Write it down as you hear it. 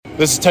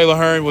This is Taylor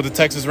Hearn with the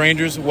Texas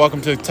Rangers.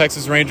 Welcome to the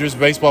Texas Rangers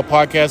Baseball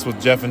Podcast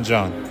with Jeff and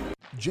John.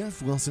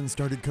 Jeff Wilson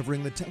started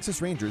covering the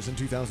Texas Rangers in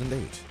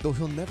 2008, though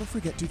he'll never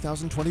forget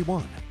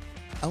 2021.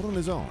 Out on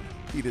his own,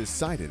 he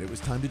decided it was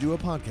time to do a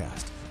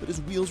podcast, but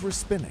his wheels were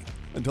spinning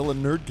until a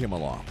nerd came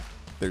along.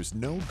 There's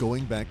no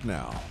going back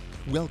now.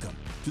 Welcome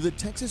to the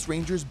Texas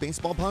Rangers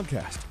Baseball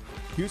Podcast.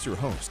 Here's your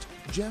host,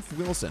 Jeff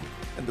Wilson,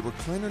 and the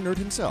recliner nerd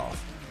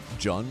himself,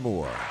 John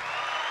Moore.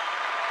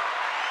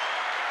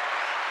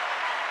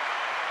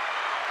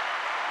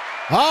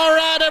 All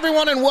right,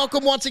 everyone, and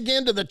welcome once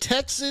again to the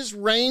Texas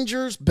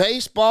Rangers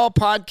Baseball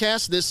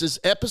Podcast. This is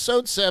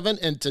episode 7,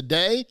 and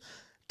today,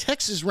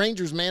 Texas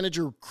Rangers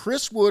manager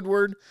Chris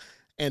Woodward,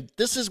 and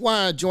this is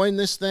why I joined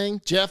this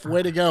thing. Jeff,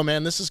 way to go,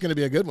 man. This is going to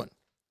be a good one.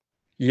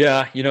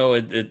 Yeah, you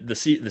know, the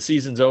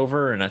season's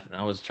over, and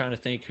I was trying to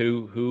think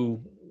who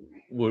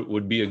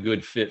would be a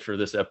good fit for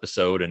this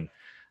episode, and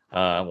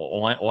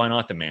why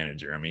not the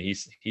manager? I mean,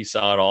 he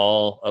saw it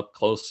all up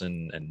close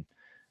and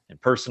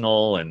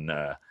personal, and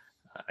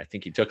I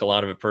think he took a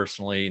lot of it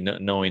personally,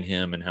 knowing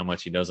him and how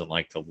much he doesn't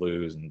like to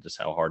lose and just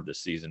how hard this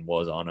season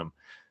was on him.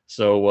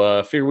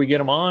 So figure we get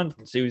him on,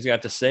 see what he's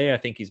got to say. I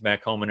think he's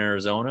back home in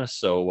Arizona,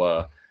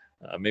 so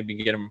maybe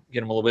get him a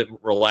little bit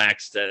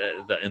relaxed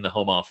in the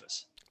home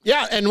office.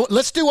 Yeah, and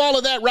let's do all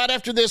of that right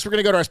after this. We're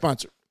going to go to our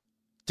sponsor.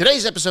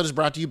 Today's episode is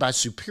brought to you by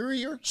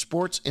Superior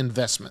Sports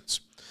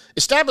Investments.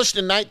 Established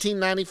in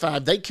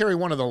 1995, they carry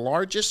one of the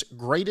largest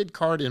graded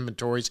card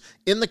inventories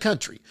in the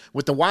country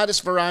with the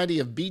widest variety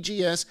of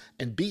BGS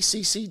and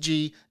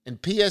BCCG and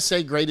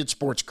PSA graded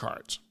sports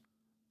cards.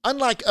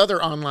 Unlike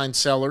other online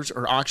sellers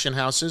or auction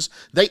houses,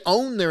 they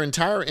own their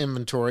entire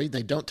inventory.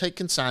 They don't take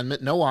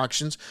consignment, no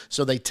auctions,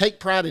 so they take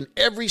pride in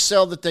every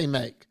sale that they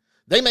make.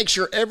 They make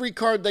sure every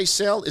card they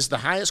sell is the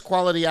highest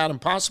quality item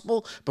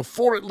possible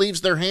before it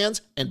leaves their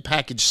hands and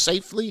packaged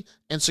safely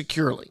and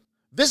securely.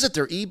 Visit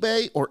their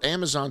eBay or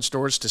Amazon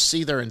stores to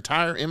see their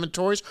entire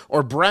inventories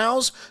or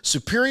browse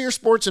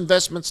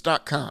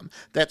SuperiorSportsInvestments.com.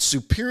 That's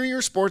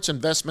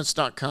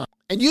SuperiorSportsInvestments.com.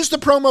 And use the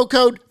promo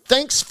code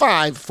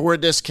THANKS5 for a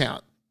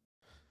discount.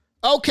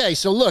 Okay,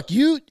 so look,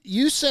 you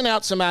sent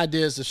out some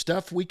ideas of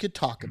stuff we could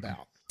talk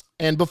about.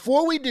 And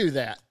before we do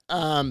that,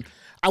 I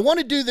want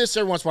to do this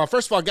every once in a while.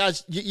 First of all,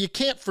 guys, you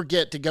can't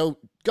forget to go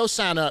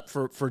sign up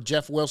for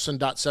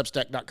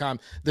jeffwilson.substack.com,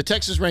 the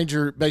Texas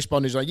Ranger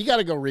Baseball Newsletter. You got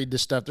to go read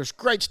this stuff. There's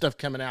great stuff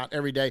coming out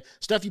every day.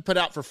 Stuff you put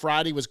out for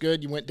Friday was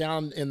good. You went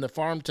down in the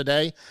farm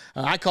today.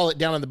 I call it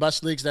down in the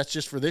bus leagues. That's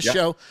just for this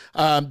show.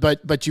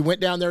 But you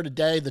went down there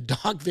today. The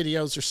dog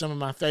videos are some of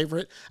my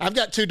favorite. I've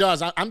got 2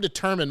 dogs. I'm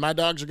determined my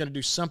dogs are going to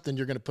do something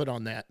you're going to put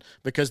on that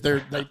because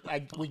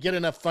we get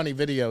enough funny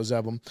videos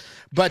of them.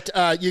 But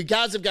you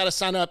guys have got to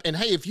sign up. And,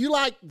 hey, if you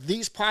like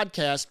these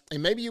podcasts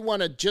and maybe you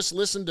want to just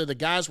listen to the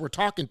guys we're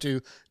talking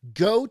to,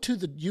 go to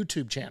the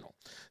YouTube channel.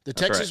 The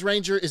Texas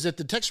Ranger, is it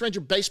the Texas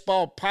Ranger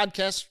Baseball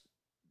Podcast?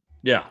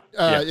 Yeah.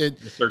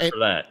 Search for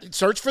that.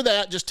 Search for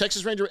that, just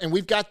Texas Ranger. And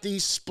we've got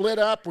these split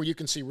up where you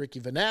can see Ricky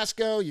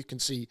Vanasco, you can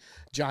see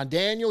John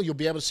Daniel, you'll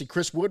be able to see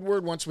Chris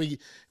Woodward once we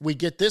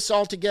get this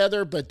all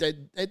together. But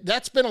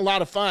that's been a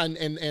lot of fun,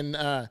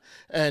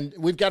 and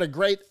we've got a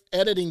great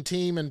editing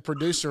team and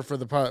producer for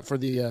the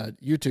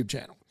YouTube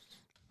channel.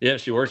 Yeah,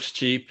 she works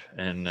cheap,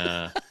 and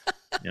I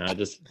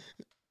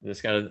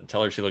just got to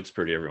tell her she looks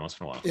pretty every once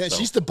in a while. Yeah, so,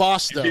 she's the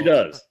boss, though. She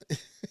does.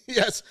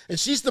 Yes, and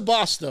she's the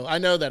boss, though. I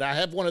know that. I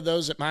have one of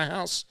those at my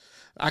house.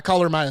 I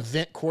call her my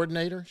event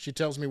coordinator. She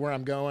tells me where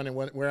I'm going and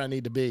where I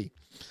need to be.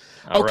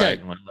 All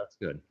right. Well, that's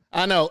good.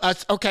 I know.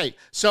 Okay,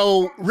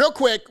 so real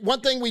quick, one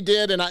thing we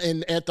did, and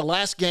at the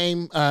last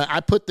game,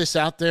 I put this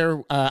out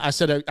there. I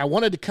said I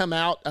wanted to come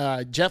out.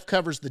 Jeff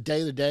covers the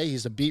day-to-day.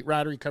 He's a beat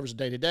writer. He covers the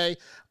day-to-day.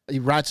 He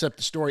writes up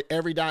the story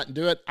every night and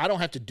do it. I don't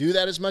have to do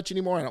that as much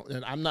anymore.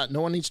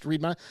 No one needs to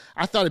read mine.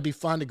 I thought it'd be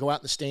fun to go out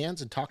in the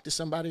stands and talk to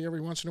somebody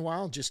every once in a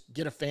while, just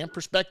get a fan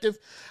perspective.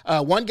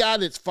 One guy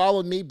that's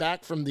followed me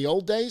back from the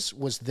old days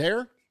was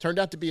there. Turned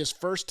out to be his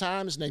first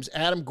time. His name's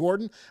Adam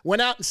Gordon.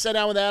 Went out and sat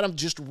down with Adam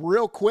just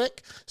real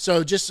quick.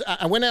 So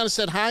I went out and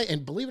said hi,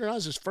 and believe it or not, it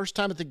was his first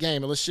time at the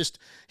game. And let's just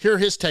hear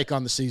his take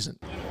on the season.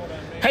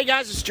 Hey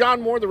guys, it's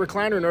John Moore, the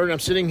recliner nerd. I'm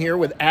sitting here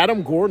with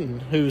Adam Gordon,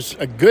 who's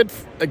a good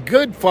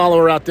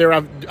follower out there.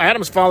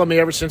 Adam's followed me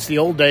ever since the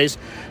old days,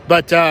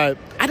 but I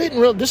didn't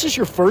realize this is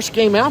your first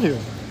game out here.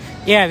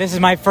 Yeah, this is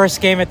my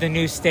first game at the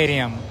new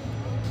stadium.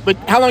 But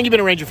how long have you been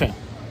a Ranger fan?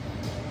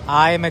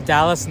 I am a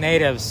Dallas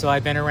native, so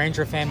I've been a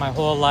Ranger fan my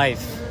whole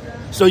life.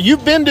 So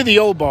you've been to the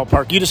old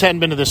ballpark. You just hadn't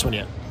been to this one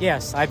yet.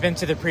 Yes, I've been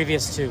to the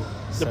previous 2.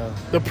 So.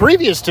 The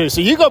previous 2.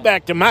 So you go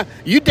back to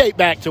you date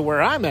back to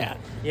where I'm at.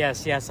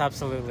 Yes,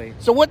 absolutely.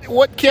 So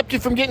what kept you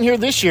from getting here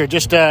this year?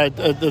 Just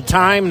the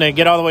time to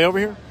get all the way over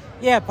here?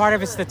 Yeah, part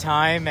of it's the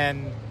time,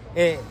 and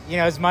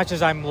as much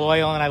as I'm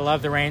loyal and I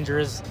love the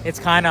Rangers, it's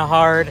kind of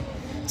hard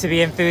to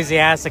be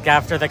enthusiastic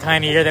after the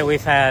kind of year that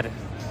we've had.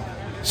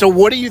 So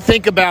what do you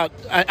think about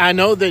 – I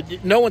know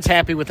that no one's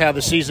happy with how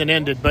the season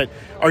ended, but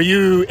are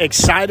you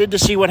excited to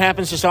see what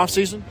happens this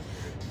offseason?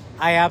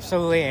 I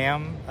absolutely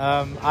am.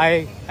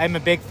 I'm a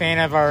big fan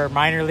of our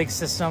minor league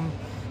system.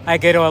 I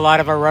go to a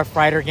lot of our Rough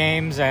Rider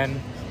games, and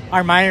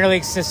our minor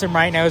league system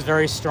right now is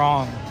very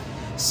strong.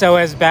 So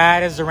as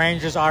bad as the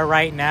Rangers are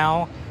right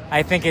now,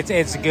 I think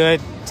it's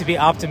good to be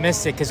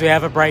optimistic because we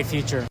have a bright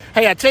future.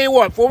 Hey, I tell you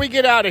what, before we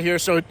get out of here,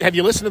 so have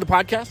you listened to the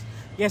podcast?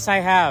 Yes, I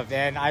have,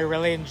 and I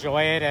really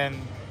enjoy it, and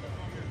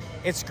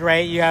it's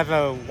great. You have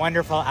a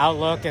wonderful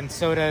outlook, and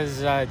so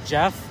does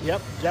Jeff.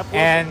 Yep, Jeff Wilson.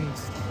 And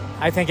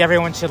I think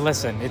everyone should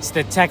listen. It's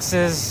the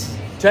Texas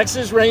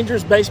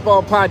Rangers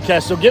Baseball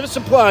Podcast, so give us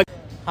a plug.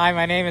 Hi,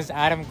 my name is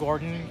Adam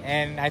Gordon,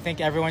 and I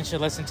think everyone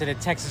should listen to the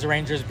Texas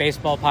Rangers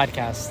Baseball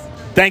Podcast.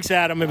 Thanks,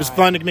 Adam. It was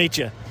fun to meet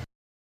you.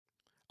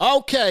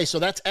 Okay, so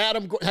that's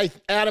Adam. Hey,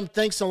 Adam,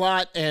 thanks a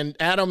lot. And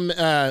Adam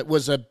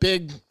was a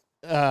big.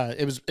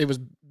 It was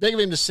big of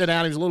him to sit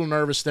down. He was a little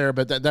nervous there,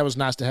 but that was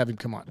nice to have him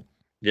come on.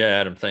 Yeah,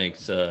 Adam,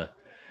 thanks.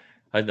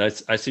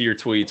 I see your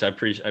tweets.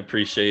 I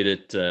appreciate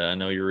it. I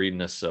know you're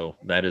reading us, so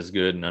that is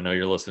good, and I know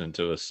you're listening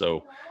to us.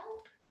 So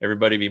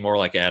everybody, be more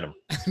like Adam.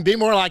 Be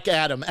more like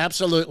Adam.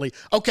 Absolutely.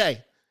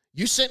 Okay.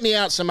 You sent me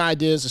out some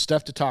ideas of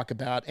stuff to talk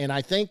about, and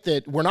I think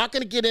that we're not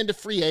going to get into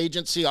free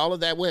agency, all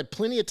of that. We had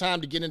plenty of time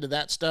to get into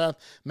that stuff,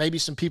 maybe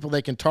some people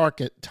they can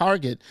target.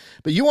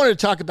 But you wanted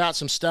to talk about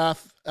some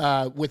stuff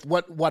with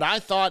what I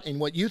thought and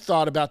what you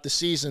thought about the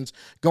seasons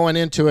going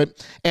into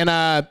it. And,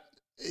 I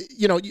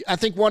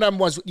think one of them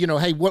was,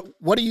 hey,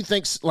 what do you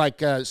think's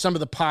like some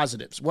of the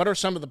positives? What are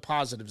some of the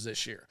positives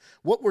this year?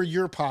 What were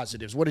your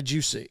positives? What did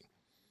you see?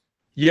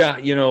 Yeah,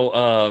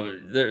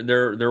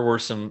 there were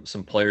some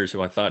players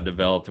who I thought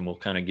developed, and we'll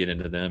kind of get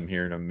into them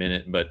here in a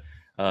minute. But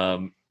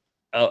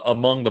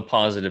among the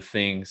positive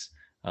things,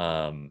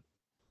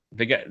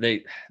 they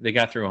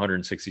got through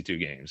 162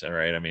 games. All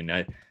right, I mean,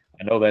 I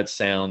know that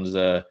sounds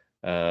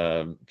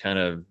kind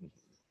of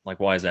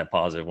like, why is that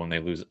positive when they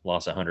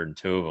lost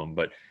 102 of them?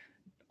 But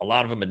a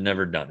lot of them had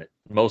never done it.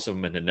 Most of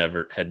them had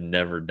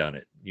never done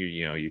it.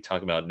 You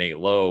talk about Nate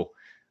Lowe.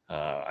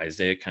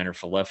 Isaiah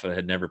Kiner-Falefa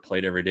had never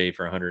played every day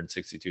for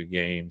 162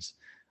 games.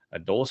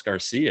 Adolis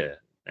Garcia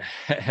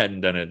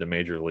hadn't done it at the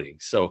major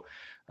league. So,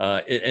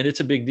 and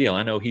it's a big deal.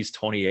 I know he's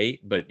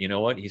 28, but you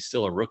know what? He's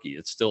still a rookie.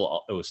 It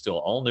was still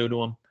all new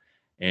to him.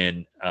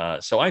 And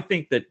so I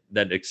think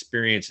that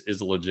experience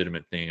is a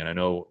legitimate thing. And I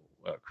know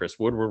Chris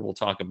Woodward will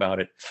talk about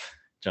it.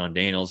 John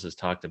Daniels has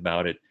talked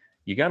about it.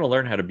 You got to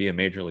learn how to be a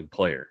major league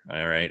player.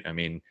 All right. I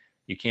mean,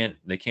 they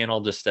can't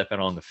all just step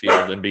in on the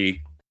field and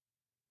be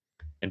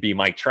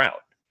Mike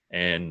Trout.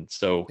 And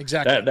so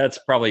exactly. that's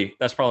probably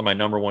my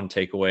number one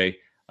takeaway.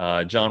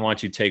 John, why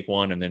don't you take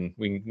one, and then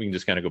we can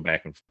just kind of go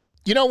back and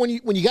when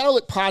you got to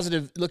look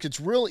positive, look, it's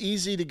real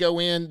easy to go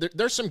in.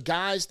 There's some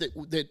guys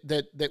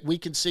that we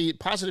can see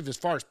positive as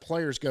far as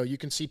players go. You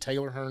can see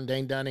Taylor Hearn,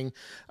 Dane Dunning,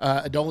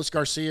 Adolis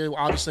Garcia,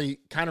 obviously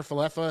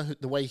Kiner-Falefa,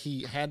 the way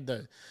he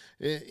had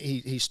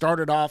he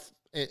started off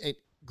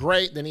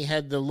great. Then he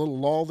had the little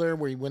lull there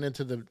where he went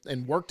into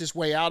and worked his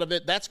way out of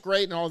it. That's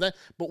great and all that.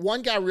 But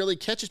one guy really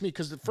catches me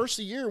because the first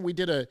of the year we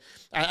did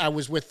I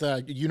was with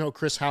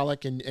Chris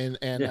Halleck and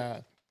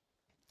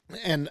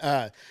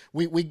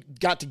we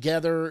got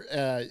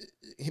together,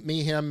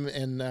 me, him,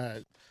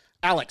 and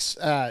Alex,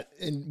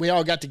 and we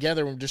all got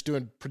together and we're just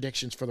doing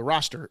predictions for the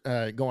roster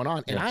going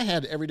on. And I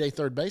had everyday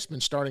third baseman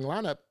starting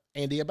lineup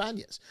Andy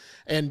Ibanez.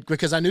 And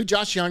because I knew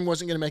Josh Young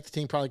wasn't going to make the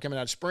team probably coming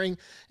out of spring,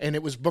 and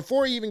it was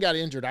before he even got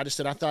injured, I just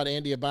said I thought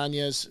Andy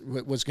Ibanez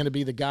was going to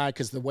be the guy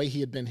because the way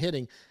he had been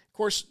hitting. Of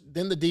course,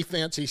 then the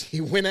defense,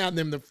 he went out, and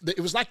then it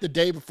was like the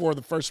day before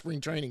the first spring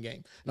training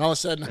game. And all of a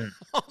sudden,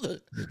 all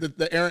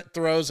the errant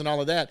throws and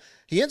all of that.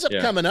 He ends up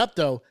coming up,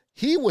 though.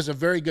 He was a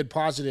very good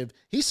positive.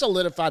 He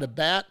solidified a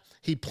bat.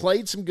 He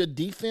played some good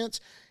defense.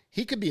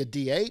 He could be a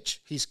DH.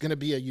 He's going to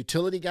be a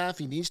utility guy if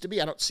he needs to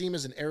be. I don't see him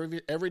as an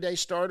everyday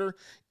starter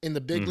in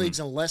the big leagues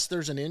unless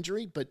there's an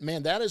injury. But,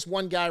 man, that is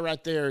one guy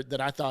right there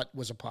that I thought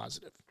was a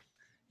positive.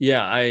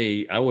 Yeah,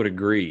 I would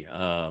agree.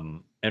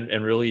 And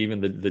really even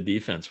the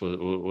defense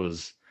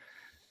was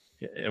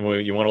and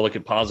when you want to look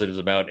at positives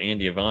about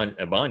Andy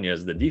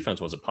Ibanez, the defense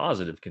was a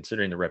positive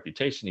considering the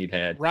reputation he'd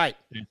had. Right.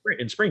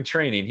 In spring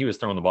training, he was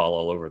throwing the ball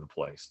all over the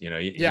place.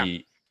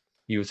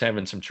 He was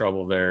having some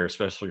trouble there,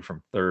 especially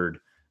from third.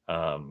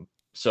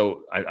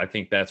 So I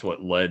think that's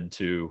what led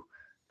to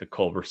the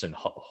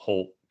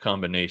Culberson-Holt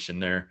combination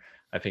there.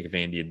 I think if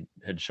Andy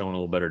had shown a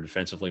little better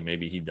defensively,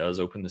 maybe he does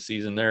open the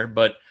season there.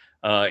 But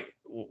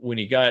when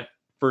he got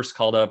first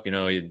called up,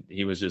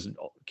 he was just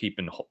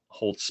keeping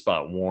Holt's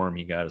spot warm.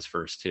 He got his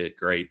first hit.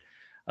 Great.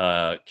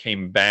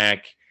 Came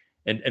back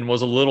and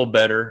was a little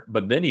better,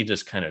 but then he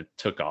just kind of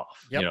took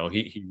off. Yep.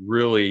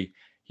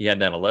 He had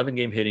that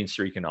 11-game hitting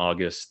streak in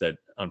August that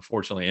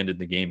unfortunately ended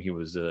the game. He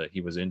was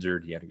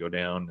injured. He had to go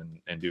down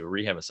and do a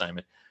rehab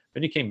assignment.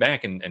 Then he came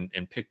back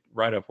and picked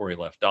right up where he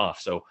left off.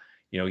 So,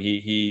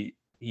 he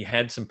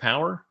had some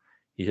power.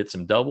 He hit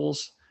some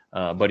doubles,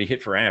 but he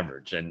hit for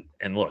average. And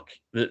look,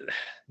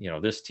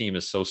 this team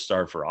is so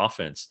starved for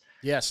offense.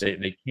 Yes,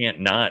 they can't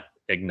not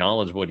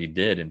acknowledge what he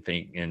did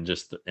and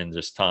just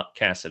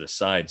cast it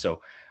aside.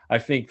 So I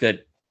think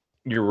that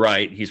you're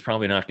right. He's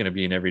probably not going to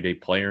be an everyday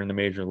player in the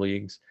major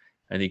leagues.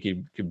 I think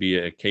he could be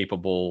a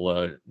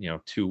capable,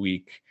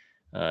 2-week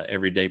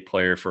everyday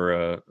player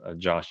for a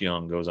Josh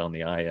Young goes on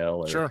the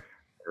IL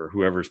or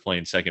whoever's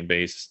playing second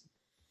base,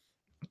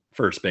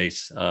 first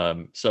base.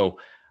 I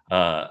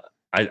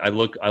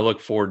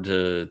look forward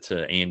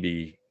to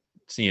Andy,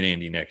 seeing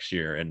Andy next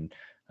year. And,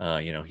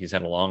 he's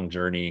had a long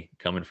journey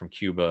coming from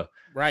Cuba.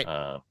 Right.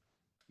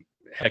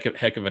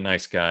 Heck of a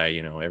nice guy,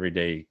 every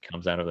day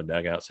comes out of the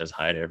dugout, says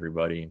hi to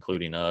everybody,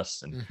 including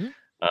us. And,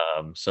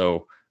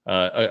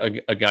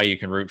 a guy you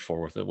can root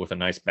for with a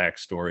nice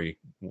backstory,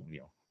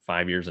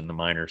 5 years in the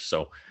minors.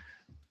 So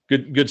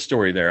good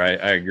story there.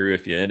 I agree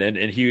with you.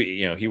 And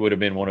he would have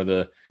been one of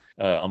the,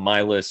 on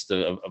my list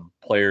of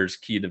players,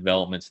 key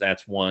developments.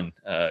 That's one,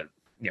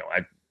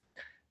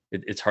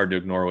 it's hard to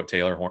ignore what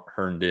Taylor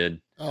Hearn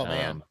did. Oh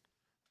man.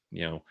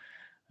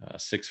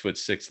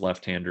 6'6"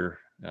 left-hander,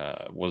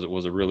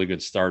 was a really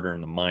good starter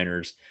in the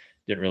minors.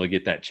 Didn't really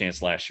get that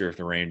chance last year with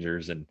the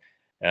Rangers. And,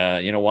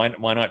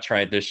 why not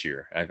try it this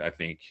year? I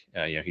think,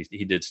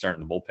 he did start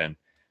in the bullpen.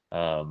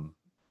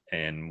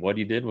 And what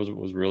he did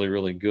was really,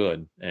 really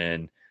good.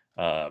 And,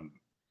 I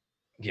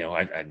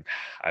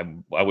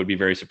would be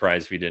very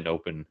surprised if he didn't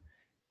open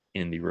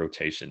in the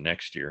rotation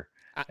next year.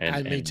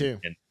 Me too.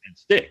 And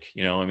stick,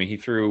 he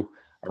threw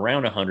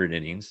around 100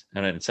 innings,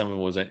 and some of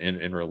it was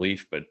in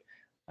relief, but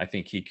I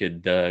think he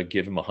could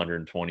give him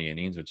 120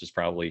 innings, which is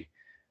probably,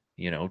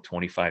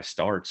 25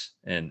 starts,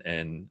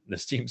 and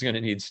this team's going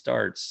to need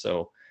starts.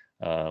 So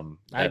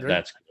that's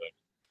good.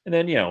 And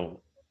then,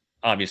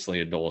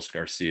 obviously Adolis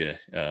Garcia,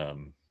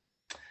 the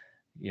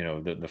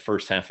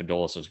first half of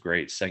Adolis was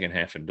great. Second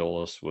half of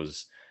Adolis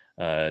was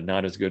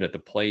not as good at the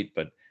plate,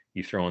 but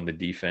you throw in the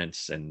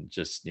defense and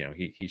just,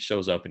 he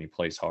shows up and he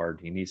plays hard.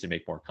 He needs to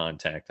make more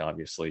contact,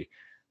 obviously,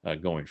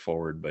 going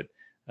forward, but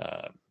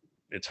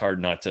it's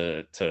hard not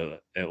to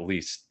at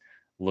least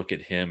look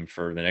at him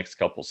for the next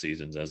couple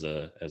seasons as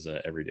a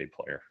everyday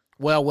player.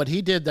 Well, what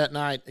he did that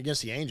night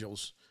against the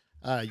Angels,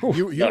 I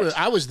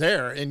was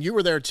there and you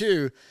were there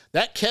too.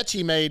 That catch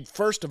he made,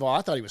 first of all,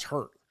 I thought he was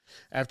hurt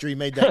after he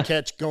made that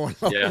catch going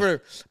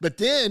over. But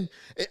then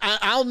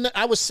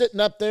I was sitting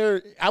up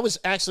there. I was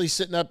actually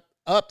sitting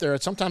up there.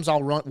 Sometimes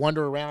I'll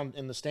wander around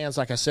in the stands,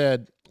 like I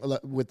said,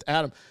 with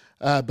Adam.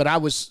 But I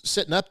was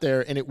sitting up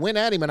there, and it went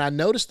at him, and I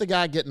noticed the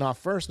guy getting off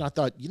first, and I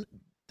thought,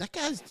 that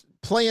guy's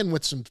playing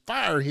with some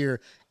fire here,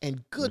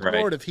 and good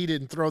Lord, if he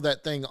didn't throw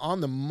that thing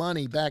on the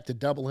money back to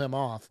double him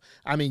off.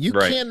 I mean, you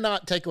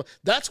cannot take away.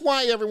 That's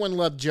why everyone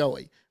loved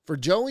Joey. For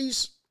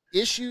Joey's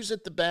issues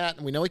at the bat,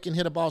 and we know he can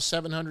hit a ball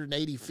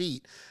 780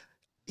 feet,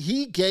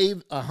 he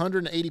gave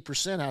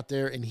 180% out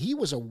there, and he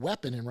was a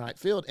weapon in right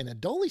field, and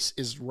Adolis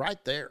is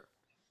right there.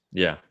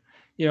 Yeah.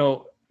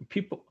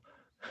 People –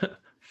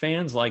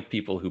 fans like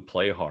people who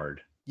play hard.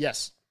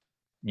 Yes.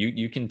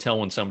 You can tell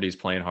when somebody's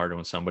playing hard and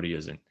when somebody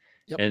isn't.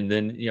 Yep. And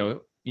then,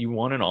 you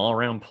want an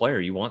all-around player.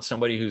 You want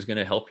somebody who's going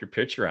to help your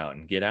pitcher out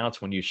and get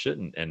outs when you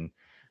shouldn't. And,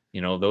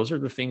 those are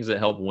the things that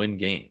help win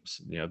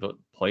games. The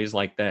plays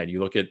like that.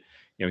 You look at,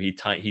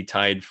 he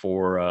tied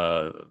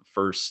for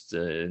first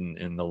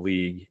in the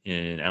league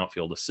in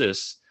outfield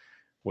assists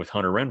with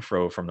Hunter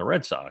Renfroe from the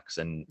Red Sox.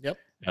 And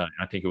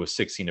I think it was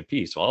 16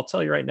 apiece. Well, I'll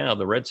tell you right now,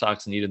 the Red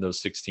Sox needed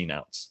those 16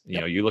 outs.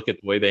 You look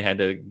at the way they had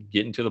to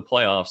get into the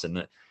playoffs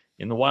and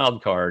in the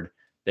wild card,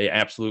 they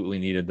absolutely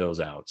needed those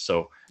outs.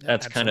 So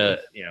that's kind of,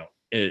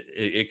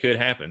 it could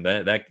happen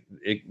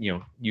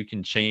you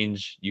can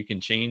change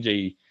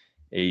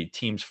a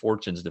team's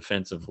fortunes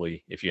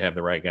defensively if you have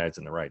the right guys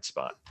in the right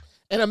spot.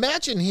 And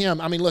imagine him.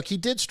 I mean, look, he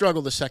did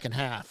struggle the second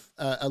half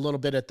a little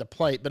bit at the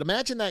plate, but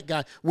imagine that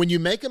guy. When you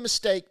make a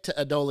mistake to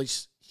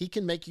Adolis, he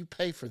can make you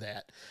pay for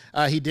that.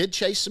 He did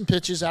chase some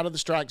pitches out of the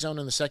strike zone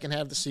in the second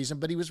half of the season,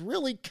 but he was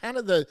really kind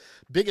of the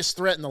biggest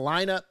threat in the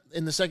lineup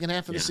in the second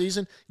half of the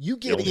season. You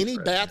get any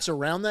bats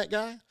around that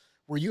guy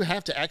where you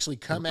have to actually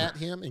come at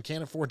him and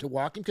can't afford to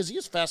walk him because he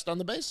is fast on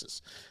the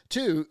bases,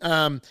 too.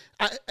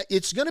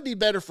 It's going to be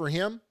better for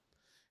him.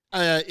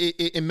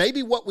 And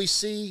maybe what we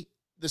see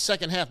the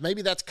second half,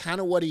 maybe that's kind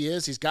of what he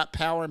is. He's got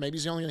power. Maybe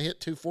he's only going to hit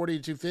 240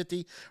 to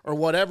 250 or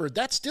whatever.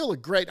 That's still a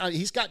great –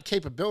 he's got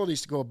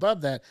capabilities to go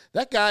above that.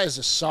 That guy is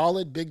a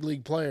solid big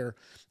league player,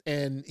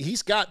 and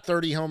he's got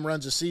 30 home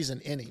runs a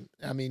season in him.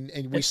 I mean,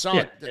 and we saw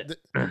it.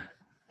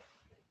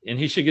 And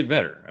he should get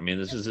better. I mean,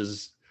 this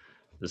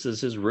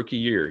is his rookie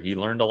year. He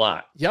learned a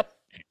lot. Yep.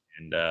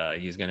 And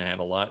he's going to have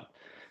a lot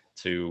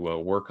to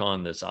work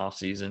on this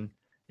offseason.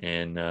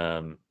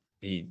 And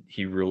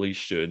he really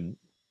should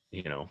 –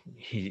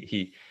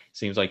 he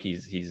seems like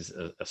he's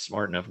a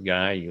smart enough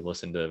guy. You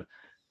listen to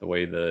the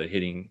way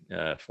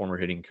the former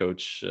hitting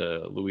coach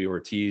Louis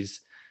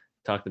Ortiz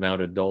talked about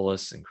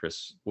Adolis, and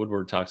Chris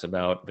Woodward talks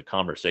about the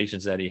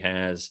conversations that he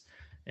has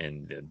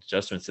and the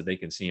adjustments that they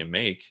can see him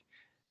make.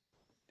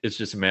 It's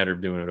just a matter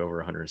of doing it over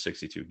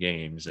 162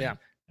 games. And it'd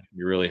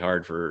be really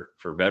hard for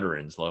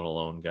veterans, let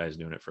alone guys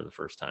doing it for the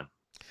first time.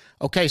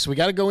 Okay, so we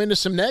got to go into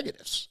some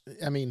negatives.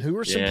 I mean, who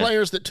are some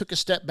players that took a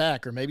step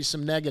back, or maybe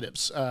some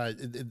negatives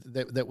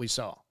that we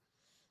saw?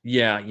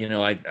 Yeah,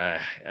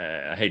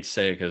 I hate to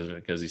say it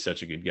because he's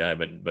such a good guy,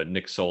 but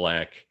Nick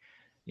Solak,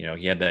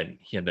 he had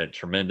that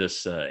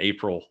tremendous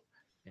April,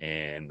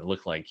 and it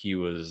looked like he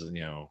was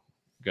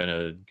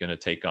gonna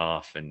take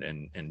off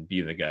and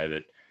be the guy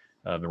that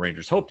the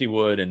Rangers hoped he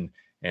would, and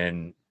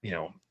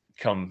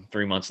come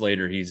 3 months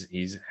later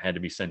he's had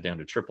to be sent down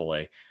to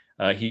AAA.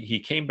 He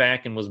came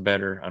back and was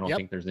better. I don't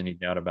think there's any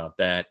doubt about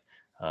that.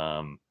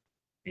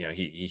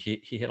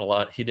 He hit a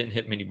lot. He didn't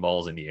hit many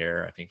balls in the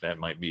air. I think that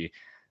might be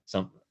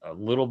a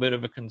little bit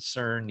of a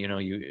concern.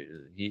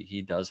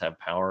 He does have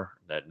power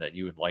that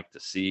you would like to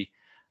see,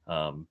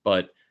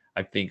 but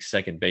I think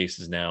second base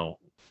is now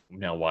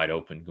wide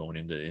open going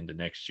into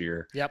next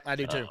year. Yep, I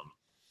do too.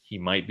 He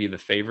might be the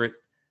favorite.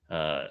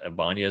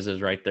 Ibanez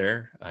is right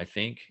there, I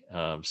think.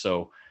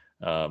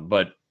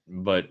 But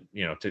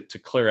to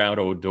clear out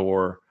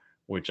Odor,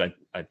 which I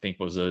think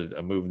was a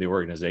move the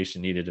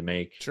organization needed to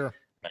make. Sure.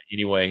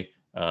 Anyway,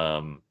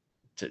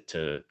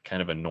 to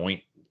kind of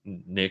anoint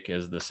Nick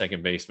as the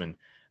second baseman,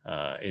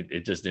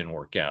 it just didn't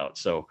work out.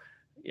 So,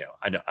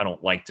 I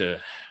don't like to,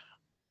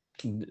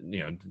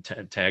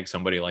 tag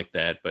somebody like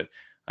that, but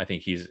I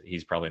think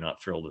he's probably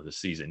not thrilled with the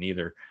season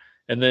either.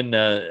 And then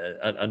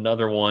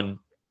another one,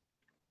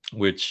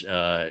 which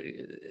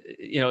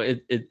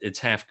it's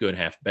half good,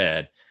 half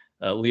bad.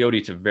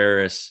 Leody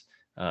Taveras,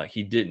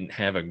 he didn't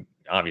have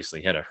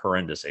obviously had a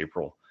horrendous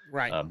April,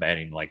 right?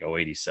 Batting like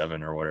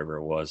 087 or whatever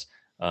it was.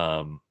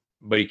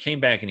 But he came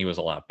back and he was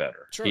a lot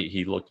better. Sure.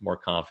 He looked more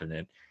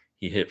confident.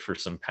 He hit for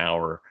some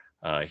power.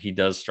 He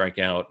does strike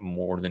out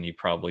more than he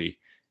probably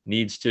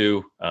needs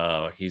to.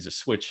 He's a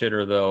switch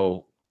hitter,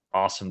 though.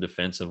 Awesome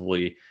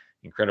defensively,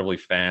 incredibly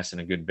fast,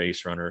 and a good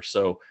base runner.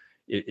 So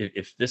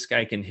if this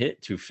guy can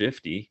hit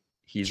 250,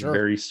 he's Sure. a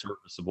very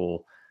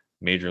serviceable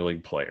major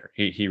league player.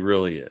 He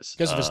really is.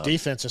 Because of his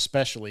defense,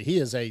 especially. He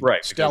is a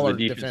right, stellar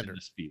because of the defender. And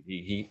the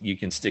speed. You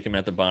can stick him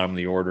at the bottom of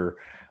the order.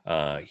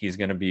 He's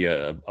going to be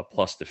a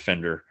plus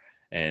defender.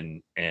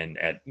 And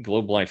at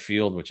Globe Life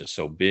Field, which is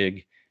so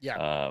big,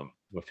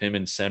 with him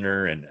in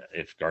center, and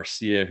if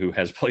Garcia, who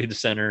has played the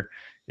center,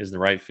 is the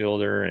right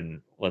fielder,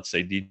 and let's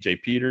say DJ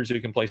Peters,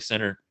 who can play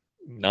center,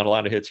 not a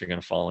lot of hits are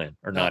going to fall in,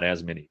 or not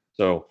as many.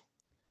 So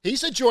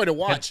he's a joy to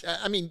watch.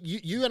 I mean,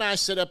 you and I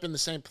sit up in the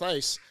same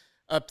place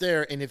up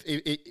there, and if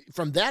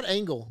from that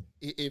angle,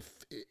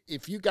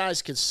 if you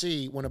guys could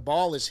see when a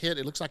ball is hit,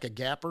 it looks like a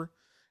gapper,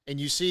 and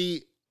you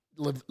see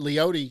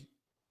Leody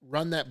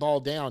run that ball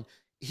down.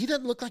 He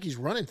doesn't look like he's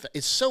running.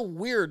 It's so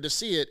weird to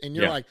see it, and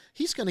you're like,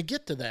 he's going to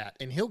get to that,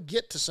 and he'll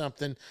get to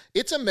something.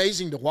 It's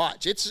amazing to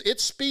watch. It's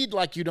speed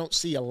like you don't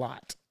see a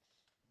lot.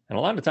 And a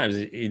lot of times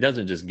he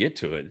doesn't just get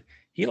to it;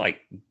 he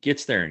like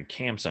gets there and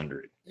camps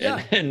under it.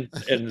 Yeah. and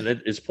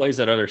it's plays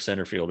that other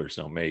center fielders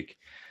don't make.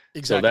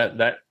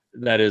 Exactly.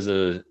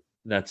 So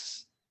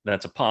that's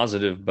a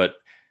positive, but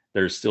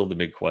there's still the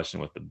big question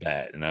with the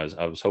bat, and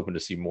I was hoping to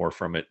see more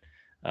from it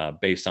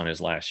based on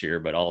his last year,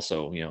 but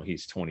also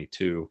he's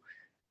 22.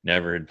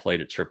 Never had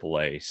played at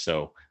AAA,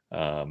 so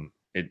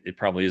it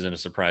probably isn't a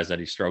surprise that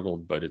he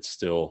struggled, but it's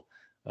still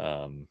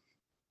a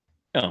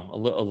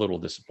little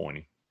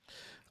disappointing.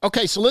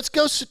 Okay, so let's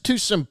go to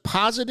some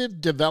positive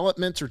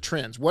developments or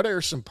trends. What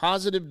are some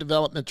positive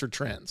developments or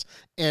trends?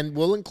 And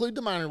we'll include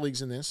the minor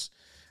leagues in this.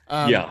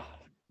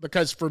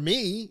 Because for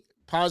me,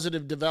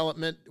 positive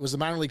development was the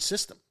minor league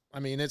system. I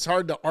mean, it's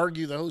hard to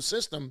argue the whole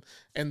system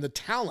and the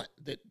talent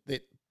that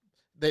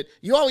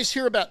you always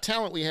hear about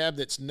talent we have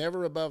that's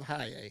never above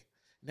high A.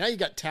 Now you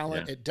got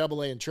talent at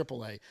AA and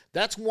AAA.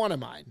 That's one of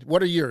mine.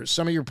 What are yours?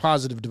 Some of your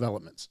positive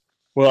developments?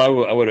 Well,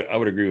 I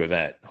would agree with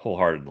that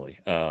wholeheartedly.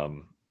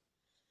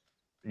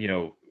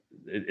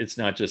 It's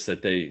not just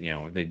that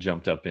they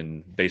jumped up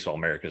in Baseball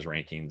America's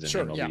rankings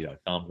and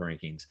MLB.com's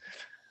rankings.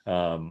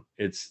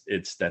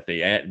 It's that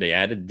they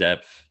added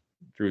depth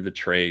through the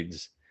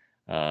trades,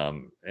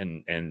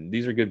 and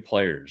these are good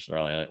players,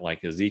 right?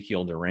 Like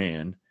Ezekiel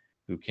Duran,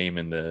 who came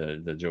in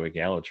the Joey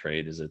Gallo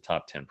trade, is a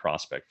top 10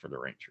 prospect for the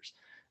Rangers.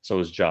 So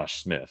is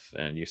Josh Smith,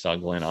 and you saw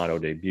Glenn Otto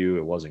debut.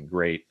 It wasn't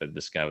great, but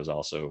this guy was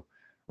also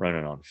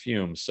running on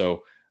fumes.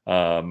 So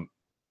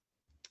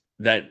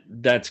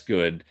that's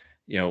good.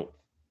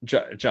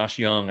 Josh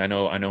Young, I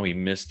know he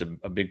missed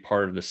a big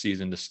part of the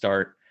season to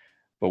start,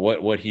 but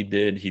what he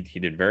did, he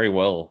did very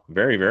well,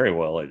 very, very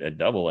well at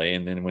AA,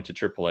 and then went to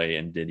AAA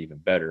and did even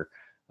better.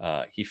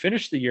 He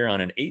finished the year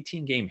on an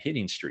 18-game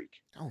hitting streak.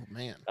 Oh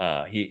man.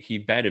 He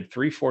batted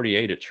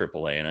 .348 at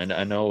AAA, and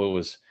I know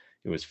it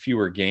was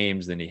fewer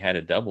games than he had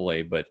at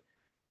AA, but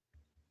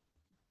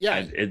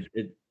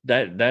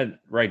that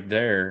right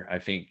there, I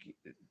think,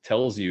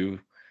 tells you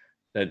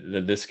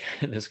that this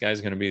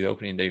guy's going to be the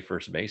opening day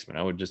first baseman.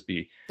 I would just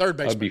be third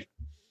baseman.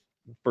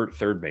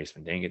 Third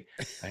baseman. Dang it!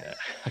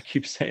 I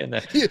keep saying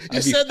that. You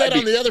said that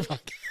on the other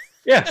podcast.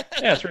 Yeah,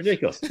 it's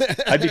ridiculous.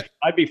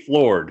 I'd be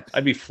floored.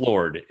 I'd be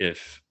floored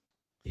if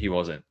he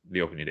wasn't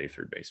the opening day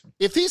third baseman.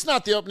 If he's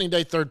not the opening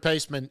day third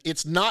baseman,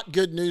 it's not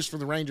good news for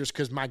the Rangers,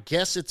 because my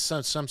guess it's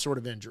some sort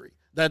of injury.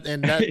 That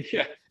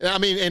yeah. I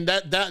mean, and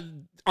that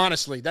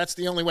honestly, that's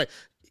the only way.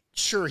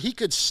 sure, he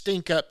could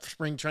stink up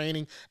spring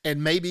training,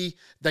 and maybe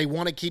they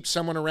want to keep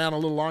someone around a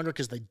little longer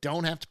because they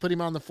don't have to put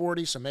him on the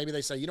 40. So maybe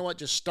they say, you know what,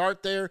 just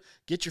start there,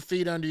 get your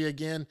feet under you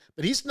again.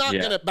 But he's not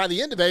going to, by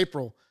the end of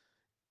April,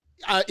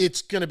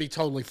 it's going to be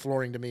totally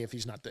flooring to me if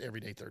he's not the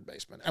everyday third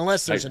baseman,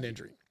 unless there's an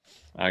injury.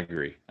 I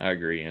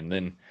agree. And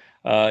then,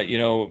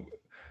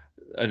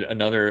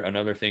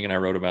 another thing, and I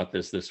wrote about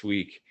this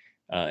week,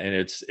 and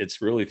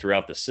it's really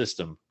throughout the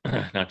system,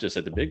 not just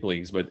at the big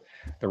leagues, but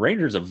the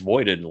Rangers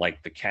avoided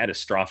like the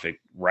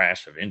catastrophic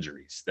rash of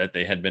injuries that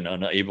they had been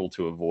unable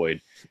to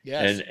avoid.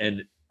 Yes.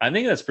 And I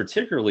think that's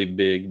particularly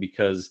big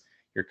because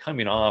you're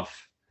coming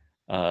off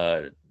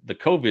the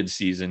COVID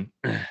season,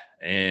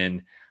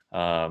 and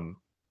on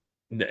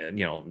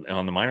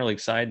the minor league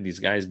side, these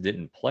guys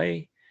didn't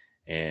play,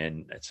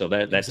 and so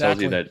that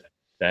tells you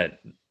that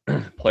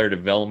player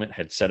development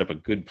had set up a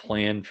good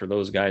plan for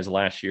those guys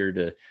last year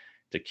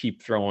to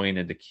keep throwing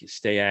and to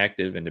stay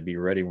active and to be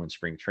ready when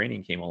spring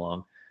training came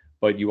along.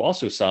 But you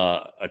also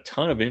saw a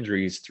ton of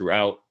injuries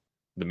throughout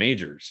the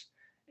majors,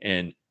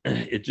 and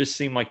it just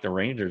seemed like the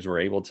Rangers were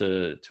able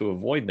to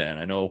avoid that.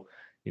 I know,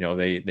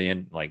 they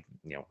end like,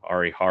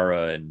 Ari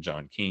Hara and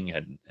John King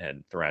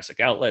had thoracic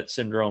outlet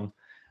syndrome.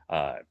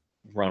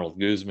 Ronald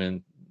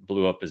Guzman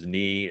blew up his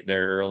knee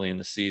there early in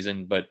the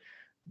season, but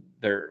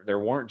there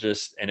weren't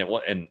just,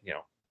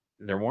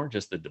 there weren't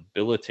just the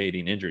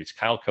debilitating injuries.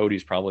 Kyle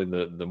Cody's probably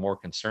the more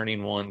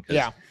concerning one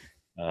because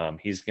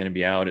he's going to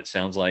be out, it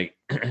sounds like,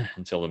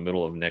 until the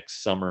middle of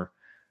next summer.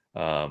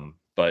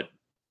 But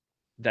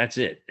that's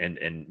it. And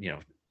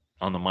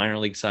on the minor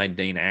league side,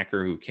 Dane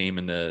Acker, who came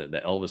in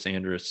the Elvis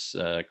Andrus,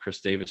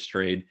 Chris Davis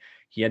trade,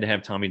 he had to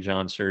have Tommy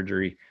John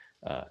surgery.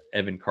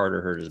 Evan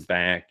Carter hurt his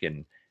back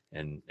and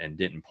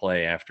didn't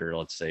play after,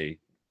 let's say,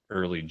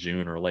 early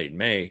June or late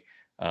May.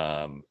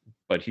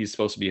 But he's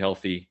supposed to be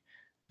healthy.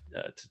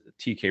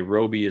 TK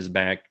Roby is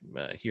back.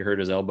 He hurt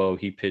his elbow.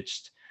 He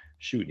pitched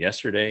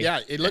yesterday.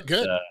 Yeah, it looked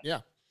good.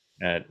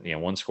 At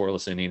one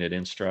scoreless inning at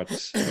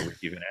Instructs.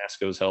 Ricky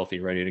Vanasco's healthy,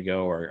 ready to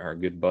go. Our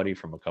good buddy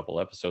from a couple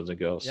episodes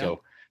ago. Yeah.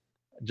 So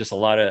just a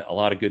lot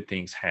of good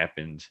things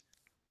happened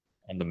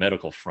on the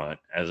medical front,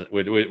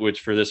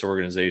 which for this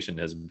organization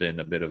has been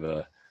a bit of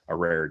a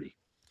rarity.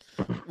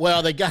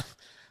 Well,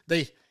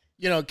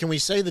 can we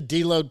say the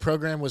deload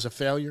program was a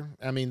failure?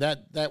 I mean,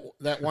 that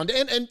one,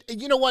 and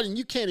you know what? And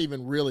you can't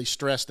even really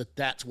stress that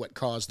that's what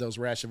caused those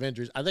rash of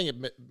injuries. I think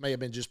it may have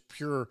been just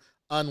pure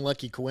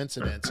unlucky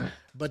coincidence,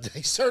 but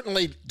they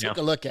certainly took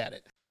a look at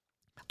it.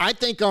 I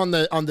think on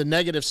the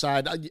negative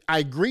side, I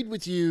agreed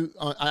with you.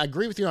 I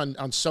agree with you on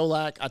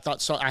Solak.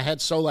 I had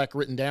Solak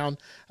written down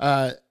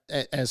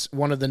as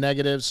one of the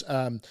negatives.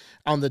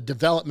 On the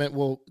development,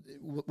 we'll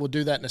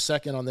do that in a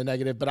second on the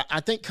negative. But I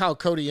think Kyle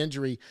Cody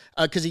injury,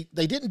 because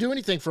they didn't do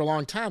anything for a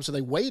long time, so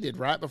they waited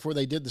right before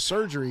they did the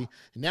surgery.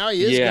 Now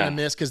he is going to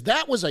miss, because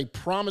that was a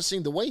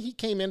promising. The way he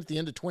came in at the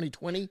end of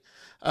 2020,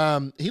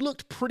 he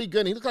looked pretty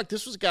good. He looked like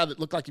this was a guy that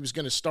looked like he was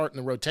going to start in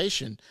the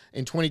rotation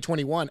in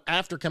 2021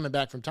 after coming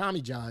back from Tommy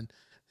John.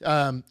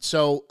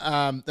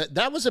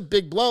 That was a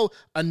big blow.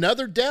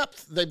 Another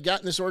depth they've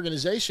got in this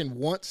organization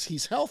once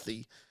he's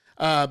healthy.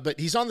 But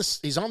he's on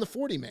the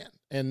 40 man,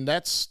 and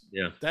that's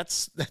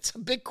a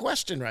big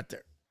question right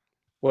there.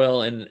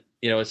 Well, and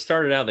it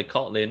started out,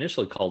 they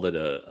initially called it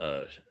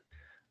a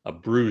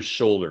bruised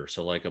shoulder,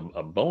 so like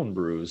a bone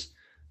bruise,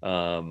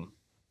 and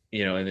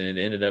then it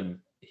ended up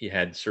he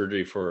had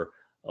surgery for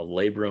a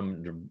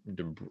labrum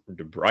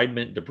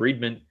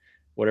debridement,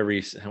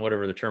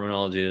 whatever the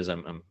terminology is.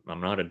 I'm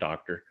not a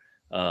doctor.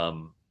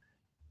 The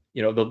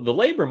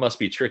labrum must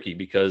be tricky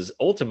because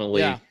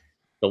ultimately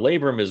the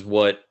labrum is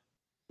what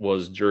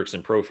was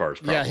Jurickson Profar's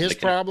problem. Yeah, his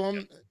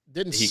problem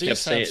didn't he kept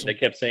saying they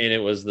kept saying it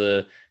was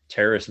the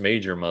teres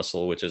major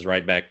muscle, which is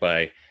right back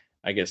by,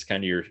 I guess,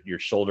 kind of your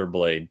shoulder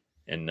blade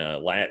and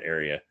lat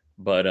area.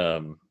 But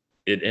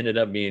it ended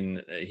up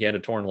being he had a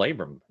torn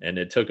labrum, and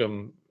it took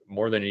him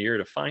more than a year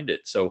to find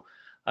it. So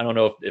I don't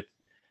know if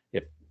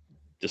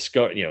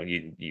discover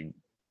you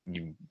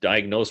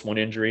diagnose one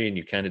injury and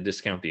you kind of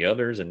discount the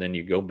others, and then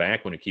you go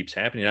back when it keeps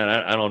happening.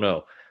 I don't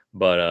know.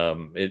 But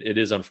it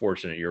is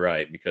unfortunate. You're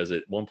right, because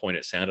at one point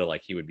it sounded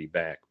like he would be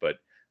back, but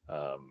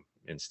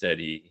instead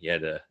he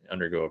had to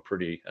undergo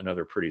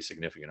another pretty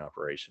significant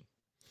operation.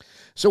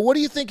 So what do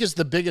you think is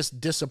the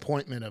biggest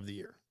disappointment of the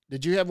year?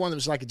 Did you have one that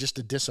was like just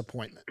a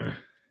disappointment?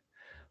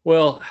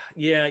 Well,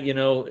 yeah,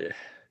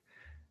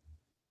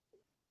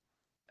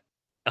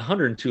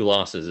 102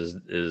 losses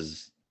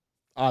is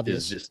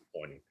obvious. Is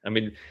disappointing. I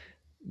mean,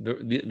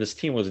 this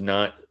team was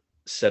not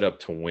set up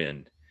to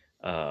win.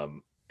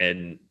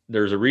 And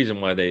there's a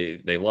reason why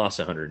they lost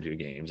 102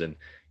 games, and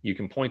you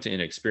can point to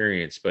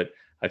inexperience, but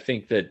I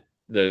think that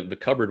the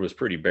cupboard was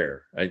pretty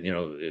bare.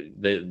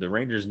 The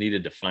Rangers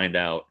needed to find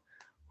out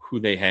who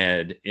they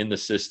had in the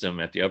system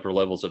at the upper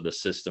levels of the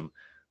system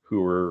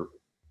who were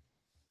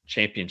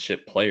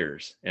championship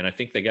players, and I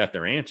think they got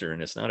their answer,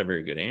 and it's not a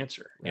very good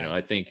answer. Right.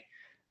 I think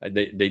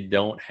they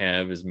don't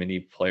have as many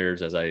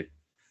players as I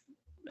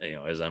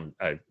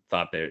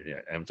thought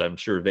I'm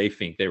sure they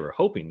think they were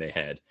hoping they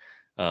had.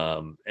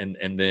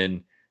 And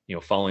then,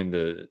 following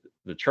the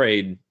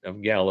trade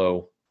of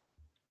Gallo,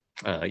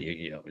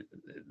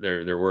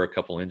 there were a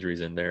couple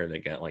injuries in there. They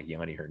got like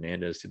Yanni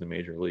Hernandez to the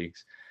major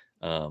leagues.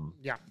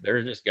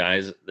 They're just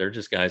guys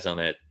on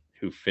that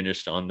who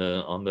finished on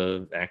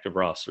the active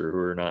roster who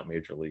are not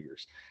major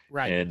leaguers,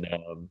 right? And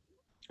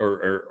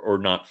or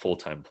not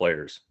full-time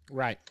players,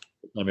 right?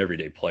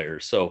 Everyday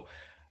players. So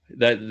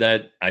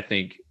that I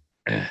think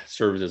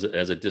serves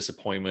as a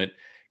disappointment,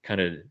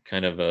 kind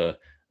of a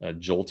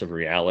jolt of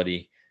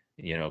reality,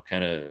 and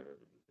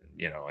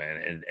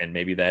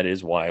maybe that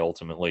is why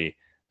ultimately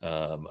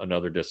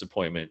another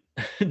disappointment.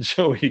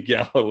 Joey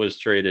Gallo was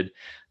traded,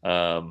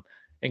 and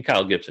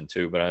Kyle Gibson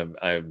too. But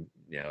I've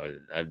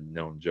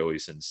known Joey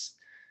since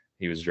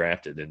he was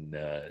drafted,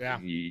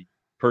 and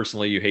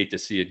personally, you hate to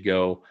see it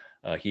go.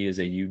 He is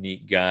a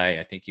unique guy.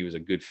 I think he was a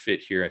good fit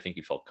here. I think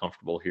he felt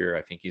comfortable here.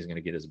 I think he's going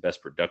to get his best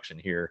production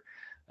here.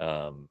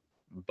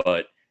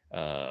 But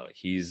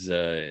he's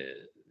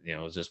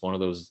it's just one of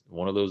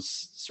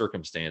those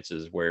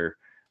circumstances where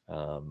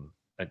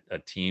a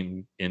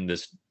team in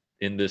this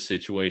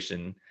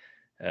situation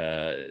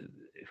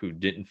who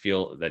didn't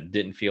feel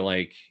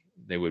like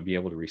they would be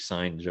able to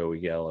re-sign Joey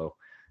Gallo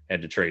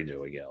had to trade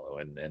Joey Gallo,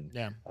 and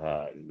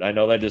I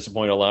know that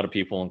disappointed a lot of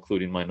people,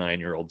 including my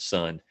 9-year-old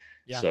son.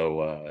 Yeah.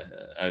 So,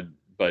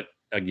 but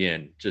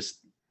again,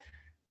 just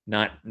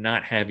not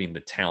having the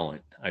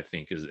talent, I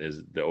think,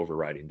 is the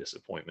overriding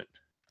disappointment.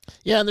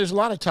 Yeah, and there's a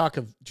lot of talk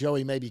of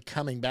Joey maybe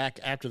coming back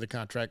after the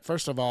contract.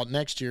 First of all,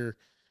 next year,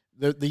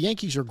 the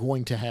Yankees are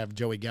going to have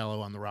Joey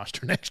Gallo on the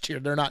roster next year.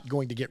 They're not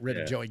going to get rid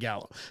of Joey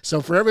Gallo. So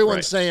for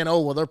everyone saying,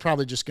 "Oh, well, they're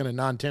probably just going to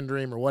non-tender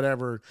him or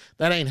whatever,"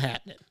 that ain't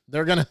happening.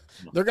 They're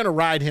gonna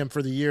ride him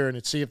for the year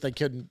and see if they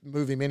couldn't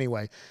move him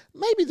anyway.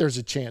 Maybe there's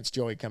a chance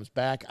Joey comes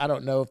back. I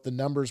don't know if the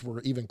numbers were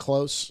even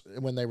close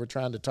when they were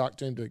trying to talk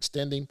to him to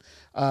extend him.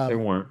 They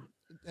weren't.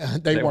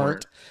 They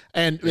weren't.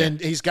 And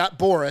he's got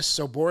Boris,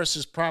 so Boris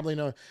is probably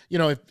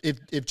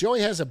if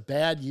Joey has a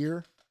bad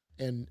year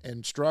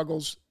and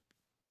struggles,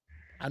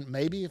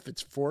 maybe if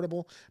it's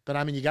affordable, but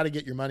I mean, you got to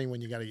get your money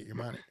when you got to get your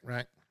money,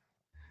 right?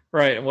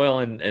 Right. Well,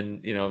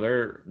 and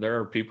there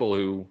are people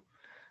who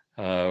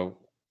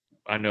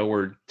I know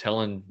were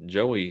telling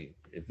Joey,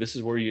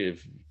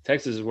 if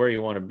Texas is where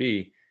you want to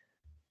be,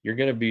 you're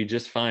going to be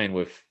just fine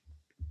with,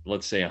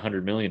 let's say,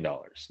 $100 million.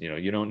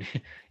 You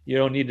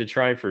don't need to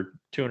try for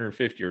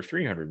 250 or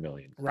 300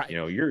 million. Right. He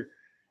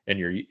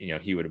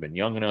would have been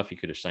young enough. He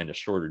could have signed a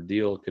shorter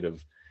deal. Could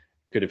have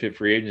hit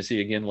free agency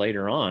again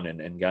later on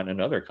and gotten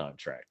another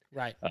contract.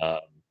 Right.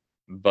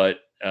 But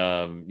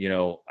I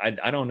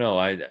don't know.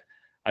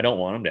 I don't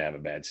want him to have a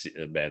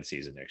bad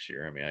season next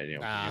year. I mean,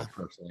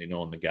 personally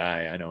knowing the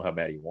guy, I know how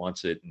bad he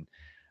wants it, and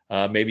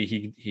maybe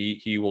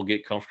he will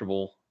get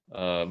comfortable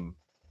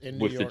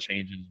with the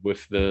changes,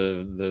 with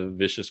the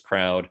vicious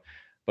crowd.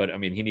 But I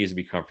mean, he needs to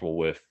be comfortable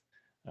with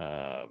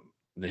the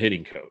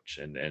hitting coach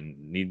and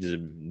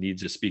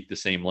needs to speak the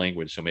same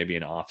language. So maybe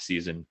an off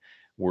season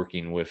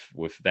working with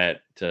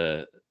that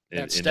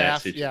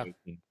staff,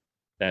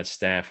 that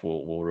staff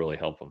will really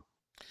help him.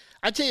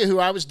 I tell you who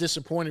I was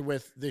disappointed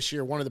with this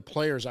year, one of the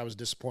players I was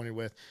disappointed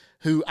with,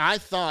 who I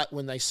thought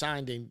when they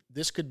signed him,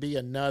 this could be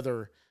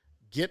another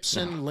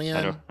Gibson,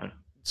 Lynn,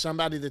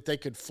 somebody that they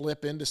could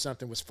flip into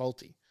something, was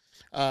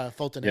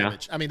Fultonavich. Yeah.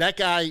 I mean, that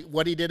guy,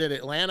 what he did at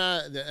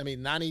Atlanta,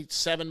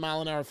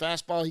 97-mile-an-hour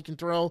fastball he can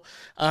throw.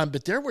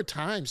 But there were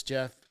times,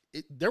 Jeff,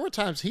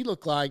 he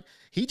looked like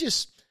he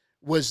just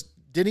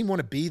didn't even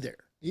want to be there.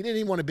 He didn't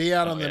even want to be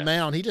out on the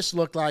mound. He just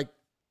looked like,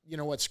 you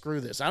know what,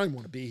 screw this. I don't even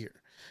want to be here.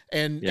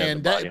 And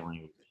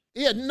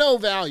he had no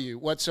value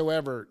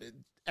whatsoever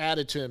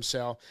added to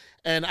himself.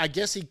 And I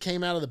guess he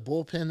came out of the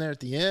bullpen there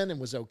at the end and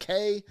was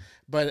okay.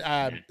 But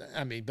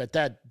but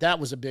that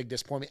was a big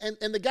disappointment.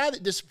 And the guy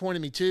that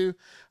disappointed me too,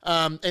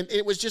 and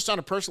it was just on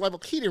a personal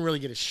level, he didn't really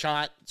get a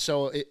shot.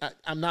 So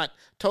I'm not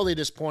totally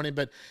disappointed.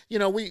 But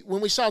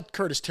when we saw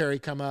Curtis Terry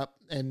come up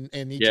and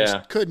he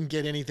just couldn't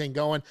get anything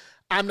going.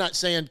 I'm not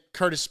saying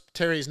Curtis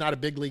Terry is not a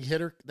big league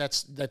hitter.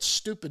 That's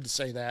stupid to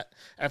say that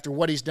after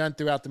what he's done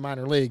throughout the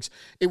minor leagues.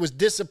 It was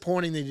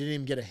disappointing that he didn't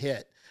even get a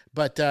hit.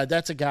 But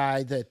that's a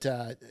guy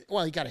that,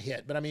 he got a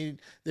hit. But, I mean,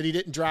 that he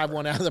didn't drive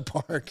one out of the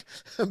park.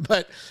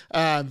 But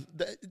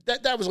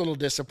that was a little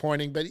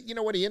disappointing. But you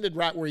know what? He ended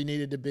right where he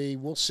needed to be.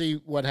 We'll see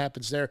what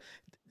happens there.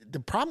 The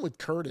problem with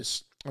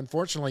Curtis,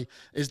 unfortunately,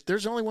 is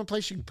there's only one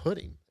place you can put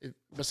him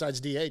besides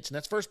DH, and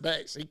that's first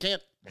base. He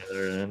can't.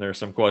 And there's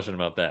some question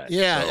about that.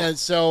 Yeah, and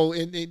so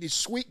he's a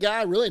sweet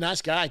guy, really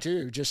nice guy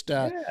too. Just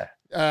okay.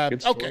 All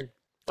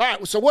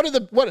right. So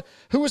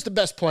who was the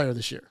best player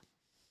this year?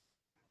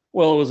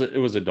 Well, it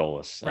was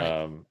Adolis.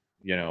 Right.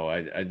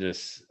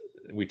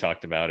 We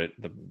talked about it.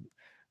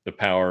 The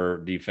power,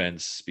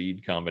 defense,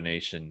 speed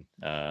combination,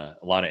 a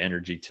lot of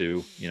energy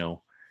too.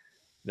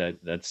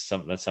 That's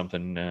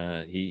something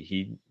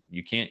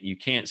you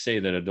can't say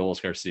that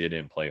Adolis Garcia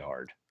didn't play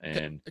hard.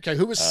 And okay,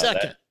 who was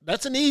second?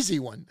 That's an easy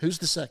one. Who's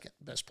the second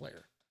best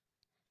player?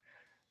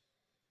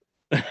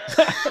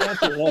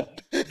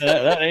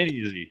 that ain't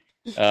easy.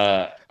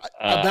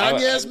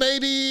 Ibanez,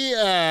 maybe.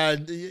 I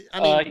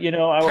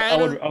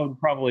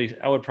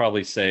would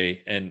probably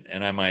say, and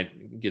I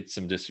might get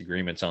some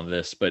disagreements on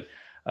this, but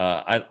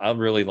I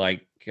really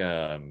like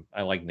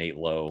I like Nate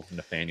Lowe,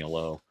 Nathaniel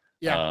Lowe.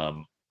 Yeah.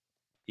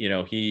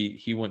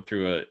 He went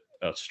through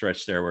a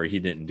stretch there where he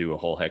didn't do a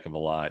whole heck of a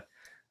lot,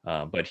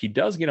 but he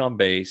does get on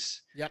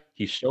base. Yep.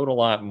 He showed a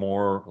lot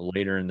more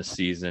later in the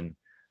season.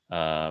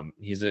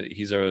 He's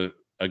a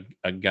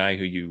guy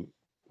who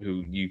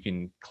you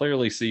can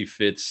clearly see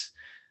fits,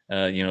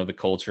 the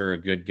culture, a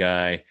good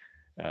guy,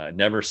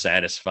 never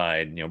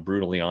satisfied,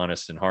 brutally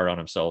honest and hard on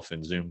himself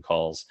in Zoom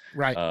calls.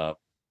 Right.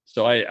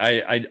 So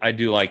I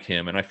do like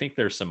him, and I think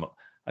there's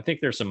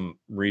some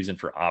reason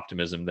for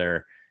optimism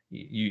there.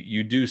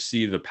 You do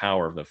see the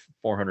power of the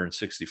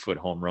 460-foot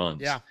home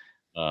runs. Yeah.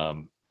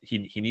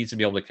 He needs to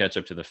be able to catch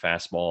up to the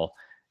fastball.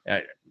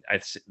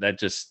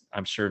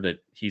 I'm sure that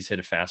he's hit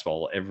a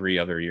fastball every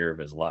other year of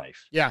his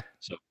life. Yeah.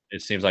 So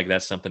it seems like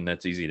that's something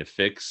that's easy to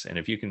fix. And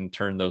if you can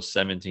turn those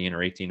 17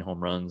 or 18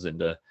 home runs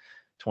into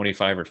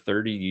 25 or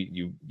 30,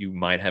 you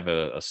might have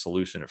a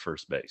solution at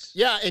first base.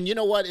 Yeah, and you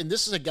know what? And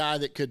this is a guy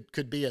that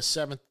could be a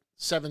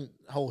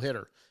seven-hole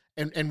hitter.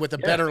 And with a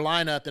better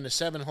lineup and a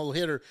 7-hole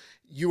hitter,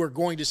 you are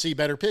going to see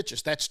better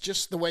pitches. That's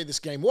just the way this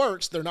game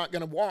works. They're not going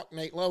to walk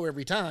Nate Lowe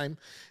every time,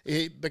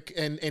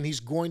 and he's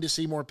going to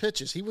see more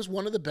pitches. He was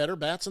one of the better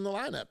bats in the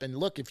lineup. And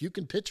look, if you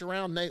can pitch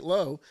around Nate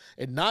Lowe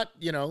and not,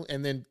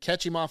 and then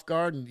catch him off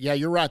guard, and yeah,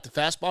 you're right, the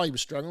fastball, he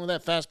was struggling with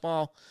that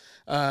fastball,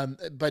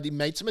 but he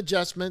made some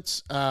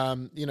adjustments.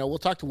 We'll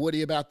talk to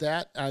Woody about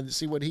that,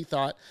 see what he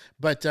thought.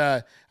 But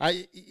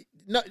I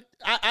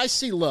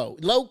see Lowe.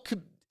 Lowe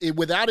could,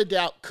 without a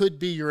doubt, could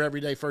be your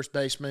everyday first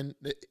baseman.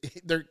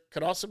 There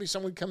could also be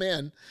someone come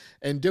in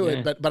and do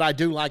it, but I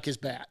do like his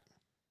bat.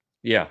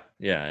 Yeah,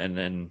 and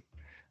then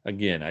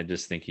again, I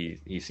just think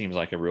he seems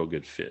like a real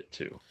good fit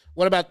too.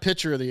 What about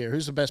pitcher of the year?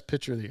 Who's the best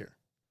pitcher of the year?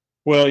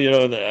 Well,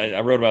 I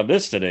wrote about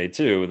this today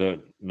too.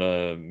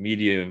 The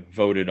media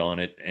voted on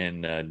it,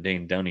 and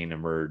Dane Dunning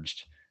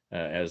emerged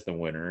as the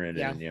winner,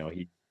 and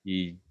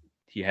he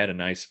had a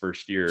nice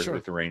first year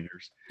with the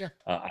Rangers. Yeah,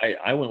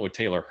 I went with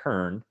Taylor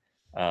Hearn.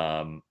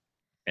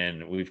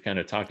 And we've kind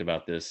of talked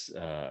about this,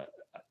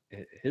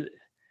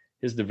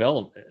 his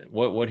development,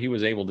 what he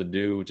was able to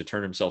do to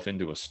turn himself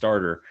into a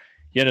starter.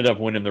 He ended up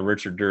winning the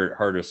Richard Dirt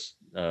Hardest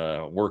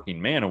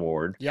Working Man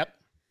Award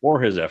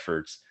for his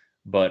efforts,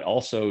 but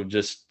also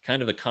just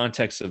kind of the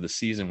context of the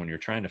season when you're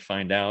trying to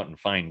find out and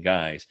find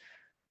guys.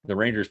 The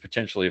Rangers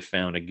potentially have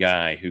found a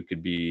guy who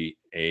could be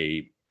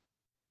a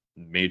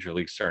major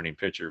league starting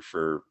pitcher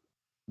for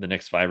the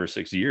next 5 or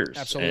 6 years.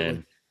 Absolutely.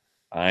 And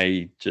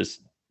I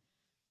just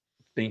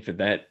think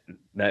that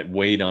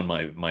weighed on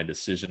my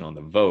decision on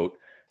the vote.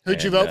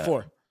 Who'd you vote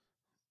for?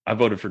 I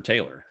voted for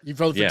Taylor. You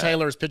voted for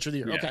Taylor as pitcher of the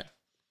year. Yeah. Okay.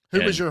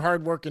 Who was your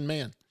hardworking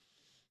man?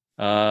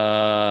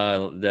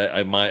 Mine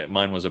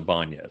was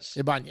Ibanez.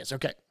 Ibanez.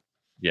 Okay.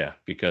 Yeah,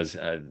 because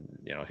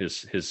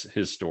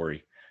his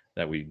story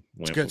that we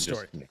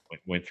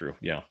went through.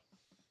 Yeah.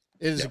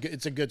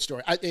 It's a good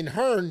story. In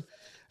Hearn,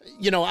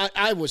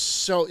 I was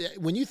so –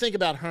 when you think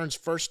about Hearn's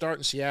first start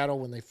in Seattle,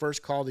 when they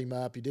first called him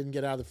up, he didn't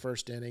get out of the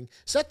first inning.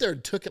 Sat there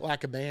and took it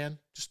like a man.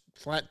 Just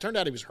flat. Turned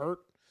out he was hurt.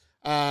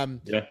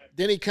 Then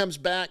he comes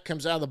out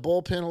of the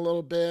bullpen a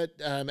little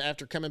bit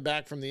after coming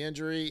back from the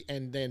injury.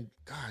 And then,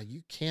 God,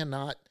 you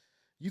cannot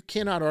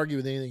argue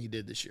with anything he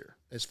did this year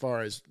as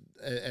far as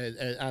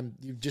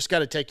you've just got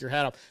to take your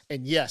hat off.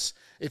 And, yes,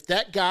 if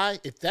that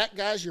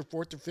guy's your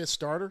fourth or fifth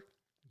starter,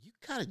 you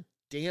got to –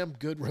 damn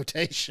good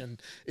rotation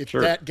if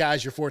that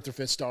guy's your fourth or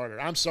fifth starter.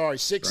 I'm sorry,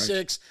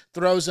 6'6",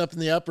 throws up in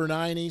the upper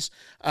 90s.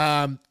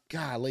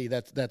 Golly,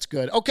 that's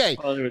good. Okay.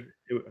 Well,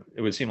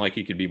 it would seem like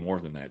he could be more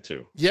than that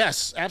too.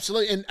 Yes,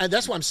 absolutely. And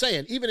that's what I'm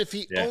saying. Even if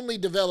he only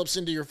develops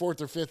into your fourth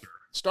or fifth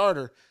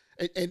starter,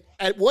 and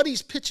at what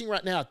he's pitching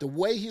right now, the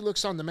way he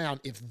looks on the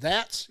mound, if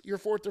that's your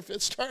fourth or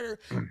fifth starter,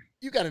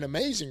 you got an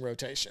amazing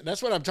rotation.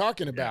 That's what I'm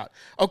talking about.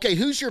 Okay,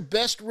 who's your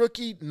best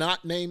rookie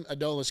not named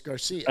Adolis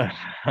Garcia?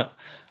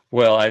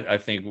 Well, I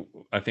think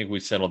we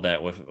settled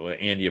that with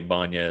Andy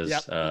Ibanez.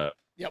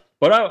 Yep.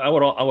 But I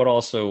would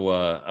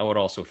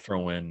also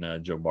throw in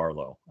Joe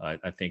Barlow.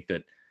 I think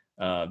that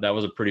that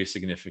was a pretty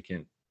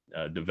significant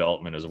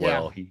development as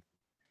well. Yeah.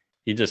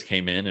 He just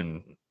came in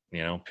and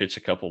pitch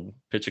a couple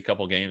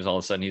games. All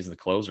of a sudden, he's the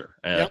closer.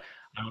 I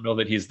don't know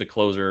that he's the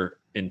closer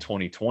in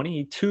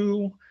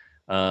 2022.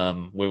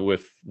 Not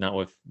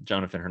with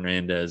Jonathan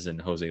Hernandez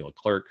and Jose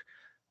Leclerc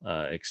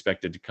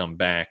expected to come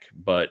back,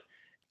 but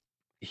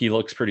he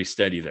looks pretty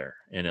steady there,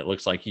 and it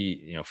looks like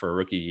he, for a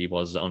rookie, he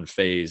was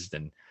unfazed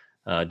and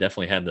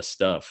definitely had the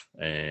stuff.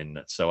 And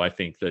so I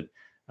think that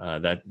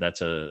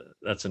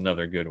that's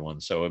another good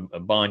one. So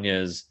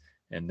Ibanez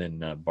and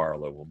then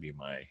Barlow will be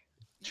my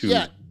two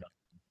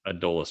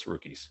Adolis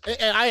rookies.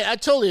 And I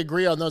totally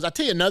agree on those. I'll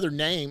tell you another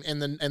name,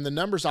 and the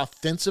numbers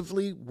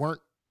offensively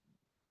weren't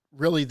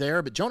really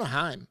there, but Jonah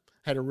Heim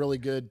had a really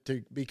good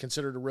to be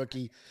considered a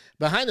rookie.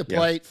 Behind the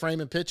plate,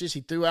 framing pitches,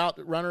 he threw out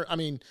runner. I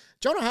mean,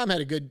 Jonah Heim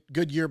had a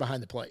good year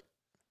behind the plate.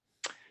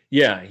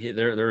 Yeah,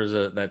 there was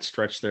that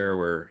stretch there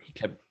where he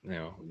kept,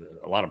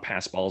 a lot of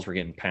pass balls were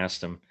getting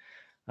past him,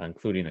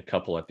 including a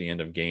couple at the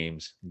end of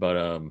games. But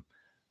um,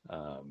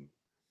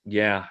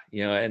 yeah,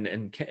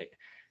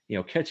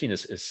 catching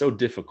is so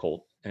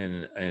difficult,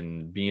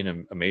 and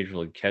being a major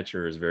league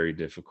catcher is very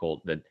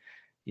difficult. That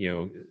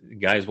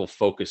guys will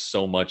focus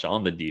so much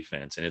on the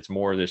defense, and it's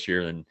more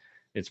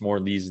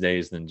these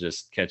days than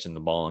just catching the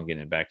ball and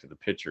getting it back to the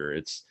pitcher.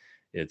 It's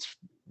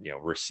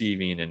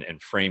receiving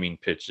and framing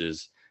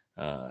pitches.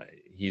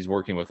 He's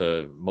working with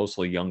a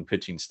mostly young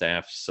pitching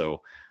staff,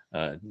 so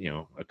a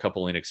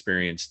couple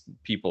inexperienced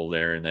people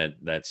there in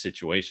that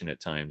situation at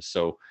times.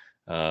 So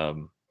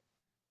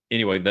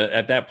anyway,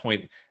 at that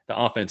point, the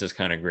offense is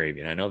kind of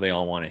gravy, and I know they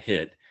all want to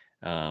hit.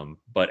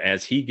 But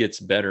as he gets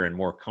better and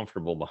more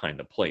comfortable behind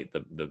the plate,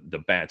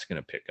 the bat's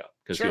going to pick up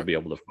because he'll be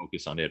able to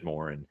focus on it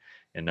more and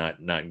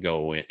not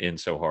go in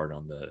so hard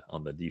on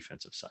the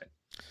defensive side.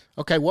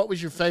 Okay, what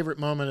was your favorite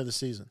moment of the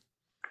season?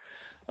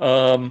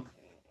 I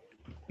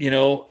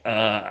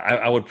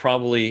would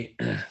probably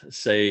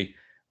say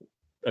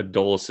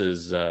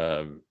Adolis's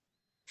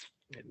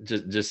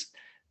just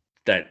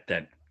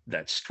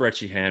that stretch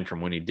he had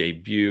from when he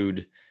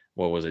debuted.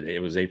 What was it? It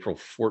was April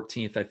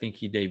 14th, I think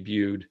he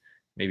debuted,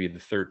 maybe the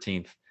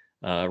 13th.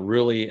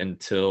 Really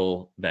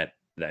until that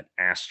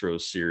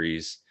Astros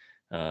series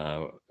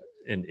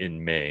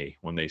in May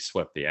when they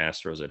swept the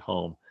Astros at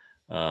home.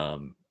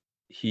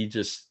 He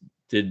just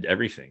did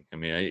everything. I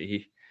mean,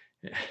 he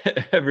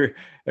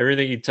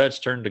everything he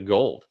touched turned to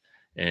gold.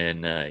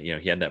 And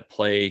he had that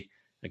play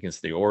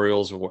against the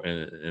Orioles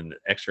in the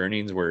extra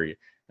innings where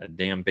a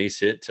damn base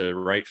hit to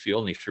right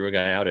field and he threw a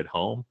guy out at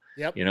home.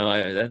 Yep.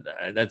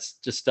 That's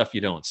just stuff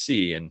you don't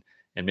see. And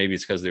maybe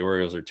it's because the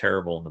Orioles are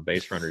terrible and the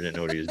base runner didn't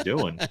know what he was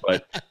doing,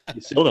 but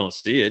you still don't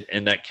see it.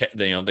 And that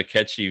the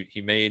catch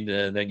he made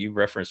that you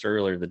referenced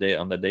earlier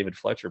on the David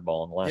Fletcher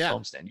ball in the last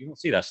homestand, you don't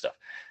see that stuff.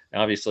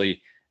 Now,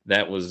 obviously,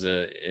 that was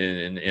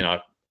in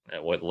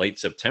late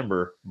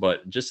September,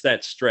 but just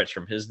that stretch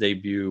from his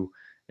debut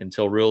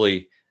until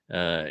really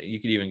you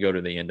could even go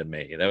to the end of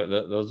May.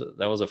 That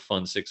was a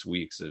fun 6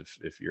 weeks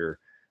if you're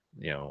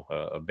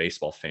a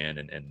baseball fan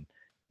and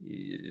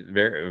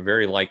very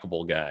very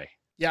likable guy.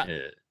 Yeah.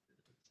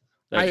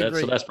 I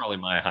agree. So that's probably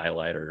my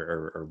highlight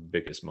or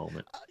biggest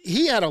moment.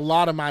 He had a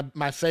lot of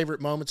my favorite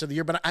moments of the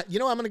year, but I'm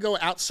going to go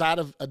outside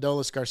of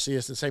Adolis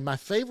Garcias and say my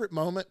favorite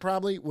moment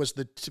probably was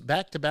the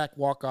back-to-back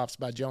walk-offs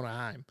by Jonah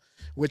Heim,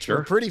 which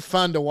were pretty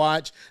fun to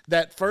watch.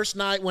 That first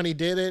night when he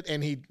did it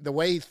and the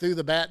way he threw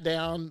the bat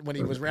down when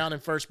he was rounding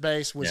first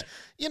base was,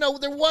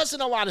 there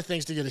wasn't a lot of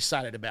things to get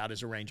excited about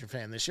as a Ranger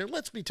fan this year.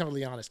 Let's be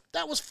totally honest.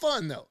 That was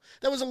fun, though.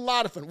 That was a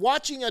lot of fun.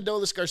 Watching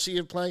Adolis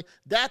Garcia play,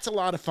 that's a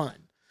lot of fun.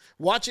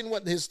 Watching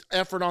what his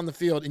effort on the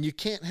field, and you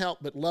can't help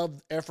but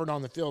love effort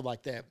on the field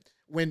like that.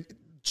 When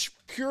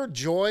pure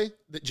joy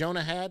that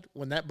Jonah had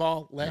when that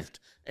ball left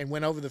and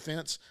went over the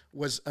fence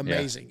was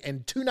amazing. Yeah.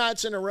 And 2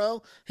 nights in a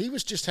row, he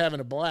was just having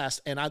a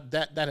blast, and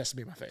that has to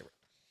be my favorite.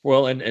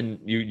 Well, and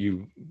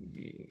you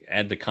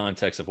add the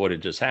context of what had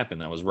just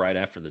happened. That was right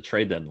after the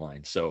trade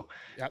deadline. So,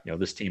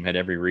 this team had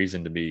every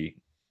reason to be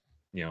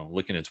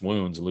licking its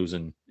wounds,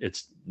 losing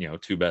its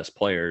 2 best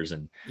players,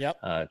 and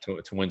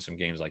to win some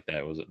games like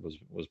that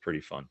was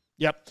pretty fun.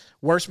 Yep.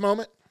 Worst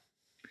moment?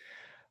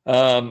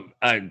 I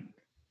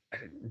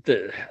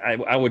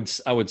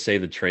would say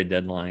the trade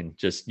deadline.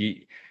 Just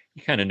you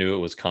kind of knew it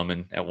was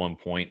coming at one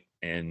point,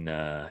 and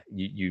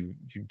you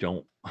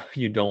don't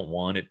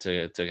want it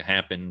to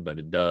happen, but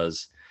it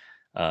does.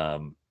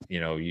 We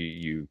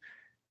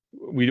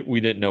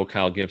didn't know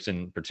Kyle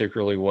Gibson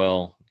particularly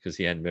well because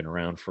he hadn't been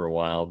around for a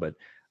while, but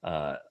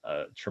a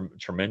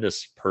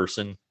tremendous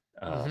person,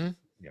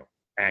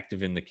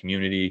 active in the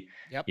community.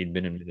 Yep. He'd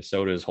been in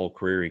Minnesota his whole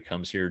career. He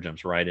comes here,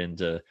 jumps right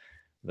into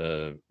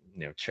the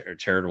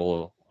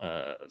charitable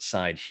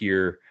side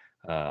here.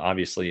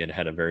 Obviously, it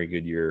had a very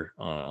good year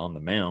on the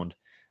mound.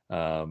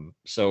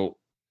 So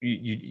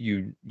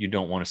you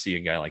don't want to see a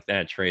guy like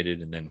that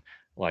traded. And then,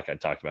 like I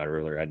talked about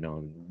earlier,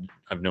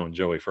 I've known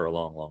Joey for a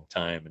long, long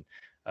time,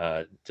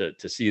 and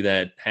to see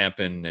that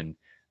happen, and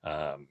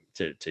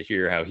to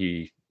hear how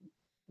he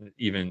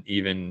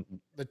even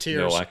the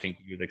tears. I think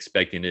he was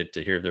expecting it,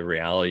 to hear the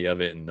reality of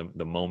it and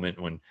the moment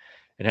and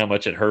how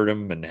much it hurt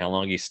him and how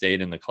long he stayed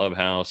in the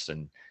clubhouse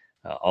and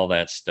all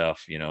that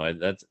stuff.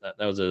 That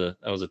was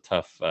a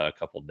tough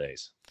couple of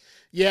days.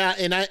 Yeah,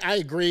 and I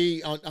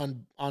agree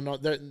on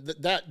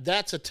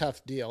that's a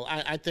tough deal.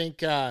 I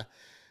think it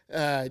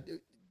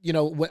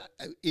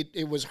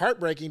was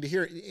heartbreaking to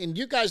hear, and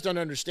you guys don't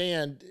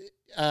understand.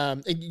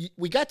 And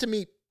we got to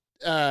meet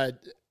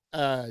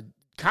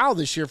Kyle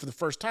this year for the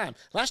first time.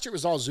 Last year it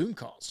was all Zoom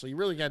calls, so you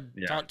really got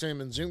to talk to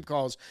him in Zoom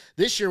calls.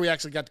 This year we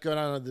actually got to go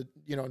down to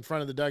in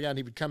front of the dugout, and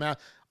he would come out,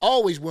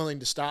 always willing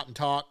to stop and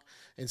talk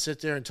and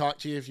sit there and talk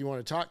to you if you want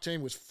to talk to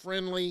him. Was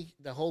friendly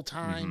the whole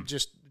time,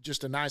 just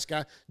just a nice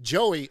guy.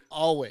 Joey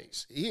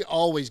he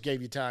always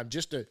gave you time.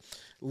 Just a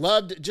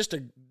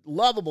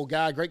lovable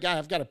guy, great guy.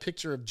 I've got a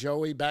picture of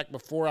Joey back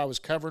before I was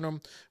covering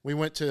him. We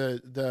went to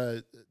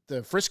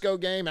the Frisco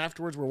game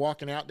afterwards. We're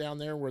walking out down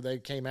there where they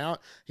came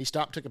out. He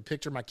stopped, took a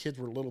picture. My kids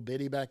were little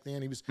bitty back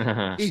then. He was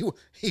he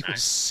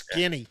was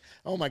skinny.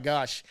 Oh my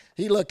gosh,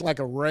 he looked like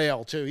a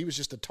rail too. He was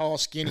just a tall,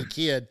 skinny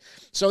kid.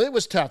 So it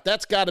was tough.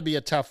 That's got to be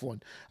a tough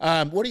one.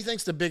 What do you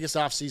think's the biggest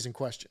offseason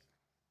question?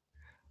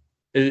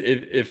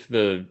 If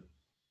the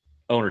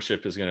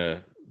ownership is going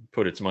to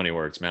put its money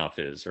where its mouth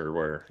is, or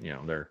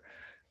where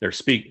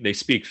they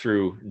speak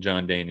through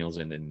John Daniels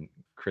and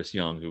Chris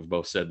Young, who've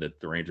both said that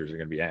the Rangers are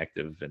going to be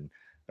active and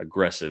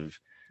aggressive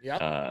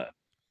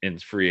in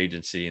free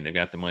agency, and they've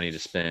got the money to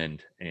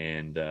spend,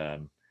 and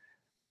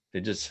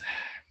they just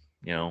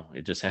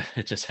it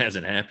just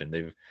hasn't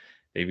happened.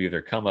 They've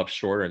either come up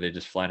short or they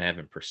just flat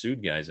haven't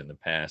pursued guys in the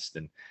past,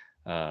 and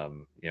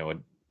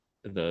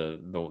the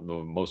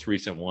most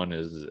recent one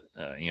is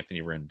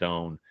Anthony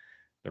Rendon.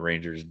 The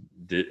Rangers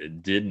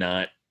did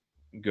not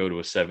go to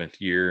a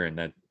 7th year, and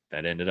that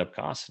ended up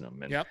costing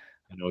them. And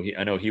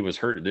I know he was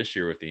hurt this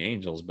year with the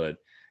Angels, but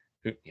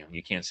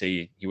you can't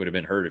say he would have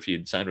been hurt if he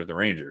had signed with the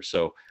Rangers.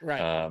 So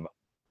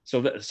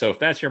so if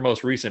that's your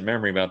most recent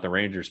memory about the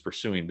Rangers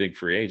pursuing big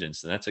free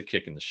agents, then that's a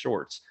kick in the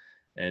shorts.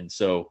 And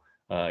so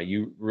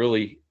you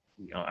really,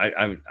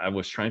 I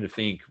was trying to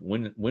think,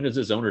 when is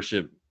this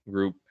ownership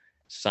group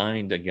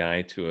signed a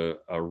guy to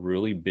a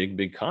really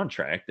big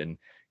contract? And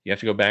you have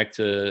to go back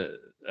to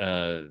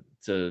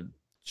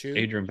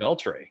Adrian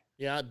Beltre.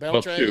 Yeah,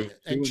 Beltre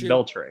and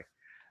Beltre.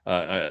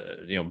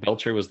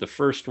 Beltre was the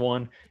first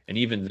one, and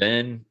even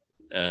then,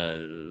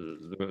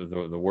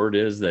 the word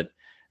is that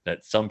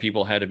some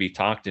people had to be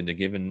talked into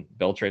giving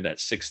Beltre that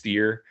 6th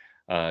year.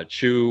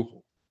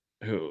 Chu,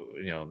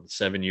 who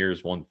 7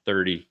 years,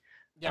 130.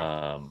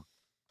 Yeah.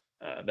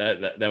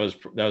 That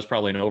was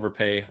probably an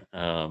overpay.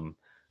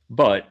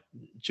 But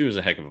Chu is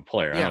a heck of a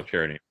player. I don't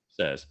care what anyone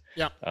says.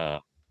 Yeah.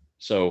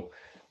 So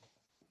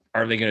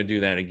are they going to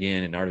do that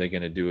again? And are they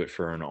going to do it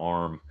for an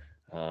arm?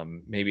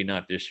 Maybe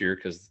not this year,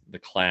 because the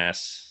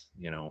class,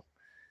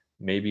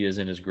 maybe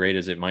isn't as great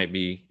as it might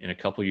be in a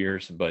couple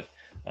years, but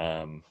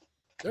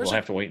we'll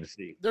have to wait and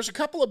see. There's a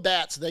couple of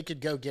bats they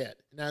could go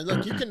get. Now,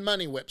 look, you can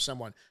money whip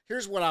someone.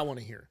 Here's what I want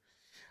to hear.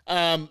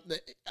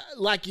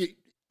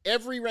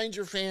 Every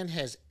Ranger fan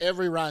has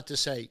every right to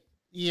say,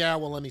 yeah,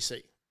 well, let me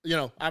see.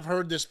 I've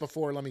heard this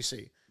before. Let me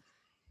see.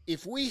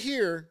 If we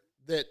hear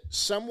that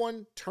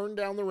someone turned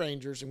down the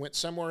Rangers and went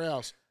somewhere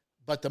else,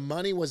 but the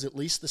money was at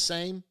least the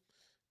same,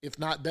 if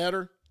not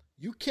better,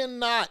 you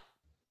cannot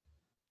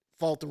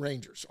fault the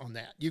Rangers on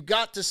that. You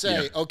got to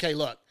say, okay,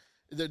 look,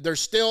 there's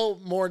still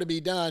more to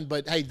be done,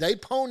 but hey, they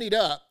ponied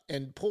up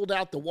and pulled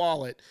out the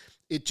wallet.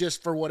 It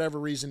just, for whatever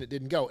reason, it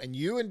didn't go. And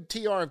you and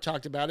TR have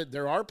talked about it.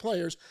 There are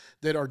players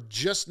that are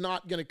just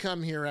not going to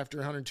come here after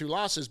 102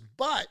 losses,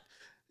 but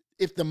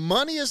if the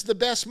money is the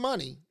best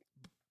money,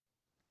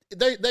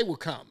 they will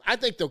come. I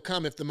think they'll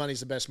come if the money's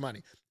the best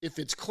money. If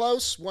it's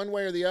close one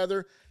way or the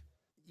other,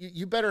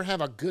 you better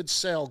have a good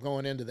sell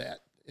going into that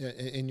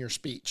in your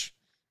speech.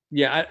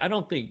 Yeah, I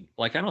don't think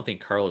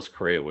Carlos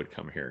Correa would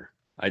come here.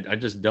 I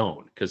just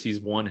don't, because he's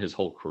won his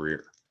whole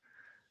career.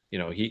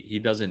 He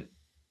doesn't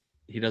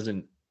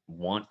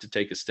want to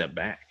take a step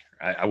back.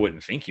 I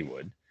wouldn't think he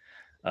would.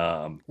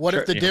 What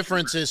if the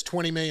difference is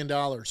 $20 million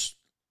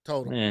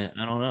total?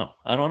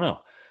 I don't know.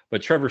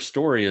 But Trevor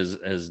Story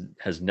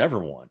has never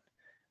won.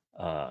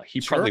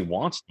 He probably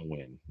wants to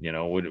win.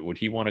 Would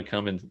he want to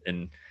come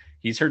and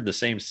he's heard the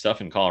same stuff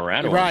in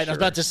Colorado? Right. I was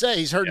about to say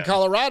he's heard in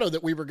Colorado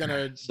that we were going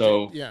to.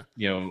 So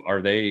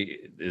are they?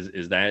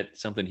 Is that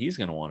something he's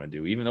going to want to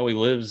do? Even though he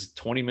lives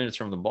 20 minutes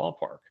from the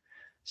ballpark.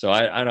 So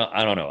I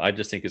don't know. I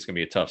just think it's going to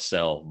be a tough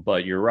sell.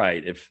 But you're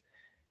right.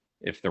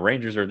 If the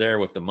Rangers are there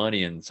with the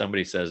money and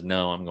somebody says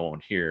no, I'm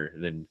going here,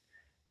 then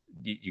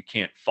you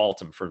can't fault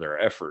them for their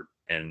effort.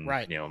 And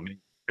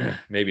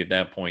maybe at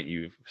that point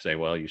you say,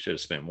 well, you should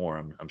have spent more.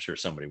 I'm sure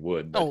somebody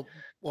would. But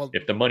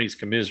if the money's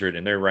commensurate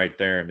and they're right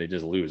there and they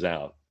just lose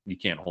out, you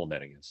can't hold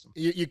that against them.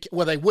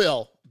 Well, they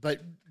will,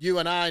 but you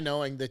and I,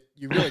 knowing that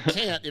you really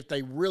can't, if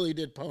they really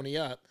did pony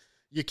up,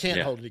 you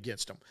can't hold it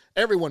against them.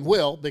 Everyone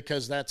will,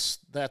 because that's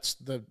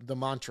the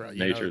mantra.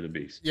 Nature of the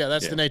beast. Yeah,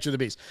 that's the nature of the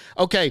beast.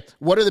 Okay,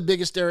 what are the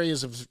biggest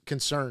areas of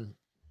concern?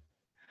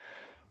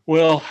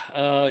 Well,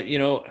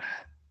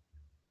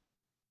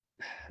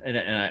 and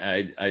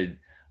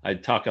I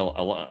talk a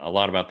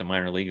lot about the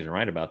minor leagues and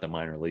write about the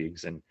minor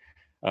leagues, and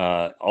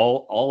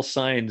all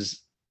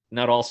signs,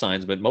 not all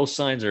signs, but most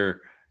signs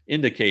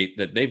indicate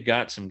that they've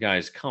got some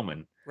guys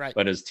coming. Right.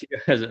 But as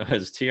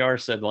TR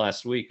said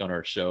last week on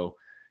our show,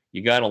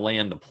 you got to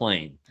land the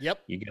plane. Yep.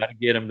 You got to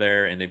get them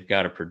there, and they've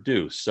got to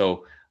produce.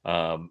 So,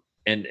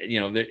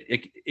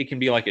 it can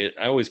be like I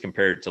always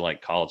compare it to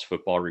like college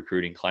football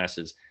recruiting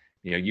classes.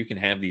 You can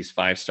have these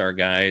 5-star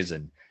guys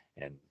and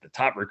the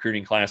top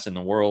recruiting class in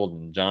the world.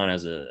 And John,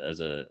 as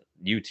a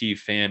UT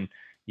fan,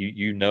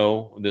 you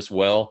know this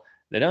well.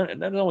 they don't, it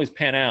doesn't always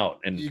pan out.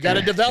 And You got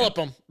to develop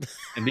them.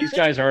 And these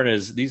guys aren't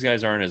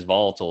as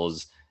volatile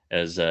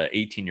as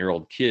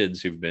 18-year-old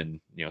kids who've been,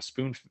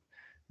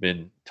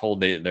 been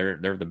told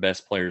they're the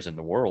best players in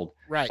the world.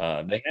 Right.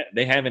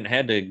 They haven't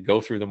had to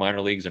go through the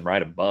minor leagues and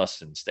ride a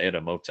bus and stay at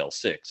a Motel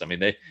 6. I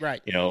mean,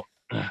 right.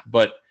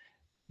 But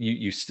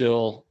you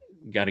still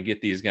got to get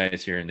these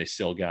guys here, and they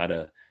still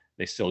gotta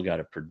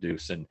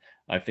produce. And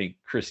I think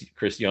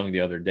Chris Young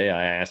the other day,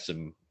 I asked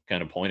him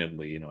kind of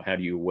pointedly, how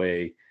do you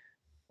weigh,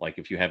 like,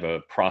 if you have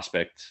a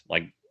prospect,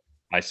 like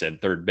I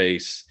said, third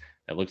base,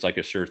 that looks like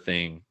a sure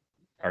thing,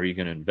 are you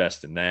going to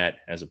invest in that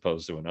as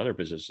opposed to another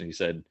position?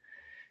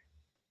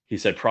 He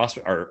said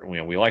prospect, or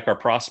we like our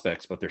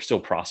prospects, but they're still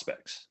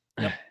prospects.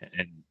 Yep.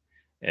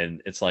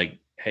 and it's like,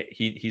 hey,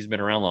 he's been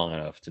around long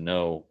enough to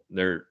know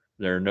there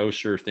are no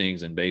sure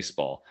things in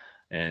baseball.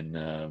 And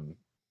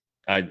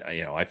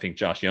I think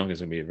Josh Young is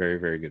going to be a very,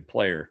 very good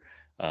player.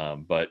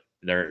 But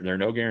there are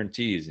no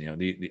guarantees.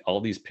 All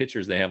these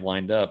pitchers they have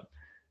lined up,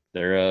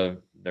 they're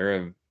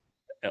a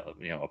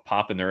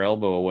pop in their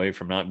elbow away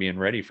from not being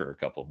ready for a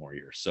couple more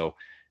years. So,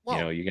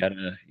 you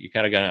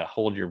gotta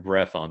hold your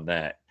breath on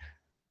that.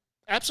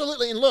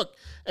 Absolutely. And look,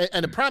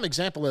 and a prime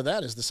example of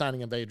that is the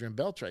signing of Adrian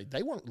Beltre.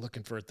 They weren't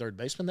looking for a third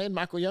baseman. They had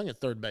Michael Young at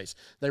third base.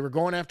 They were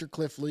going after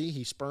Cliff Lee.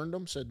 He spurned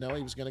them, said no,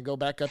 he was going to go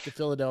back up to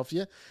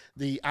Philadelphia.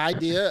 The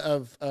idea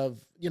of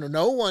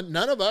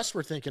none of us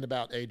were thinking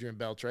about Adrian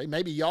Beltre.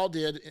 Maybe y'all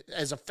did.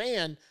 As a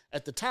fan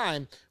at the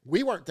time,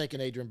 we weren't thinking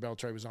Adrian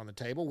Beltre was on the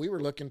table. We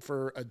were looking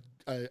for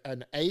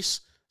an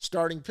ace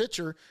starting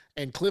pitcher,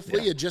 and Cliff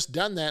Lee had just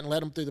done that and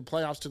led them through the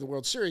playoffs to the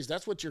World Series.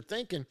 That's what you're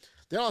thinking.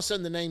 Then all of a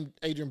sudden the name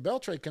Adrian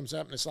Beltre comes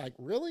up, and it's like,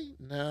 really?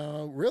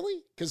 No,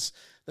 really? Because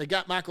they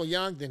got Michael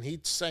Young, then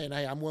he's saying,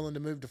 hey, I'm willing to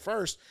move to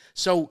first.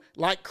 So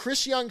like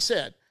Chris Young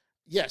said,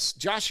 yes,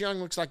 Josh Young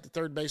looks like the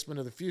third baseman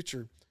of the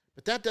future,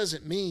 but that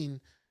doesn't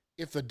mean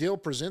if a deal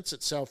presents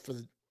itself for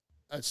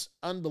an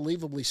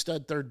unbelievably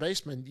stud third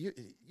baseman,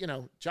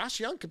 Josh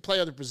Young could play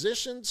other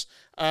positions,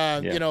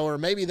 or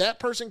maybe that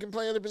person can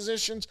play other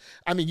positions.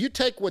 I mean, you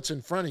take what's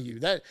in front of you.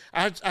 That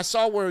I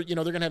saw where, they're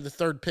going to have the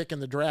third pick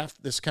in the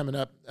draft this coming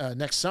up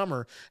next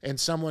summer, and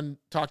someone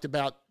talked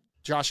about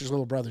Josh's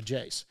little brother,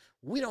 Jace.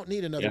 We don't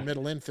need another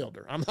middle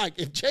infielder. I'm like,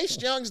 if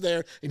Jace Young's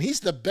there and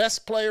he's the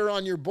best player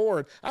on your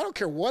board, I don't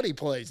care what he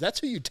plays. That's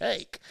who you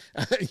take.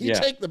 You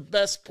take the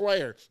best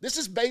player. This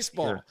is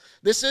baseball. Sure.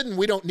 This isn't,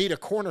 we don't need a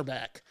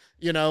cornerback,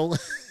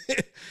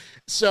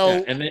 So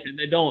and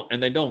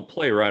they don't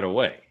play right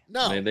away.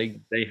 No, I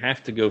mean, they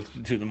have to go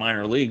to the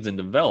minor leagues and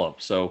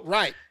develop. So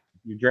right.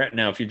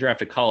 If you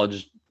draft a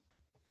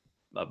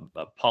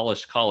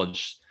polished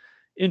college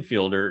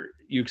infielder,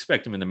 you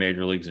expect him in the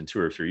major leagues in 2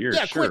 or 3 years.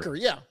 Yeah, sure. quicker.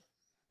 Yeah.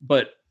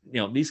 But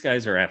these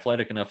guys are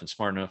athletic enough and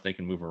smart enough; they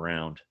can move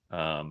around.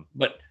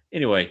 But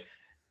anyway,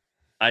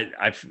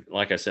 I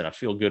like I said, I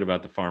feel good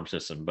about the farm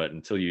system. But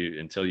until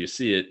you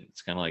see it,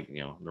 it's kind of like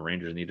the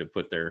Rangers need to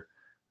put their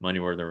money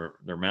where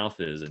their mouth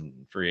is,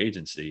 and free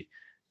agency,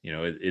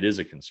 it is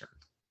a concern.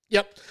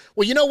 Yep.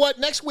 Well, you know what?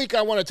 Next week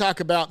I want to talk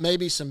about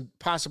maybe some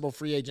possible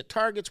free agent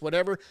targets,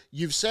 whatever.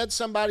 You've said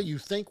somebody you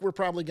think we're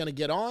probably going to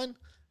get on.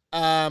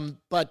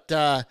 But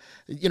I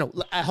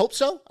hope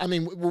so. I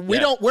mean, we're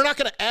not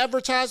going to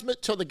advertise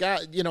it till the guy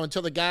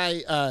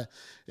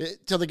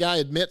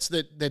admits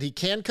that he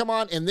can come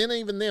on. And then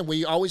even then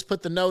we always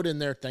put the note in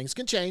there. Things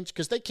can change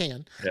because they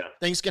can,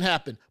 things can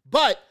happen.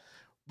 But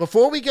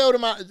before we go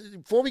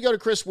to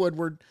Chris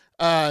Woodward,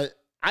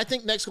 I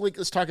think next week,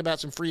 let's talk about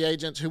some free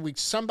agents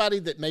somebody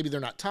that maybe they're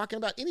not talking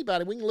about,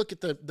 anybody. We can look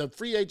at the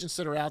free agents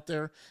that are out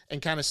there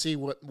and kind of see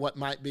what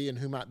might be and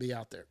who might be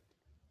out there.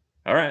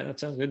 All right, that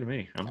sounds good to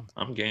me.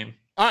 I'm game.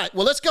 All right,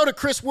 well, let's go to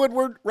Chris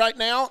Woodward right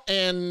now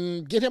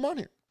and get him on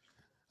here.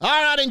 All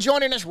right, and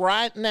joining us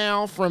right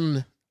now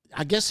from,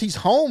 I guess he's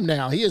home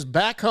now. He is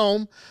back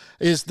home,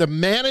 is the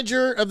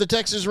manager of the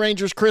Texas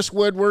Rangers, Chris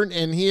Woodward,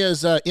 and he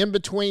is in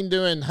between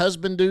doing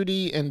husband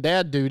duty and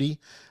dad duty,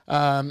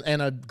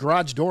 and a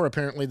garage door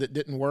apparently that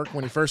didn't work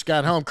when he first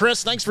got home.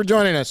 Chris, thanks for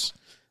joining us.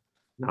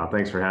 No,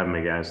 thanks for having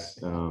me, guys.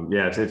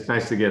 It's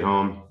nice to get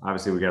home.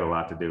 Obviously, we got a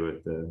lot to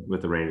do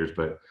with the Rangers,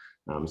 but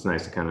it's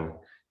nice to kind of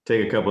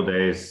take a couple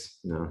days,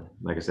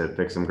 like I said,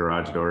 fix some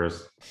garage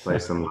doors,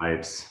 place some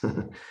lights,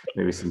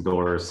 maybe some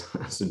doors,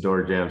 some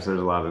door jams. There's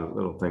a lot of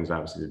little things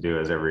obviously to do,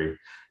 as every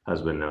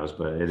husband knows,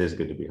 but it is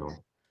good to be home.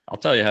 I'll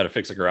tell you how to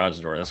fix a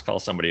garage door. Let's call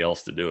somebody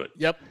else to do it.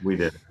 Yep. We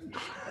did.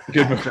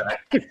 Good.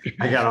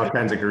 I got all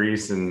kinds of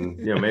grease and,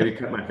 maybe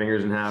cut my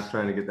fingers in half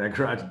trying to get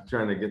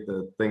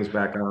the things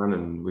back on.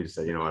 And we just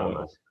said,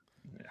 No,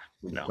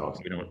 we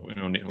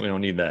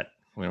don't need that.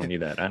 We don't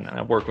need that.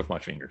 I work with my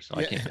fingers, so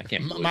I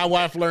can't. My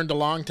wife learned a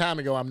long time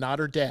ago, I'm not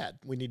her dad.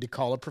 We need to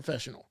call a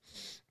professional.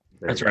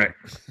 That's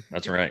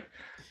right.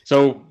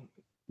 So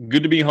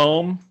good to be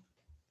home.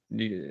 Have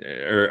you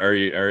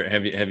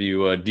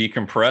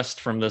decompressed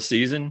from the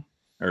season,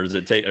 or does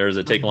it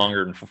take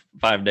longer than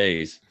 5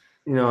 days?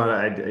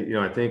 I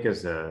think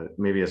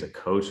maybe as a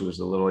coach, it was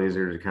a little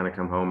easier to kind of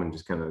come home and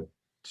just kind of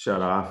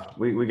shut off.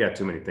 We got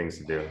too many things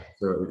to do.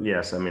 So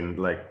yes, I mean,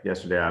 like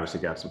yesterday, I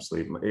obviously got some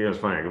sleep. It was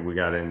funny. We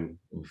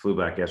flew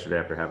back yesterday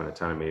after having a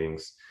ton of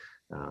meetings.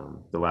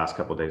 The last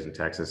couple of days in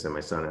Texas, and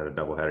my son had a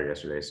doubleheader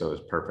yesterday, so it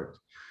was perfect.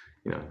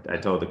 I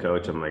told the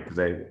coach, I'm like,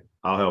 because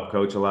I'll help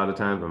coach a lot of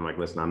times. I'm like,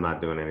 listen, I'm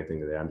not doing anything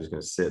today. I'm just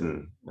going to sit,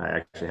 and I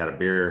actually had a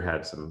beer,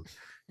 had some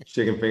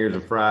chicken fingers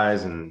and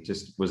fries, and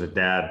just was a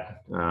dad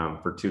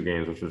for 2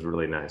 games, which was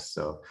really nice.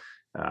 So,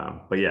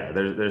 but yeah,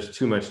 there's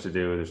too much to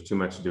do. There's too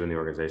much to do in the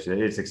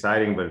organization. It's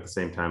exciting, but at the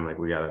same time, like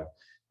we gotta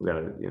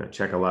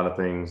check a lot of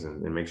things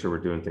and make sure we're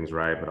doing things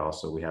right. But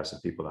also we have some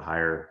people to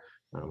hire.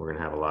 We're going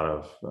to have a lot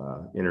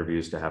of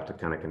interviews to have to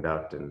kind of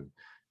conduct, and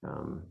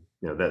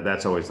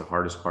that's always the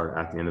hardest part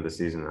at the end of the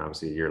season. And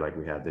obviously, a year like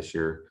we had this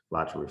year, a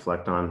lot to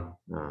reflect on,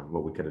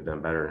 what we could have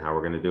done better and how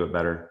we're going to do it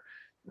better.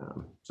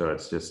 So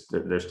it's just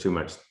there's too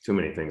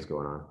many things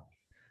going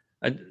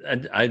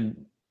on.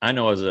 I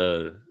know as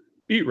a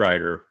beat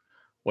writer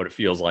what it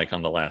feels like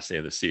on the last day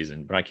of the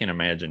season, but I can't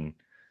imagine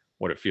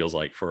what it feels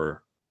like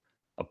for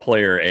a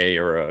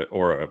player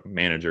or a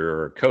manager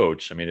or a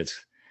coach. I mean,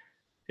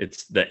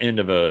 it's the end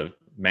of a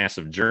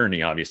massive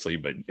journey, obviously,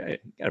 but you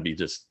got to be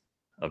just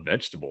a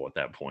vegetable at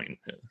that point.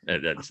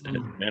 That's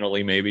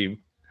mentally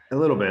maybe a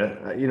little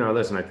bit.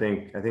 Listen, I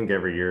think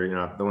every year,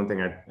 the one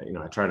thing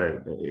I try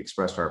to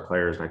express to our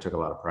players, and I took a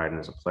lot of pride in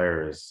as a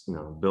player, is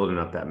building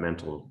up that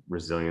mental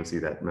resiliency,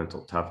 that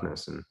mental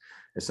toughness. And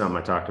it's something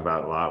I talked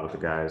about a lot with the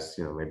guys,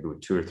 maybe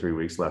with 2 or 3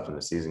 weeks left in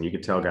the season. You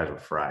could tell guys were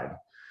fried.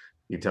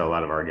 You could tell a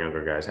lot of our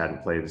younger guys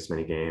hadn't played this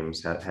many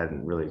games,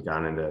 hadn't really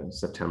gone into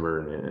September.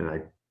 And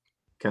I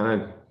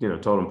kind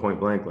of, told them point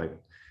blank, like,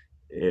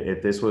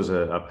 if this was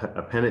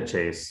a pennant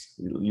chase,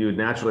 you would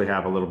naturally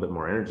have a little bit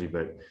more energy,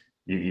 but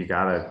you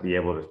got to be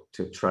able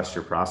to trust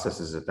your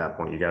processes at that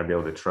point. You got to be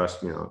able to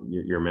trust,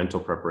 your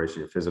mental preparation,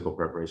 your physical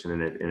preparation.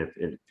 And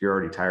if you're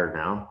already tired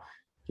now,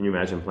 can you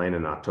imagine playing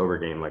an October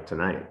game like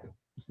tonight?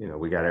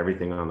 We got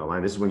everything on the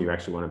line. This is when you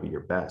actually want to be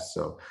your best.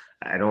 So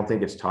I don't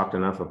think it's talked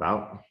enough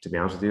about, to be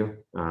honest with you,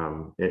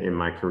 in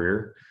my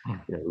career.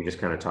 We just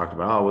kind of talked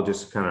about, we'll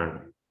just kind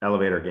of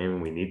elevate our game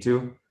when we need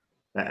to.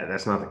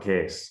 That's not the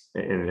case.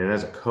 And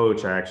as a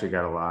coach, I actually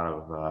got a lot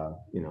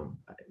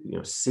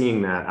of,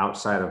 seeing that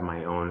outside of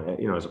my own,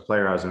 as a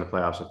player, I was in the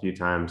playoffs a few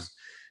times.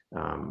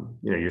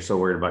 You're so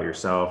worried about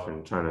yourself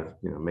and trying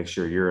to, make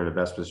sure you're in the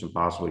best position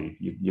possible.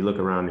 You look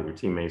around at your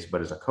teammates,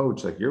 but as a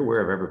coach, like, you're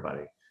aware of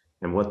everybody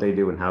and what they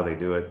do and how they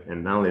do it.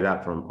 And not only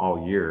that, from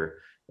all year.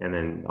 And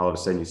then all of a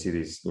sudden you see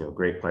these,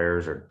 great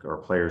players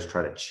or players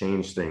try to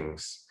change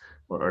things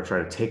or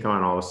try to take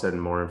on all of a sudden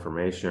more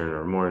information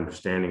or more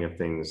understanding of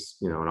things,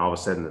 and all of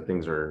a sudden the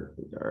things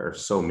are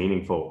so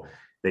meaningful,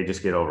 they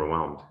just get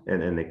overwhelmed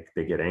and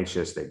they get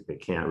anxious. They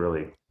can't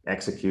really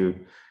execute.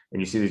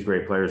 And you see these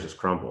great players just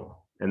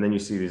crumble. And then you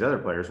see these other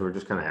players who are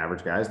just kind of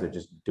average guys that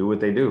just do what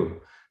they do.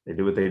 They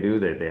do what they do.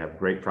 They have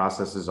great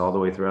processes all the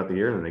way throughout the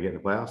year. And then they get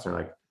in the playoffs. They're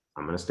like,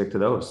 I'm going to stick to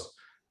those.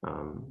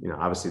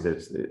 Obviously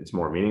it's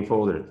more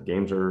meaningful. The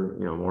games are,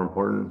 more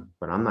important,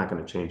 but I'm not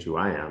going to change who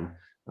I am.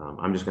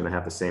 I'm just going to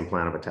have the same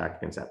plan of attack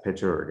against that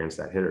pitcher or against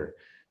that hitter.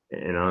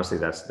 And honestly,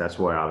 that's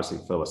why, obviously,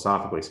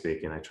 philosophically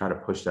speaking, I try to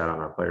push that on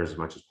our players as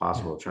much as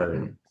possible, try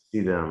to see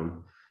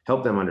them,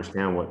 help them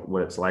understand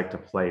what it's like to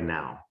play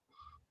now,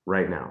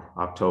 right now.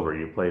 October,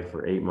 you played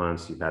for 8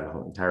 months. You've had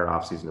an entire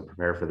offseason to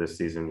prepare for this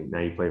season. Now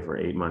you play for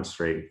 8 months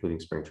straight, including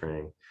spring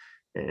training,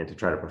 and to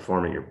try to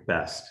perform at your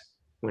best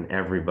when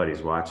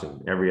everybody's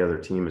watching. Every other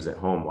team is at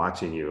home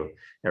watching you,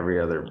 every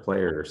other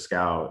player,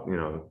 scout,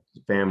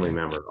 family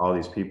member, all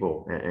these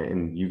people,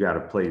 and you got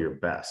to play your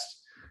best.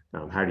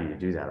 How do you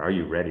do that? Are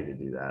you ready to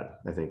do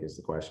that? I think is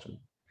the question.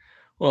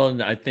 Well,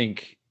 I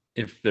think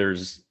if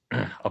there's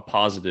a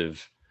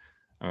positive,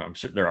 I'm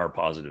sure there are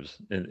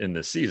positives in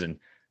this season.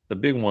 The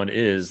big one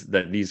is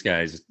that these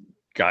guys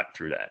got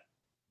through that.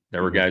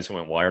 There were guys who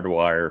went wire to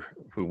wire,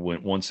 who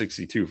went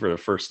 162 for the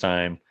first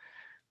time,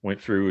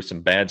 went through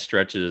some bad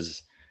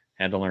stretches,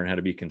 had to learn how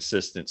to be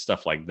consistent,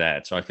 stuff like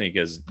that. So I think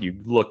as you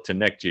look to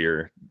next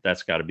year,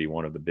 that's got to be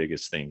one of the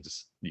biggest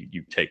things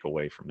you take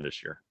away from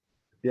this year.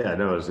 Yeah,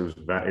 no,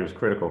 it was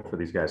critical for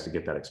these guys to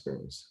get that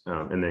experience,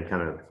 and then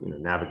kind of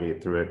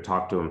navigate through it,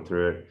 talk to them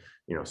through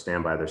it,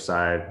 stand by their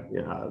side.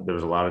 There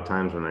was a lot of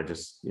times when I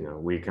just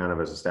we kind of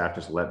as a staff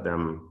just let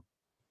them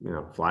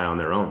fly on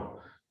their own.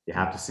 You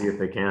have to see if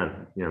they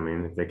can,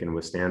 if they can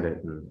withstand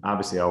it, and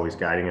obviously always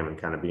guiding them and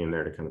kind of being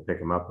there to kind of pick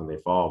them up when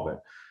they fall.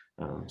 But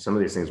some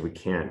of these things we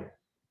can't.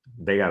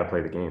 They got to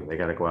play the game. They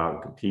got to go out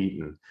and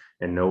compete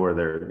and know where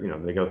they're,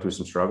 they go through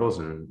some struggles,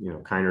 and,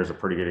 Kiner is a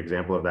pretty good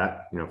example of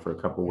that, for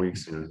a couple of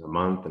weeks and a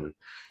month, and,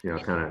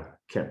 kind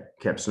of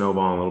kept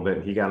snowballing a little bit,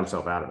 and he got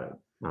himself out of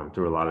it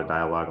through a lot of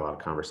dialogue, a lot of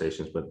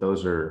conversations. But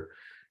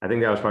I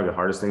think that was probably the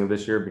hardest thing of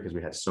this year, because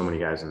we had so many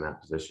guys in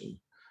that position.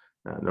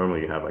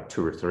 Normally you have like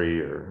 2 or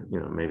 3 or,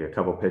 maybe a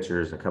couple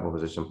pitchers and a couple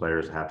position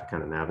players that have to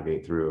kind of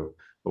navigate through,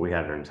 but we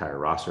had an entire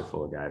roster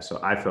full of guys. So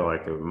I feel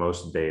like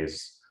most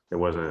days there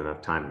wasn't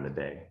enough time in the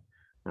day.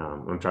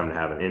 I'm trying to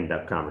have an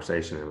in-depth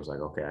conversation, and it was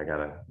like, okay, I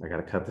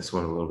gotta cut this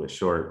one a little bit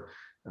short.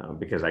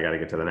 because I got to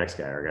get to the next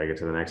guy, or I got to get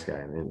to the next guy.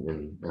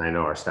 And I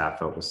know our staff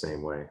felt the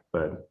same way,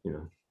 but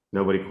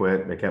nobody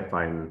quit. They kept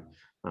fighting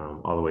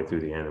all the way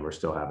through the end, and we're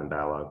still having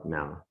dialogue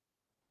now.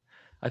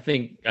 I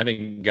think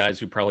guys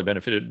who probably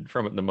benefited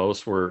from it the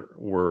most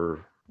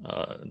were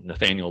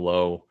Nathaniel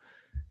Lowe,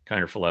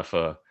 Kiner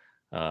Falefa,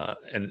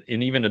 and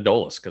even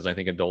Adolis, because I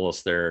think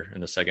Adolis there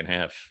in the second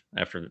half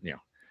after.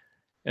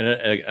 And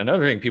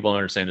another thing people don't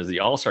understand is the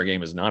All-Star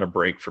game is not a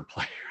break for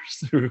players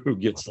who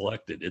get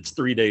selected. It's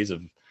 3 days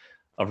of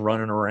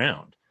running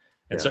around.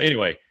 And so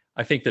anyway,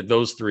 I think that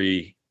those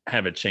three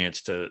have a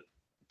chance to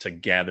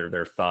gather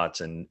their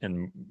thoughts and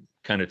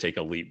kind of take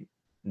a leap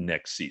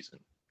next season.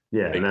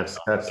 Yeah, and that's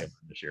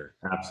this year.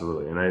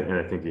 Absolutely. And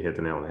I think you hit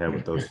the nail on the head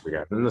with those three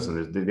guys. And listen,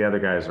 there's the other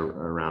guys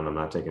around them,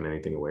 not taking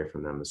anything away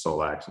from them, the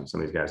Solaks and some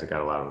of these guys that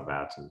got a lot of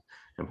bats and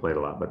played a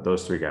lot. But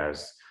those three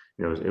guys,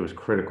 it was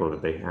critical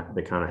that they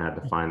kind of had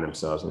to find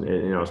themselves.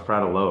 And I was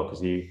proud of Lowe because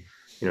he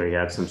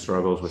had some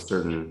struggles with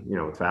certain,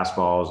 with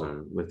fastballs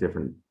and with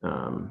different,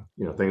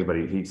 things, but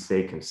he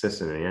stayed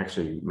consistent, and he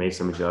actually made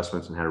some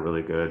adjustments and had a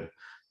really good,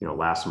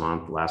 last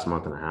month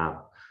and a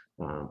half.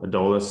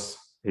 Adolis,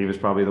 he was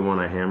probably the one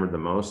I hammered the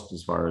most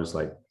as far as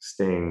like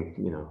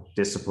staying,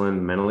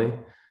 disciplined mentally.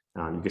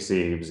 You could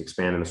see he was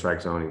expanding the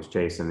strike zone. He was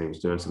chasing. He was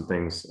doing some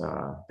things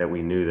that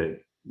we knew that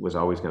was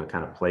always going to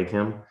kind of plague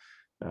him.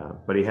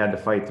 But he had to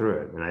fight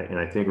through it. And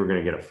I think we're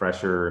going to get a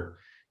fresher,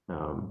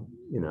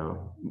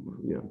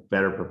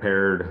 better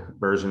prepared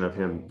version of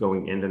him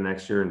going into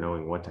next year,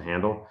 knowing what to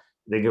handle.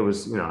 I think it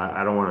was,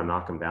 I don't want to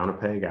knock him down a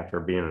peg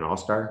after being an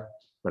all-star,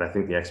 but I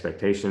think the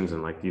expectations,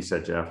 and like you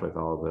said, Jeff, with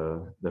all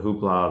the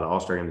hoopla, the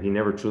all-star game, he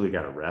never truly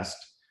got a rest,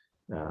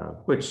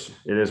 which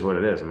it is what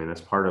it is. I mean,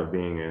 that's part of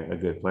being a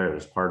good player.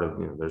 There's part of,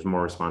 there's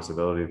more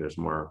responsibility. There's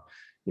more,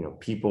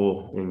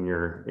 people in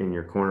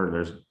your corner.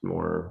 There's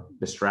more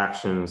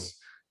distractions.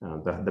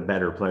 The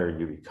better player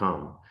you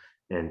become,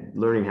 and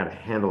learning how to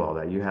handle all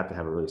that, you have to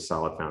have a really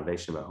solid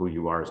foundation about who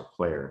you are as a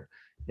player.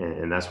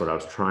 And that's what I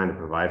was trying to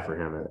provide for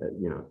him,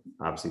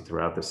 obviously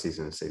throughout the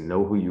season, and say,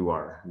 know who you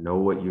are, know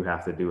what you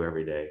have to do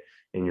every day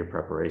in your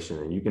preparation.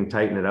 And you can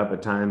tighten it up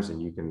at times,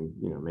 and you can,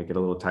 make it a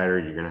little tighter.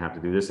 You're going to have to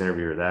do this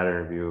interview or that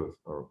interview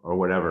or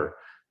whatever.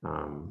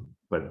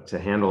 But to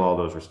handle all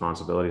those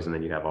responsibilities, and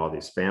then you have all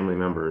these family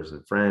members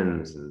and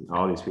friends and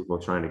all these people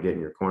trying to get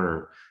in your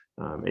corner.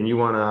 And you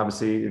want to,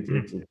 obviously,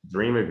 it's a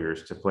dream of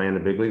yours to play in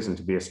the big leagues and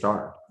to be a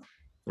star.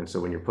 And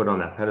so when you're put on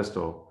that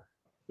pedestal,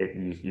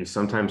 you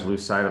sometimes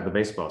lose sight of the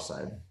baseball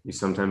side. You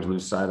sometimes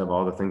lose sight of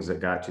all the things that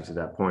got you to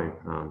that point,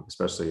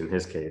 especially in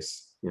his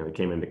case. He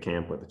came into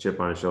camp with a chip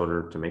on his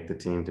shoulder to make the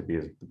team, to be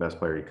the best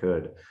player he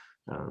could.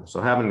 So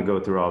having to go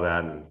through all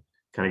that and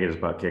kind of get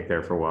his butt kicked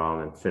there for a while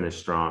and then finish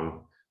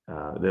strong,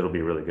 that'll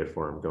be really good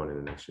for him going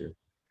into next year.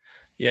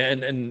 Yeah,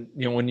 and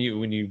when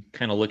you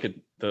kind of look at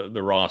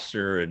the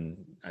roster, and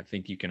I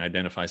think you can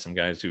identify some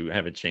guys who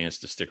have a chance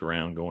to stick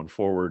around going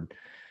forward.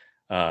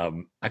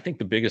 I think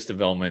the biggest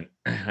development,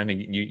 I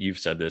think you've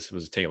said this,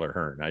 was Taylor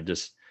Hearn.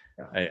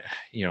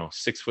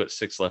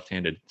 6'6"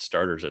 left-handed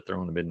starters that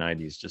throw in the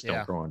mid-90s just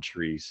don't grow on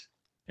trees.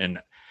 And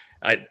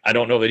I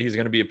don't know that he's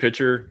going to be a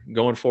pitcher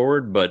going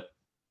forward, but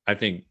I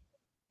think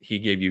he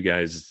gave you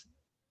guys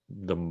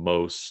the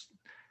most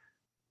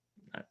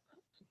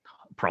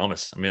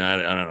promise. I mean, I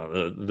don't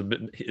know.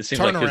 It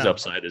seems like his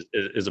upside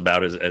is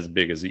about as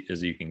big as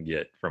you can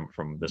get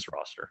from this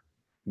roster.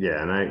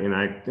 Yeah, and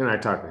I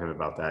talked to him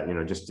about that.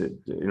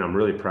 I'm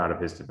really proud of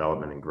his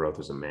development and growth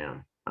as a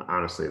man.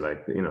 Honestly,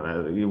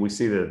 we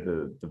see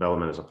the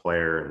development as a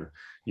player, and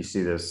you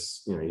see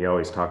this. He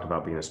always talked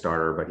about being a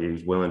starter, but he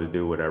was willing to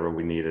do whatever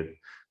we needed.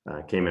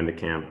 Came into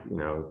camp,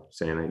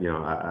 saying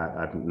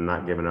that I'm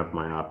not giving up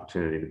my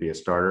opportunity to be a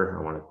starter.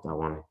 I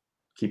want to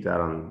keep that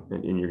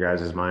in your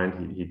guys'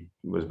 mind. He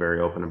was very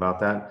open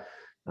about that.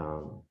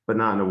 But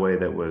not in a way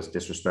that was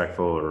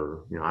disrespectful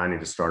or, I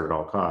need to start at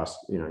all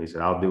costs. He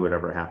said, I'll do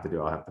whatever I have to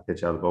do. I'll have to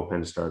pitch out of the bullpen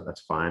to start.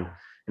 That's fine.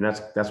 And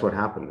that's what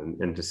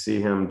happened. And to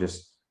see him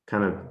just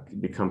kind of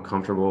become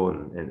comfortable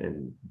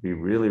and be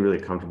really, really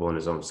comfortable in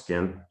his own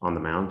skin on the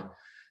mound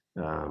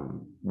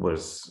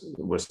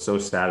was so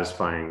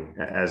satisfying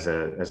as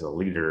a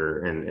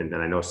leader. And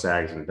I know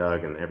Sags and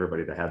Doug and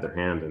everybody that had their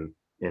hand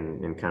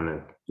in kind of,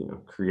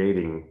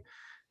 creating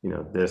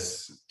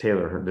this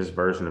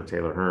version of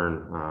Taylor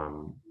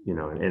Hearn,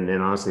 and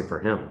then honestly for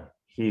him,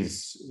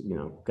 he's,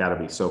 got to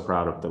be so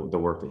proud of the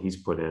work that he's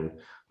put in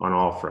on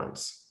all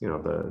fronts.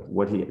 The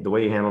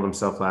way he handled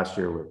himself last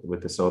year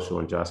with the social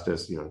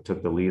injustice,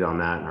 took the lead on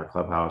that in our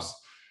clubhouse.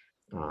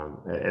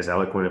 As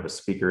eloquent of a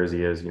speaker as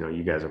he is,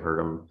 you guys have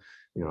heard him,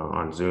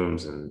 on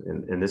Zooms,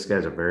 and this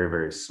guy's a very,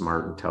 very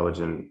smart,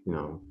 intelligent,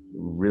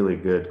 really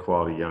good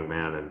quality young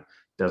man, and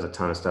does a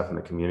ton of stuff in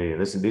the community. And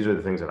these are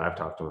the things that I've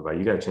talked to him about.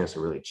 You got a chance to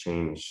really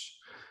change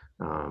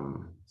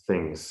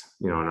things,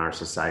 in our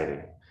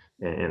society.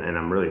 And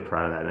I'm really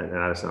proud of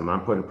that. And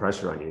I'm putting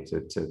pressure on you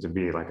to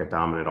be like a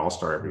dominant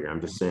all-star every year.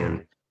 I'm just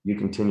saying, you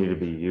continue to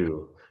be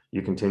you.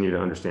 You continue to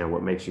understand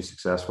what makes you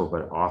successful,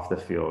 but off the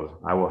field,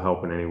 I will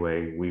help in any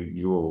way.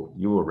 You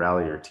will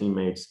rally your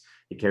teammates,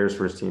 He cares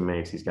for his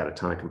teammates. He's got a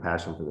ton of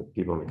compassion for the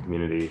people in the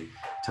community,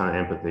 a ton of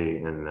empathy,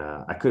 and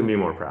I couldn't be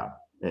more proud.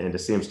 And to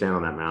see him stand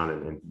on that mound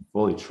and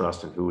fully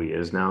trust in who he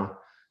is now,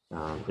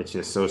 it's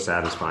just so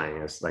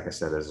satisfying. As like I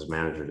said, as his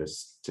manager,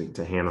 just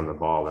to hand on the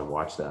ball and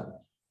watch that.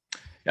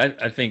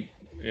 I think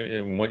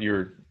what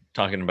you're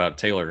talking about,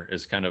 Taylor,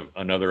 is kind of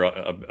another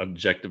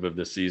objective of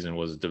this season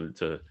was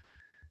to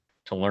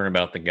learn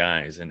about the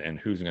guys and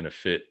who's going to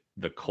fit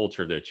the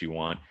culture that you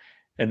want.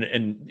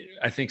 And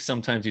I think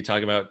sometimes you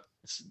talk about,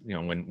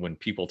 when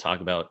people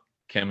talk about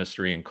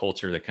chemistry and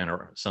culture, that kind of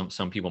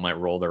some people might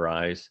roll their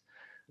eyes,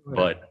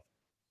 but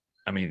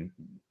I mean,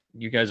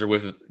 you guys are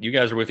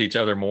with each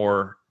other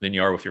more than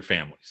you are with your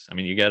families. I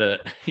mean, you gotta,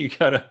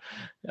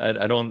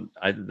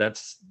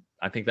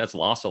 I think that's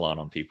lost a lot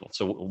on people.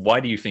 So why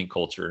do you think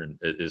culture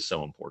is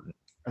so important?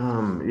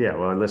 Yeah,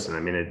 well, listen, I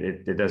mean,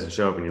 it doesn't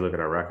show up when you look at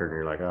our record and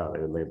you're like, oh,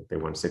 they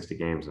won 60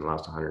 games and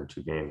lost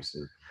 102 games.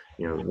 And,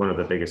 one of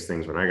the biggest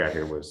things when I got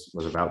here was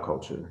about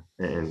culture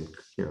and,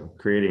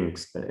 creating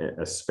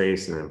a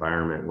space and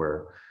environment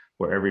where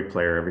every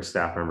player, every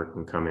staff member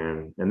can come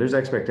in, and there's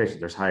expectations,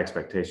 there's high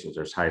expectations,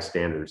 there's high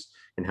standards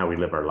in how we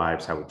live our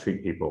lives, how we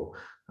treat people,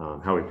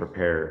 how we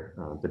prepare,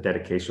 the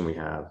dedication we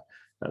have,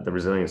 the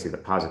resiliency, the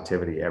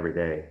positivity every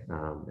day.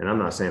 And I'm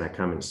not saying I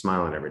come in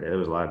smiling every day. There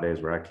was a lot of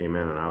days where I came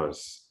in and I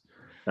was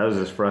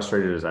as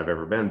frustrated as I've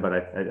ever been, but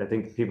I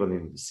think people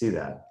needed to see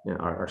that.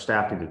 Our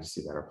staff needed to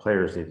see that. Our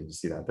players needed to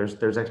see that.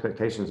 There's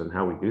expectations on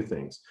how we do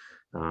things.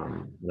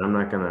 And I'm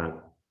not going to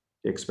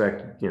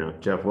expect,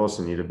 Jeff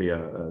Wilson, you to be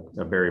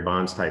a Barry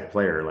Bonds type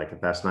player. Like,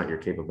 if that's not your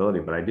capability,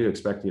 but I do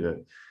expect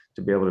you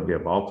to be able to be a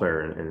ball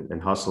player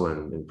and hustle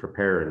and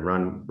prepare and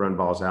run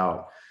balls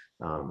out,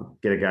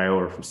 get a guy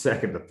over from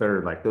second to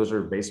third. Like, those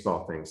are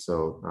baseball things.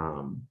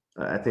 So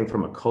I think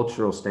from a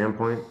cultural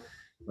standpoint,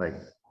 like,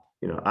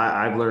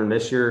 I've learned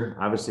this year,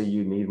 obviously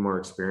you need more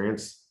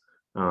experience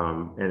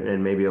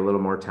and maybe a little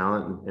more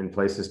talent in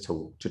places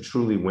to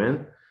truly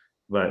win.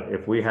 But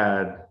if we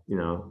had,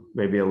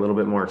 maybe a little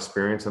bit more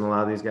experience in a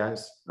lot of these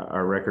guys,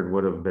 our record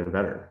would have been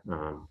better.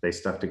 They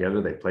stuck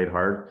together, they played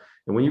hard.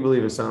 And when you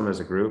believe in something as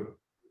a group,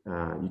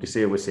 you can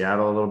see it with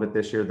Seattle a little bit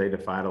this year. They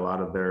defied a lot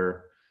of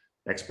their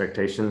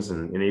expectations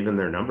and even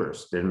their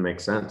numbers didn't make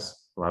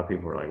sense. A lot of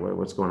people were like,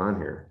 what's going on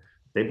here?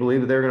 They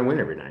believed that they were going to win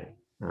every night.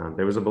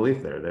 There was a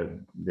belief there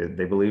that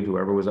they believed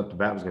whoever was up to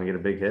bat was going to get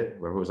a big hit.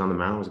 Whoever was on the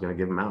mound was going to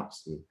give them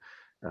outs. And,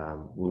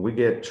 when we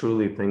get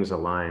truly things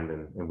aligned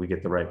and we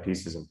get the right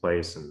pieces in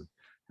place and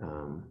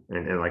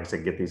like I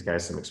said, get these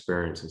guys some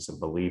experience and some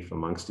belief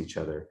amongst each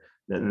other,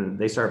 then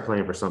they start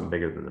playing for something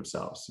bigger than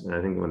themselves. And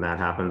I think when that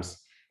happens,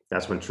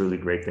 that's when truly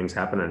great things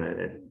happen.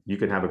 And you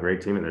can have a great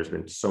team. And there's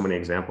been so many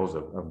examples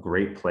of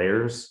great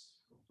players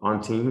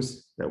on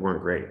teams that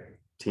weren't great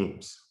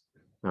teams.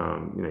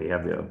 You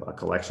have a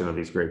collection of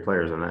these great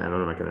players, and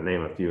I'm not going to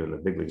name a few in the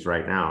big leagues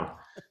right now,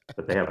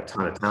 but they have a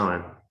ton of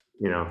talent,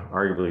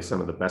 arguably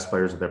some of the best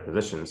players at their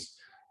positions,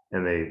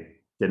 and they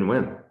didn't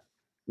win.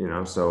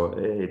 So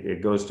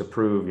it goes to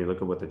prove, you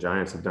look at what the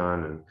Giants have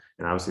done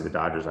and obviously the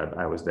Dodgers,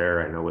 I was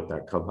there. I know what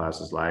that clubhouse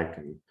is like,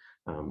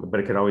 but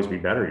it could always be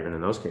better even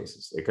in those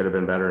cases. It could have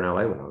been better in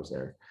LA when I was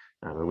there.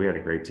 And we had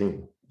a great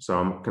team. So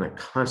I'm going to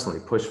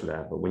constantly push for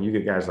that. But when you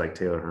get guys like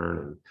Taylor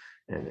Hearn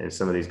and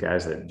some of these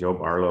guys that Joe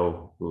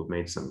Barlow, who have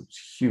made some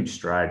huge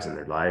strides in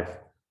their life,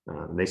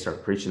 they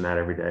start preaching that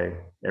every day.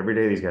 Every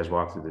day these guys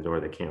walk through the door,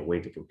 they can't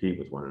wait to compete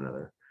with one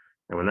another.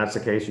 And when that's the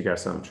case, you got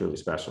something truly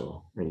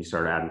special. And you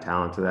start adding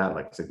talent to that,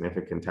 like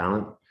significant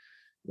talent.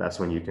 That's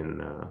when you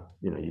can,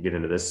 you get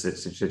into this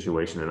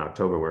situation in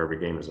October where every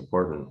game is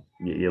important.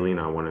 You lean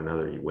on one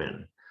another, you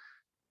win.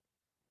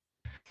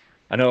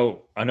 I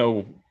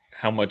know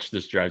how much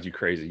this drives you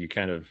crazy. You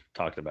kind of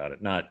talked about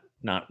it,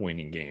 not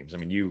winning games. I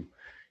mean, you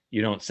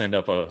don't send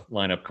up a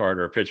lineup card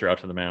or a pitcher out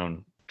to the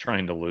mound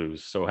trying to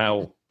lose. So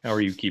how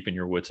are you keeping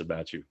your wits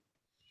about you?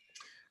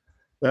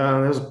 That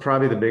was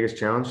probably the biggest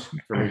challenge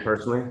for me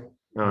personally.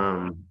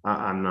 I'm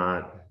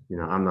not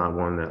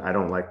one that I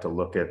don't like to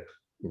look at,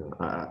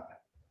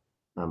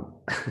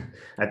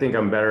 I think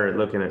I'm better at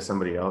looking at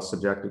somebody else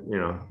objectively.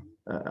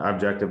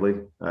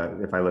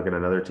 If I look at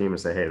another team and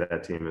say, hey,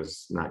 that team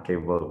is not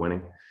capable of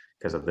winning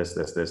because of this,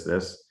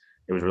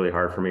 it was really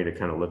hard for me to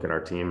kind of look at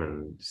our team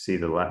and see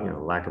the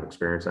lack of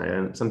experience.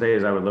 And some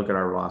days I would look at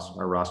our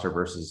roster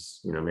versus,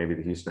 maybe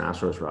the Houston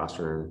Astros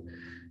roster and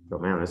go,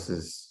 man, this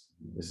is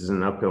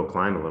an uphill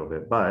climb a little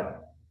bit, but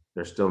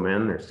they're still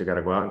men. They're still got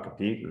to go out and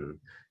compete. And,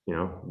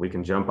 we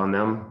can jump on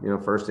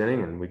them, first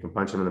inning and we can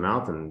punch them in the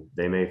mouth and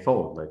they may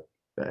fold.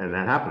 And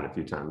that happened a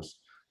few times.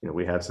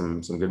 We had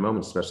some good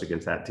moments, especially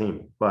against that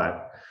team.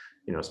 But,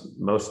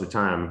 most of the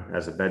time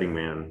as a betting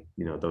man,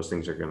 those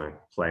things are going to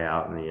play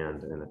out in the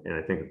end. And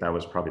I think that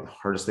was probably the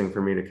hardest thing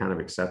for me to kind of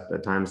accept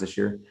at times this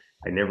year.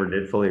 I never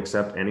did fully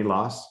accept any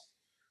loss.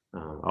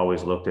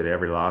 Always looked at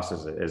every loss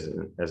as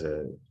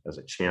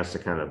a chance to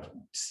kind of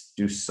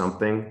do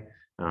something,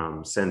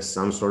 send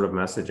some sort of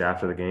message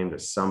after the game to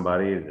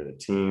somebody, to the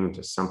team,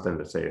 to something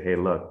to say, hey,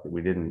 look,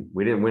 we didn't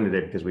win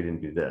today because we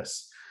didn't do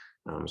this.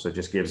 So it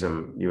just gives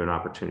you an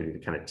opportunity to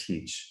kind of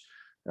teach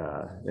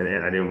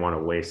And I didn't want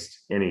to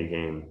waste any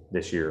game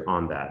this year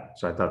on that.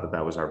 So I thought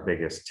that was our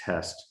biggest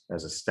test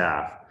as a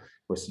staff,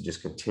 was to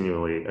just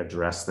continually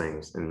address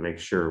things and make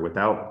sure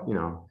without,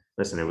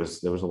 listen, there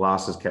was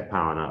losses kept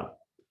piling up.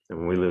 And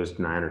when we lose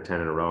 9 or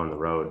 10 in a row on the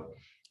road,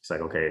 it's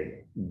like,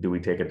 okay, do we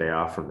take a day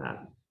off from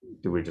that?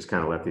 Do we just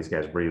kind of let these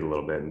guys breathe a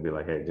little bit and be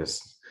like, hey,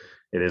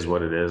 it is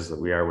what it is.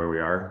 We are where we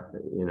are,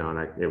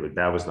 and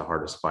that was the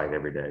hardest fight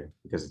every day,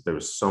 because there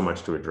was so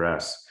much to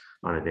address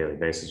on a daily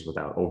basis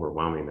without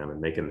overwhelming them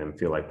and making them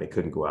feel like they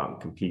couldn't go out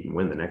and compete and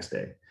win the next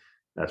day.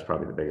 That's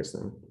probably the biggest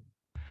thing.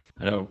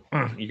 I know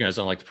you guys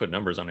don't like to put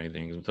numbers on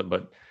anything,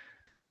 but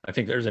I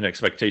think there's an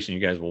expectation you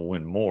guys will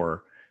win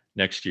more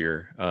next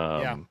year.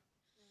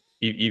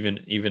 Even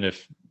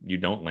if you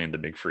don't land the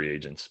big free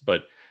agents,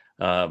 but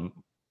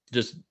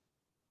just,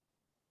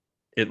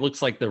 it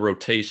looks like the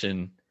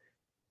rotation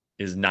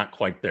is not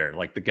quite there.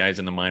 Like the guys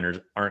in the minors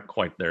aren't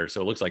quite there.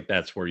 So it looks like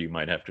that's where you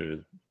might have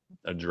to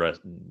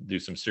do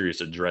some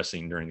serious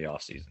addressing during the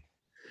off season.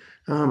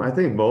 I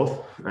think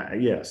both.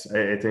 Yes,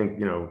 I think,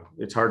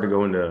 it's hard to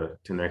go into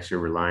next year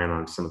relying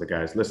on some of the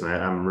guys. Listen,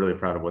 I'm really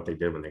proud of what they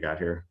did when they got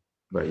here,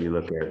 but you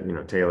look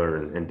at, Taylor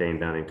and Dane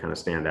Dunning kind of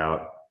stand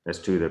out as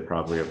two that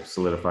probably have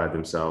solidified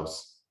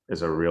themselves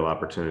as a real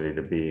opportunity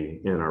to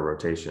be in our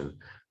rotation.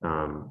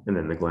 And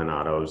then the Glenn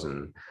Ottos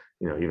and,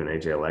 even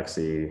AJ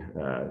Alexi,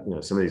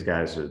 some of these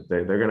guys,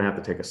 they're going to have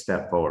to take a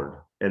step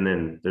forward. And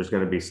then there's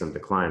going to be some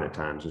decline at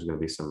times. There's going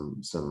to be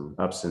some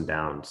ups and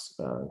downs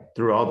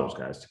through all those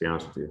guys, to be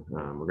honest with you.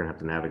 We're going to have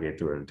to navigate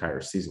through an entire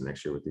season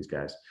next year with these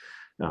guys.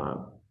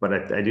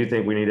 But I do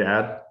think we need to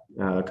add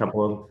a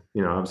couple of,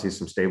 obviously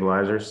some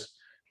stabilizers,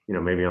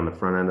 maybe on the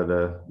front end of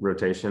the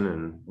rotation,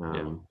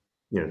 and,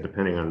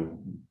 depending on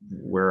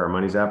where our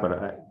money's at. But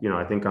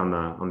I think on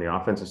the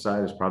offensive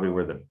side is probably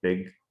where the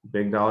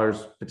big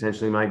dollars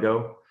potentially might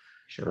go.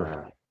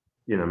 Sure.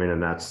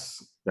 And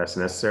that's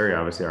necessary.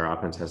 Obviously, our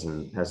offense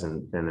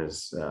hasn't been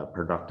as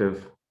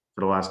productive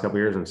for the last couple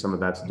of years, and some of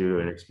that's due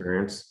to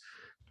inexperience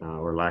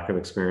or lack of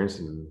experience.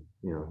 And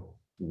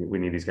we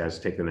need these guys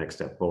to take the next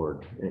step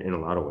forward in a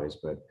lot of ways.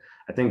 But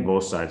I think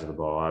both sides of the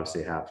ball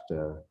obviously have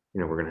to.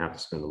 We're going to have to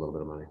spend a little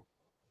bit of money.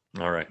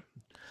 All right.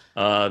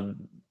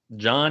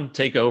 John,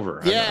 take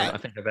over. Yeah. I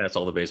think I've asked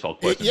all the baseball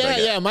questions.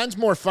 Yeah. Mine's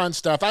more fun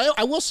stuff.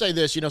 I will say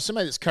this,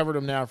 somebody that's covered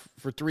them now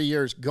for 3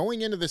 years,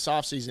 going into this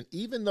offseason,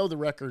 even though the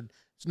record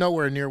is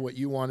nowhere near what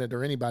you wanted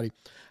or anybody,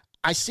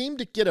 I seem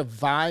to get a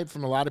vibe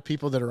from a lot of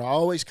people that are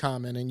always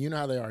commenting. You know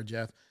how they are,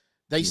 Jeff.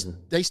 They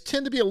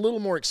tend to be a little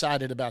more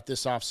excited about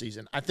this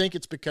offseason. I think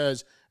it's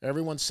because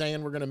everyone's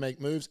saying we're going to make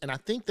moves, and I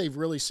think they've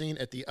really seen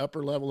at the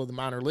upper level of the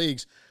minor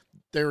leagues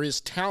there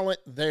is talent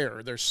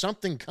there. There's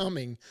something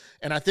coming,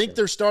 and I think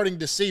they're starting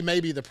to see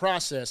maybe the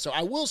process. So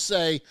I will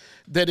say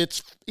that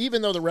it's,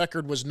 even though the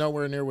record was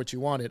nowhere near what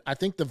you wanted, I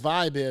think the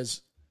vibe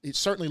is, it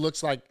certainly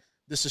looks like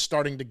this is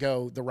starting to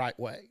go the right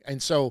way.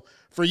 And so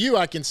for you,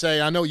 I can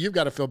say, I know you've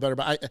got to feel better,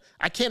 but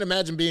I can't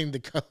imagine being the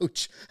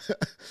coach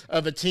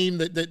of a team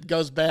that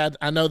goes bad.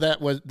 I know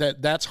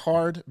that's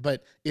hard,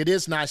 but it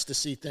is nice to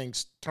see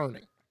things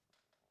turning.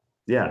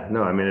 Yeah,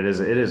 no, I mean, it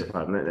is a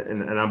problem.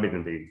 And I'm going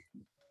to be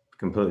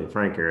completely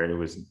frank here. It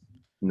was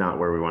not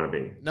where we want to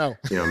be. No.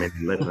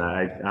 Listen,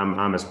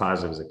 I'm as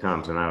positive as it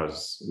comes, and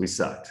we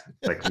sucked.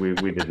 Like we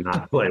did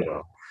not play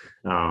well.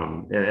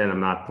 And I'm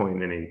not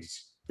pointing any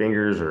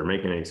fingers or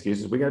making any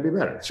excuses. We got to be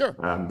better. Sure.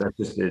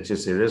 It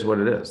is what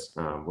it is.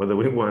 Whether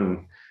we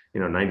won,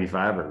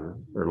 95 or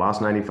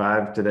lost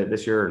 95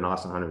 this year or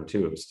lost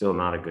 102, it was still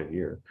not a good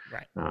year.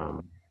 Right.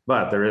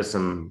 But there is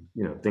some,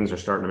 things are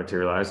starting to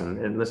materialize,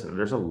 and listen,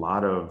 there's a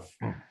lot of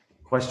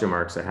question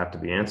marks that have to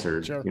be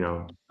answered, Sure.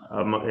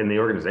 In the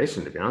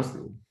organization, to be honest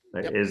with you.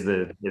 Yep.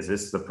 Is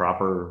this the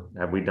proper,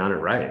 have we done it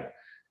right?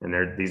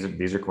 And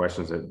these are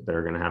questions that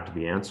are going to have to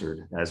be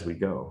answered as we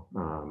go.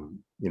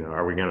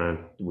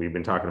 We've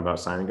been talking about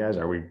signing guys.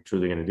 Are we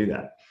truly going to do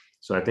that?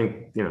 So I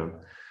think,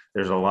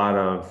 there's a lot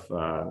of,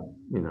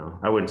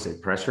 I wouldn't say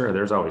pressure.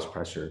 There's always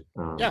pressure.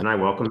 And I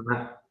welcome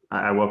that.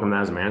 I welcome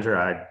that as a manager.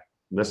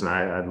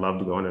 I'd love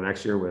to go into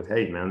next year with,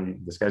 hey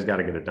man, this guy's got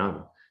to get it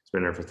done. He's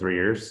been there for 3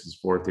 years. His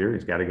 4th year.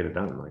 He's got to get it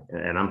done.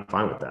 And I'm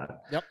fine with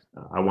that. Yep.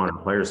 I want our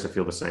players to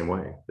feel the same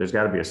way. There's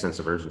got to be a sense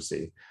of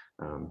urgency,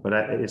 but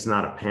it's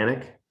not a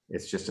panic.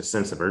 It's just a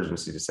sense of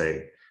urgency to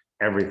say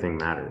everything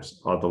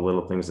matters. All the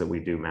little things that we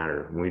do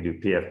matter. When we do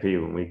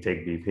PFP, when we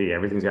take BP,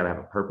 everything's got to have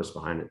a purpose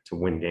behind it to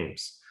win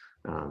games.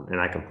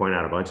 And I can point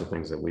out a bunch of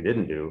things that we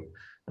didn't do.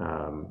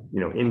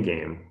 In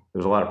game,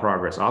 there's a lot of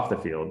progress off the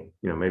field,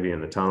 maybe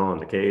in the tunnel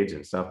and the cage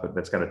and stuff, but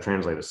that's got to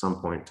translate at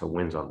some point to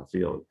wins on the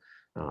field,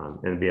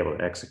 and be able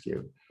to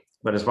execute.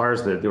 But as far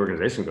as the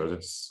organization goes,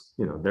 it's,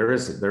 there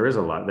is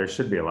a lot, there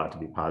should be a lot to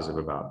be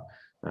positive about.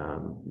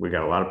 We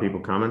got a lot of people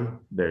coming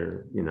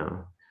there.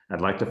 I'd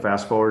like to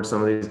fast forward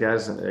some of these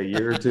guys a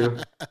year or two.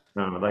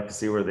 I'd like to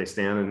see where they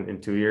stand in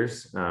 2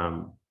 years.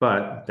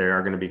 But there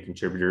are going to be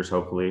contributors,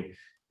 hopefully,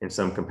 in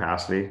some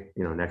capacity,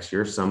 next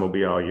year. Some will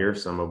be all year,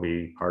 some will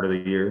be part of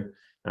the year.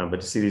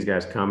 But to see these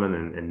guys coming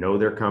and know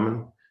they're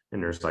coming,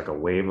 and there's like a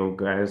wave of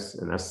guys,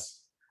 and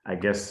that's, I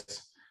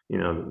guess,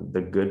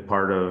 the good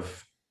part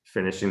of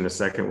finishing the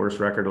second worst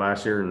record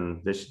last year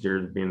and this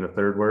year being the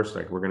third worst,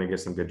 like we're going to get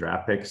some good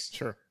draft picks.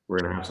 Sure. We're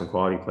going to have some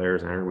quality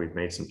players in there. We've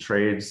made some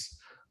trades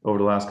over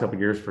the last couple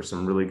of years for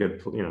some really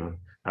good,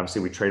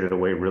 obviously we traded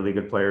away really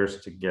good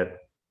players to get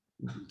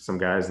some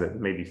guys that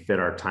maybe fit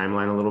our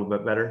timeline a little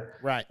bit better.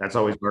 Right. That's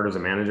always hard as a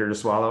manager to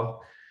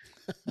swallow,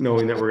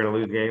 knowing that we're going to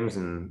lose games,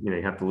 and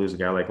you have to lose a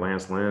guy like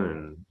Lance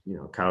Lynn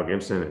and Kyle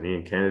Gibson and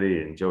Ian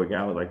Kennedy and Joey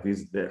Gallo. Like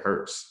these, that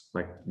hurts.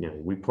 Like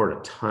we poured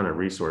a ton of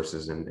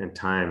resources and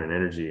time and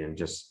energy and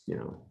just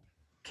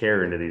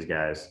care into these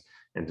guys,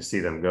 and to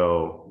see them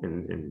go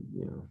and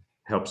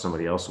help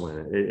somebody else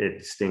win,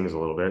 it stings a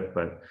little bit,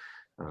 but.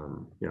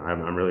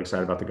 I'm really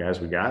excited about the guys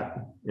we got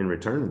in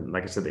return.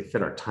 Like I said, they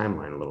fit our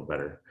timeline a little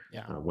better.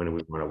 Yeah. When do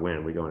we want to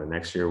win? We go into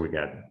next year, we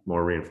got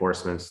more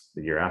reinforcements.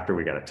 The year after,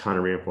 we got a ton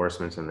of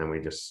reinforcements, and then we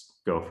just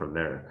go from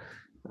there.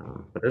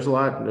 But there's a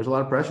lot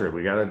of pressure.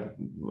 We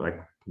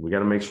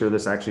gotta make sure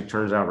this actually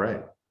turns out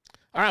right.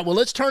 All right. Well,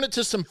 let's turn it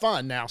to some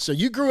fun now. So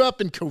you grew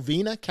up in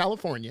Covina,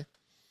 California.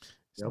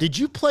 Yep. Did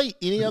you play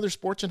any other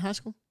sports in high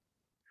school?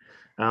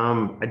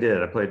 I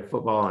did. I played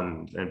football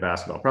and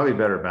basketball. Probably a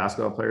better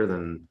basketball player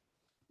than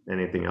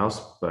anything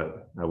else,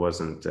 but I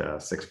wasn't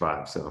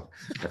 6'5", so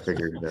I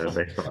figured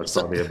baseball was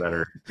probably a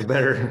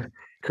better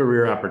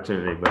career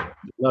opportunity. But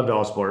loved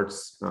all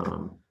sports.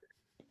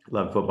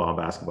 Loved football,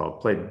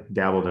 basketball.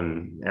 Dabbled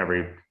in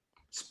every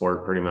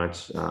sport pretty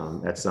much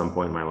at some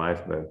point in my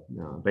life, but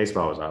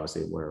baseball was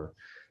obviously where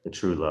the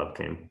true love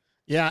came.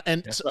 Yeah,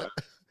 and so,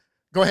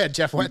 go ahead,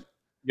 Jeff. What?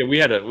 Yeah,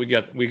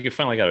 we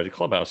finally got a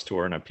clubhouse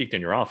tour, and I peeked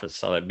in your office,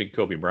 saw that big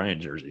Kobe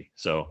Bryant jersey.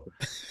 So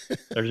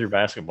there's your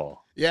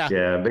basketball. Yeah,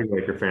 big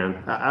Laker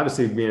fan.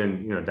 Obviously,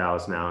 being in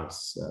Dallas now,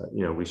 it's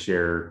we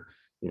share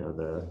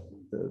the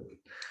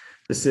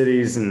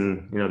cities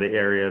and the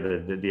area,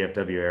 the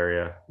DFW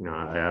area.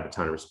 I have a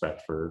ton of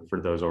respect for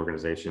those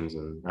organizations,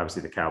 and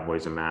obviously the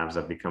Cowboys and Mavs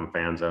I've become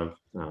fans of.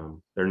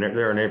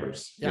 They're our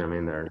neighbors. Yeah.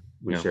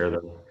 We share the,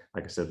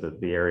 like I said,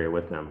 the area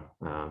with them.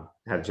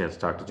 Had a chance to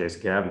talk to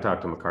Jason. I haven't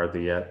talked to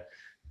McCarthy yet,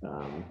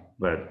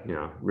 but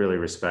really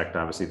respect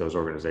obviously those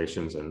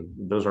organizations, and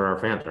those are our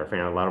fans.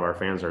 A lot of our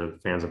fans are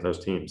fans of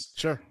those teams.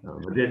 Sure.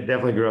 But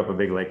definitely grew up a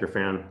big Laker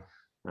fan.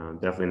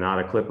 Definitely not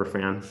a Clipper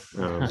fan.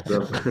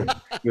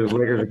 It was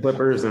Lakers and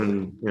Clippers,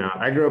 and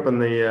I grew up in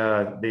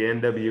the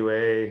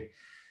NWA,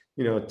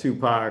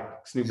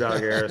 Tupac, Snoop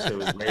Dogg era. So it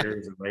was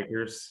Raiders and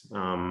Lakers,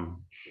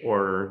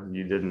 or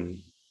you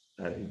didn't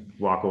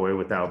walk away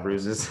without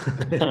bruises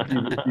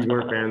if you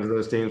weren't fans of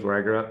those teams where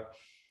I grew up.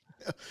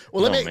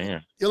 Well,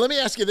 let me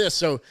ask you this.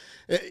 So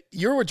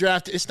you were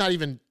drafted. It's not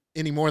even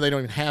anymore. They don't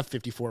even have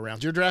 54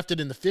 rounds. You're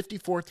drafted in the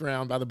 54th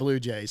round by the Blue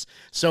Jays.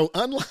 So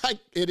unlike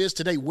it is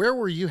today, where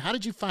were you? How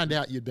did you find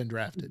out you'd been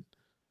drafted?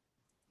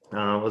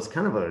 Well, it's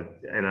kind of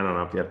and I don't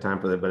know if you have time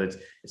for that, but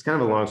it's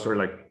kind of a long story.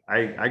 Like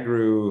I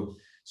grew.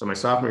 So my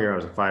sophomore year, I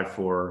was a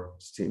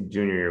 5'4".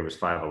 Junior year was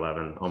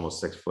 5'11",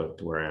 almost 6 foot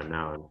to where I am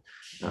now.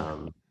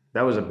 And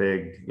that was a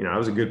big, I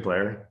was a good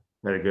player,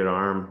 had a good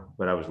arm,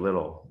 but I was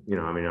little.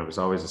 I was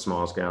always the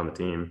smallest guy on the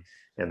team.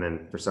 And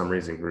then for some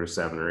reason grew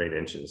 7 or 8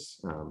 inches,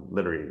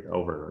 literally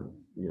over,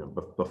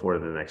 before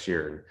the next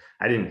year. And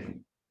I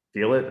didn't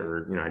feel it,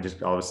 or, I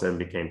just all of a sudden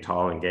became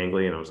tall and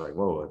gangly. And I was like,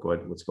 whoa,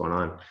 like what's going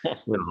on?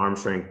 Arm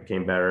strength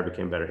became better, I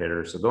became a better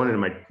hitter. So going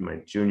into my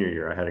junior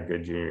year, I had a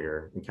good junior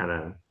year, and kind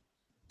of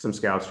some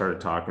scouts started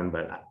talking,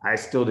 but I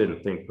still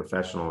didn't think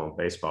professional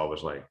baseball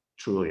was like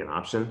truly an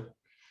option.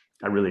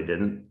 I really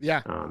didn't.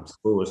 Yeah.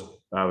 School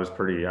I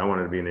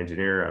wanted to be an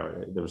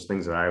engineer. There was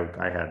things that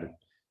I had,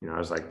 I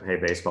was like, hey,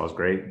 baseball is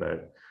great,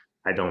 but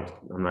I'm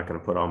not going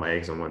to put all my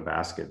eggs in one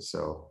basket.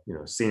 So,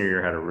 senior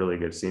year, had a really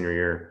good senior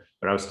year,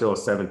 but I was still a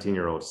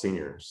 17-year-old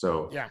senior.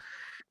 So, yeah,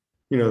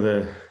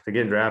 the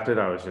getting drafted,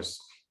 I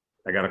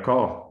got a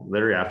call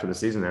literally after the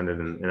season ended,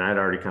 and I'd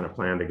already kind of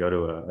planned to go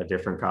to a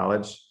different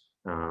college.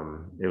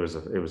 It was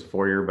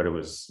 4-year, but it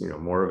was,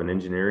 more of an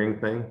engineering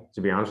thing,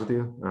 to be honest with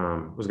you.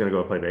 I was going to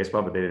go play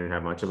baseball, but they didn't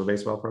have much of a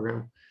baseball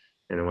program.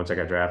 And then once I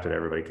got drafted,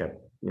 everybody kept,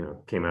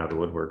 came out of the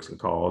woodworks and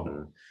called,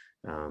 and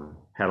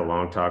had a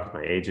long talk with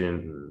my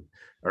agent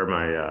or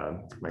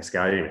my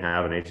scout. I didn't even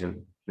have an agent.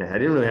 I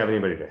didn't really have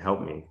anybody to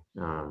help me,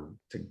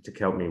 to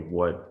help me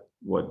what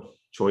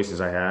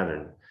choices I had.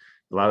 And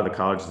a lot of the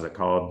colleges that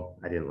called,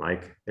 I didn't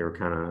like. They were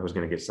I was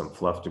going to get some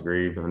fluff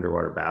degree,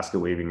 underwater basket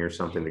weaving or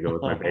something to go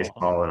with my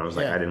baseball. And I was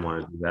like, I didn't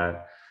want to do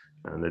that.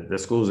 And the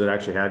schools that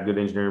actually had good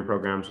engineering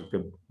programs with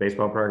good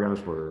baseball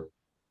programs were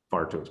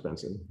far too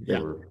expensive. They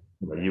were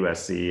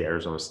USC,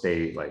 Arizona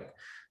State, like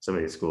some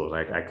of these schools,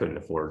 I couldn't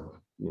afford,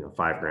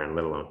 $5,000,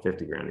 let alone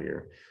 $50,000 a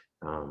year.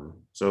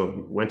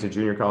 So went to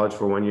junior college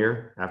for 1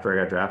 year. After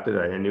I got drafted,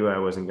 I knew I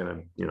wasn't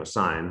going to,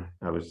 sign.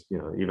 I was,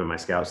 even my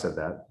scout said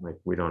that, like,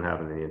 we don't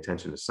have any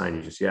intention to sign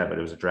you just yet, but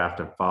it was a draft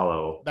and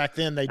follow. Back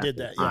then they did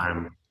that.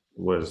 Yeah.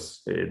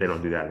 They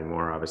don't do that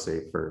anymore,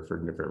 obviously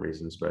for different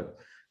reasons, but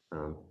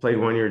played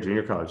 1 year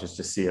junior college just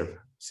to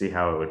see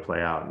how it would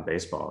play out in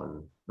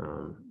baseball,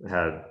 and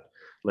had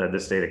led the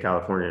state of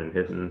California in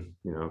hitting,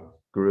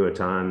 grew a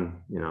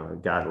ton,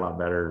 got a lot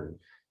better.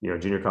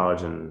 junior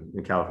college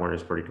in California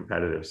is pretty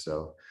competitive.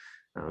 So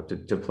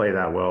to play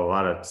that well, a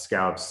lot of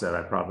scouts said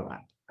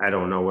I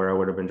don't know where I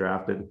would have been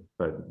drafted,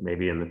 but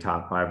maybe in the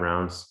top 5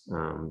 rounds.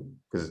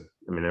 Because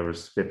there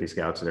was 50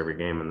 scouts at every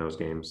game in those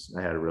games.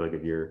 I had a really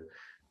good year,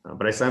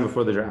 but I signed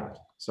before the draft.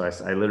 So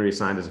I literally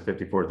signed as a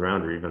 54th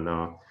rounder, even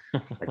though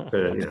I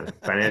could,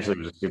 financially it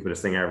was the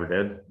stupidest thing I ever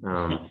did,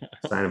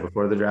 signing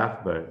before the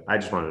draft, but I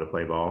just wanted to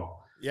play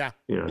ball. Yeah.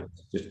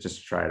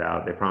 Just try it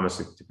out. They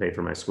promised to pay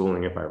for my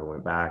schooling if I ever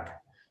went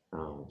back.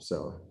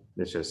 So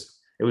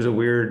it was a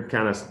weird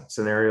kind of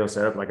scenario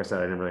setup. Like I said,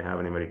 I didn't really have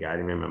anybody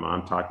guiding me. My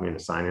mom talked me into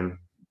signing,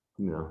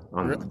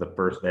 on the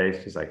first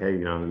day. She's like, hey,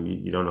 you don't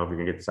know if you're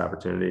gonna get this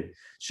opportunity.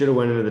 Should have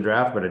went into the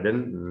draft, but I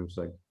didn't. And it's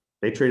like,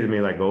 they treated me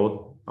like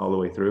gold all the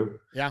way through.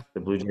 Yeah. The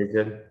Blue Jays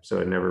did. So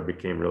it never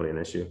became really an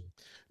issue.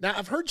 Now,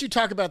 I've heard you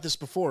talk about this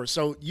before.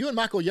 So you and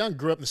Michael Young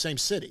grew up in the same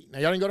city. Now,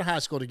 y'all didn't go to high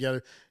school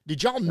together.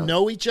 Did y'all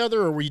know each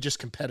other, or were you just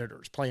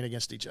competitors playing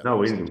against each other?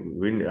 No,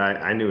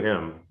 I knew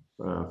him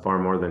far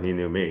more than he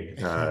knew me.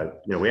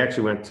 We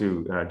actually went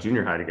to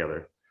junior high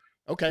together.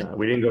 Okay.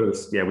 We didn't go to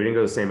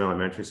the same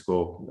elementary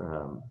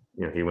school.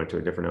 He went to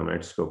a different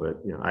elementary school, but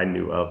I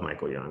knew of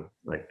Michael Young.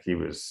 Like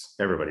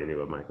everybody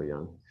knew of Michael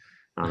Young.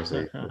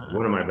 Honestly,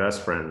 one of my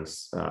best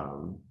friends,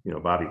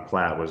 Bobby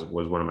Platt was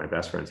one of my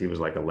best friends. He was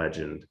like a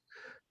legend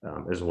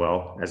as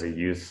well as a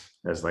youth,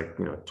 as 11,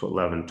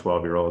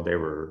 12-year-old.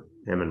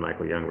 Him and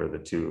Michael Young were the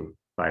two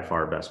by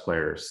far best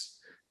players.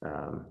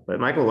 But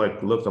Michael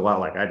looked a lot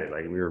like I did.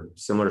 Like, we were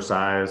similar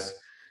size,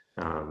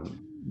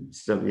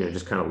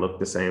 just kind of looked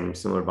the same,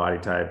 similar body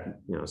type,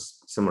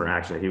 similar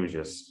action. He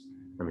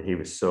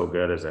was so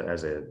good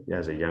as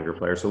a younger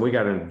player. So when we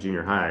got into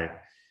junior high,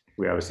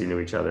 we obviously knew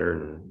each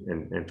other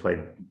and played,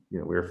 we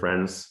were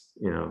friends,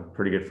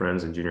 pretty good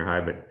friends in junior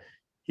high, but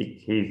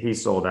he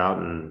sold out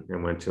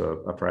and went to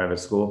a private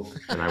school,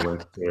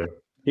 and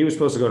he was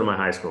supposed to go to my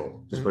high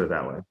school, just put it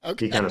that way.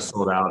 Okay. He kind of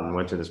sold out and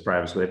went to this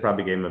private school. They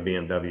probably gave him a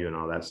BMW and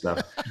all that stuff.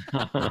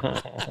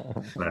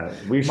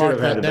 We should Mark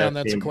have had that the down. best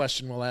That's team. a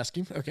question we'll ask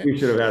him. Okay. We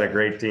should have had a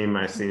great team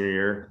my senior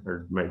year,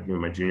 or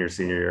my junior,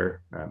 senior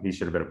year. He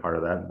should have been a part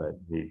of that, but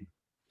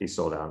he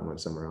sold out and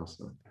went somewhere else.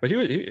 So. But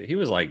he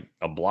was like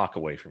a block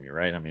away from you,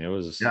 right? It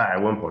was. Yeah,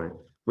 at one point.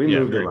 We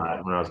moved a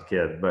lot when I was a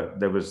kid, but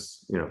there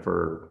was,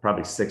 for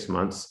probably 6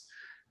 months,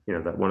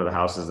 that one of the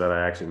houses that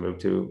I actually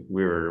moved to,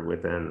 we were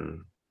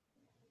within,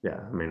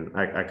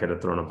 I could have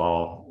thrown a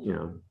ball,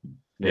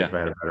 if I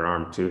had a better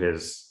arm to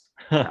his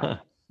house.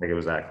 Like, it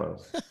was that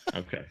close.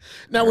 Okay.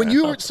 Now, when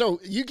you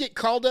get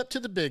called up to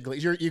the big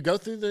leagues, you go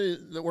through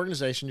the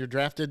organization, you're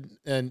drafted,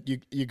 and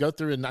you go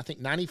through, and I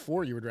think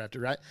 94 you were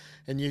drafted, right?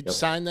 And you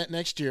signed that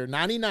next year,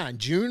 99,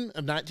 June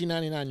of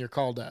 1999, you're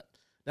called up.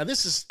 Now,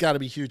 this has got to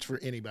be huge for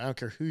anybody. I don't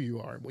care who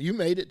you are. Well, you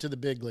made it to the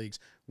big leagues.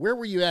 Where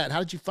were you at? How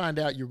did you find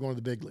out you were going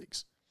to the big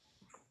leagues?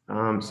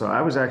 So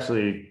I was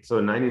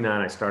in 99,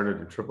 I started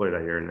at AAA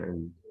that year,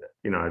 and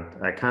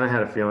I kind of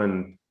had a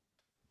feeling.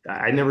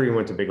 I never even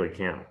went to big league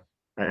camp.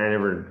 I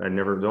never,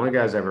 the only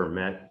guys I ever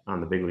met on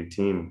the big league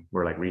team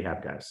were like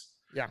rehab guys.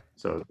 Yeah.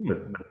 So but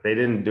they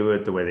didn't do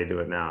it the way they do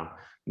it now.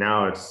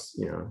 Now it's,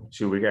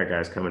 we got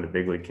guys coming to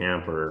big league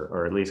camp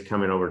or at least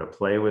coming over to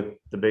play with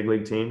the big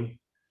league team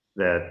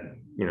that,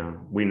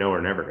 we know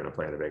are never going to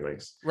play in the big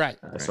leagues. Right.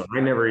 So I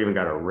never even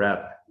got a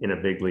rep in a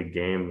big league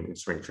game in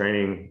spring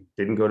training,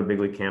 didn't go to big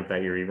league camp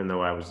that year, even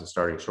though I was the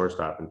starting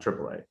shortstop in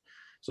AAA.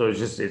 So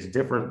it's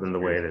different than the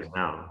way it is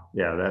now.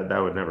 Yeah, that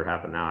would never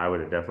happen now. I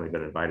would have definitely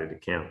been invited to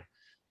camp.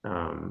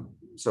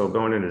 So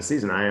going into the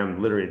season, I am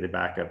literally the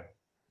backup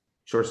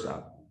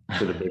shortstop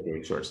to the big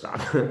league shortstop.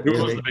 Who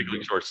was the big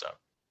league shortstop?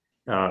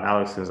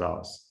 Alex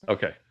Gonzalez.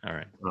 Okay, all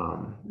right.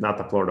 Not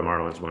the Florida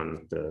Marlins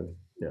one.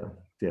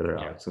 The other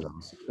Alex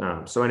Gonzalez.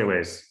 So,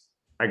 anyways,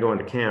 I go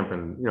into camp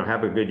and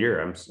have a good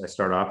year. I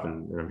start off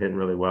and I'm hitting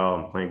really well.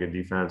 I'm playing good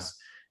defense,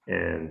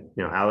 and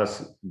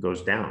Alex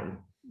goes down.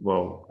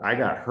 Well, I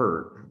got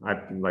hurt. I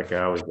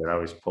always did. I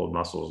always pulled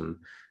muscles and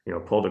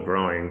pulled a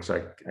groin.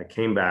 So I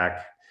came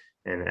back.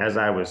 And as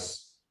I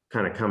was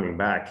kind of coming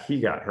back, he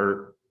got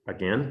hurt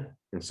again,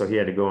 and so he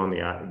had to go on the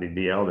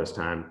DL this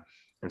time.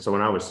 And so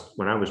when I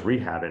was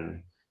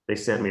rehabbing, they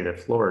sent me to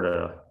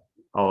Florida.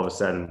 All of a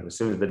sudden, as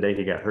soon as the day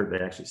he got hurt, they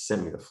actually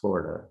sent me to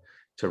Florida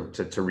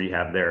to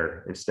rehab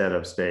there instead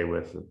of stay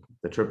with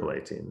the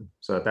AAA team.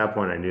 So at that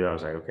point, I knew I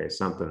was like, okay,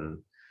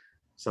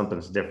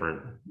 something's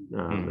different.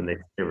 And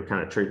they were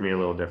kind of treating me a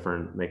little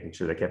different, making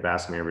sure they kept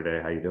asking me every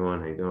day, how you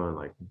doing?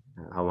 Like,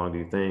 how long do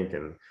you think?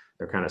 And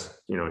they're kind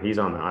of, he's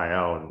on the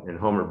IL, and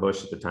Homer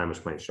Bush at the time was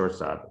playing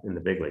shortstop in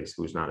the big leagues,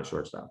 who's not a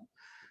shortstop.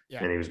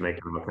 Yeah. And he was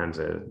making all kinds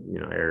of,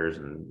 errors,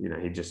 and,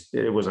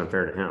 it was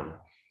unfair to him.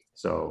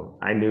 So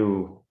I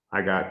knew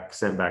I got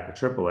sent back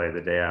to AAA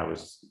the day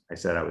I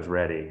said I was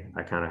ready.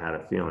 I kind of had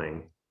a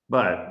feeling,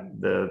 but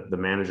the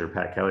manager,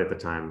 Pat Kelly at the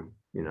time,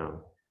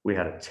 we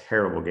had a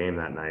terrible game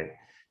that night,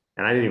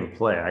 and I didn't even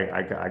play.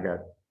 I got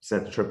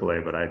sent to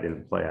AAA, but I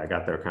didn't play. I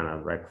got there kind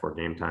of right before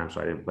game time,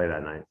 so I didn't play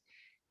that night.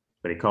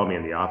 But he called me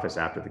in the office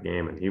after the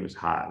game, and he was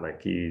hot.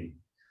 Like we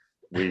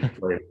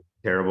played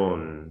terrible.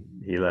 And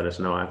he let us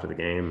know after the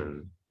game.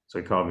 And so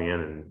he called me in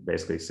and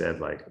basically said,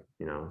 like,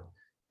 you know,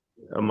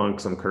 among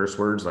some curse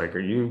words, like, are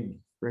you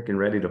freaking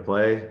ready to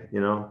play?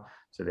 You know, I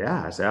said,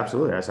 yeah. I said,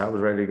 absolutely. I said, I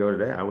was ready to go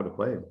today. I would have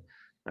played.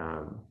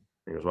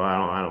 He goes, well,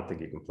 I don't think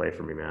you can play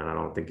for me, man. I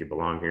don't think you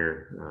belong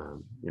here.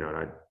 You know,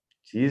 and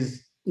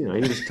you know,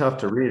 he was tough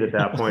to read at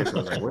that point. So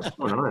I was like, what's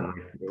going on?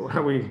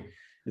 Like,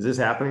 is this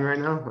happening right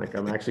now? Like,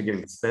 I'm actually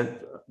getting sent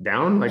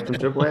down, like, from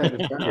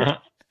AAA.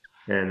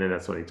 And then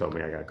that's when he told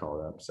me I got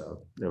called up.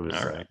 So it was,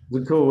 right. it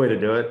was a cool way to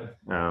do it.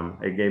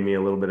 It gave me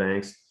a little bit of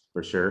angst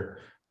for sure.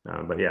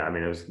 But yeah, I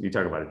mean, you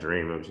talk about a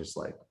dream. It was just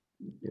like,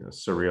 you know,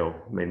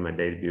 surreal. Made my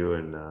debut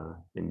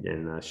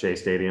in Shea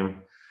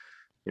Stadium,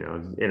 you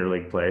know,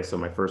 interleague play. So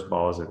my first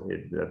ball is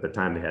at the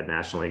time they had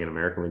National League and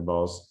American League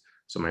balls.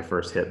 So my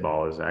first hit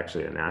ball is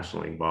actually a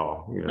National League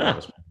ball, even though it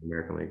was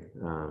American League.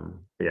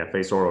 But yeah,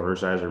 faced Orel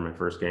Hershiser my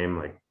first game,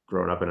 like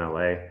growing up in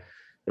LA.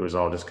 It was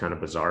all just kind of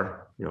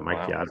bizarre. You know,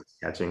 Mike Piazza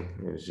catching.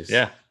 It was just,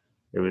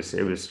 it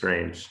was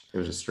strange. It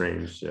was a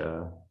strange,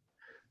 I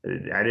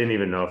didn't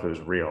even know if it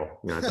was real.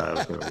 You know, I thought I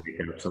was going to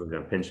wake up, somebody's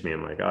going to pinch me.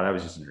 I'm like, oh, that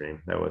was just a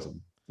dream. That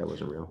wasn't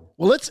real.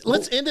 Well,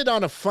 let's end it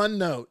on a fun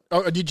note.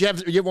 Oh, did you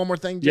have one more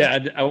thing,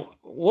 Jeff? Yeah.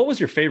 What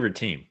was your favorite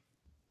team?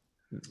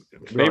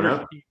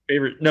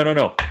 Favorite?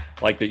 No.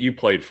 Like that you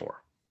played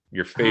for.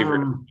 Your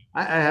favorite?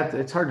 I have to.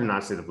 It's hard to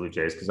not say the Blue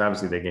Jays because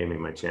obviously they gave me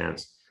my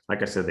chance.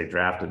 Like I said, they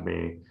drafted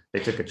me. They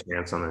took a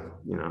chance on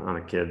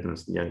a kid,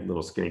 and young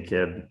little skinny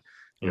kid,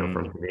 you know,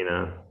 from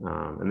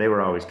Covina, and they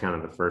were always kind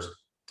of the first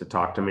to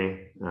talk to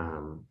me.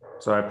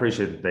 So I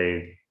appreciate that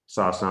they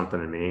saw something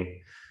in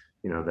me,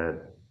 you know,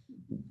 that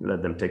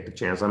let them take the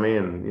chance on me.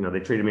 And, you know, they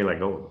treated me like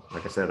gold.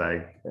 Like I said,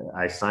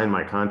 I signed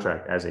my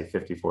contract as a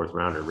 54th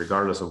rounder,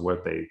 regardless of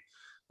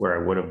where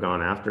I would have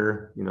gone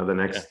after, you know, the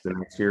next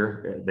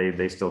year.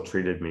 They still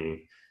treated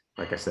me,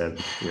 like I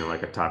said, you know,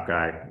 like a top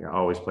guy. I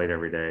always played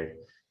every day.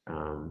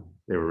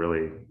 They were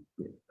really,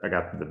 I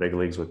got to the big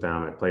leagues with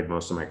them. I played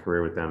most of my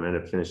career with them,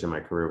 ended up finishing my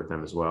career with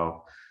them as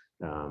well.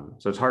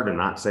 So it's hard to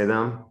not say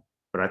them,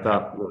 but I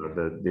thought, you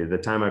know, the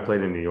time I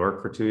played in New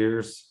York for 2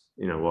 years,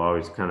 you know,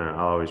 I'll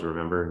always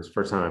remember. It was the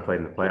first time I played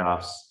in the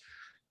playoffs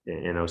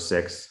in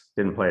 06.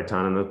 Didn't play a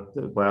ton in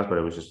the playoffs, but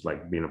it was just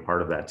like being a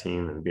part of that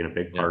team and being a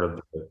big part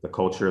of the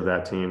culture of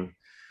that team,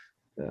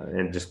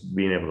 and just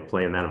being able to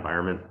play in that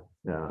environment.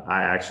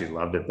 I actually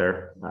loved it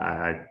there.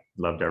 I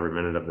loved every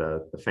minute of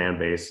the fan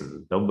base,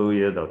 and they'll boo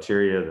you, they'll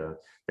cheer you.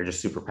 They're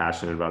just super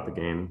passionate about the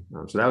game.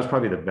 So that was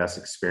probably the best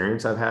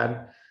experience I've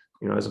had,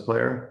 you know, as a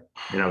player.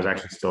 And I was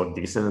actually still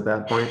decent at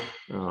that point.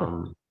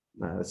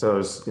 So it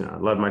was, you know, I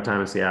loved my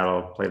time in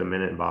Seattle, played a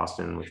minute in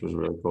Boston, which was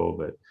really cool,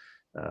 but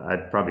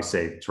I'd probably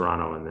say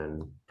Toronto and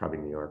then probably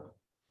New York.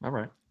 All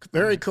right.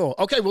 Very cool.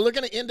 Okay. Well, we're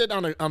going to end it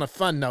on a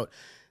fun note.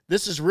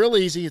 This is real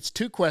easy. It's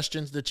 2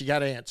 questions that you got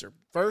to answer.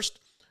 First,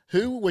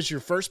 who was your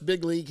first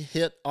big league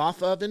hit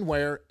off of and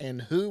where?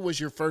 And who was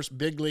your first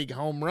big league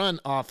home run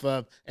off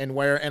of and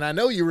where? And I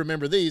know you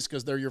remember these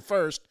because they're your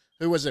first.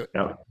 Who was it?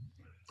 Yeah.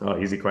 Oh,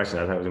 easy question.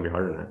 I thought it was gonna be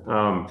harder than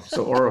that.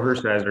 So Orel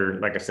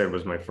Hershiser, like I said,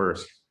 was my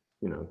first,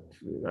 you know,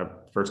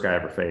 first guy I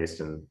ever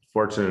faced, and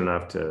fortunate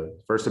enough to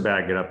first at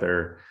bat, get up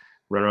there,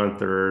 run on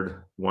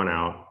third, 1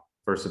 out,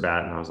 first at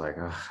bat. And I was like,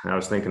 I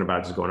was thinking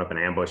about just going up an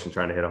ambush and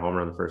trying to hit a home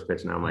run the first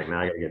pitch. Now I'm like, now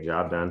I got to get a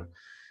job done.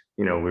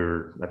 You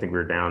know, I think we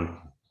were down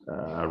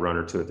a run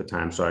or 2 at the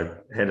time. So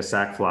I had a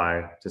sac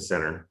fly to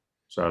center.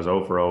 So I was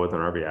 0 for 0 with an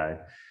RBI.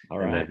 All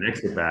right. And then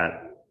next at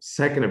bat,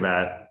 second at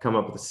bat, come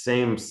up with the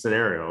same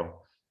scenario,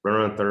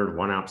 run on third,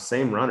 1 out,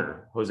 same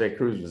runner. Jose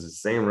Cruz was the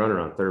same runner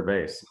on third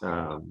base.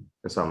 And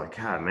so I'm like,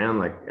 God, man,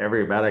 like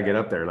every bat I get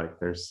up there, like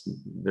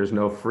there's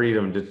no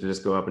freedom to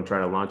just go up and try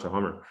to launch a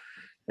homer.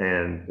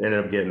 And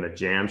ended up getting a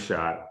jam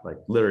shot, like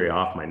literally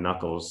off my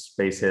knuckles,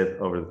 base hit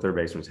over the third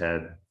baseman's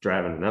head,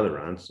 driving another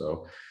run.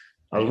 So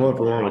I was 1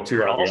 for 1 with 2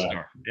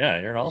 RBI.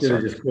 Yeah, you're an all-star.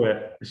 Should have just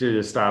quit. I should have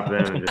just stopped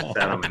then and just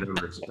sat on my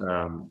numbers.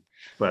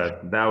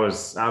 But that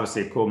was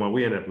obviously a cool moment.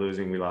 We ended up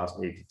losing. We lost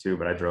 8-2,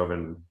 but I drove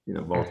in, you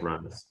know, both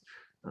runs.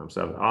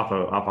 So off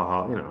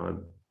a you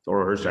know,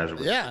 Orel Hershiser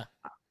was, you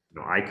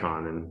know,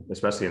 icon, and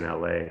especially in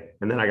LA.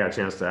 And then I got a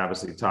chance to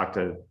obviously talk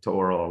to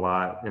Orel a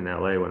lot in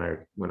LA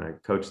when I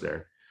coached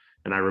there,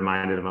 and I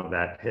reminded him of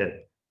that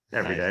hit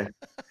every day.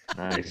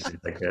 Nice.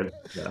 I could.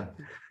 Yeah.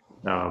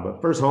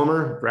 But first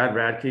homer, Brad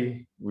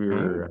Radke. We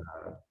were,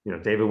 you know,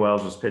 David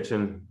Wells was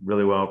pitching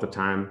really well at the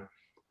time.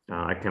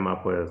 I came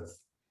up with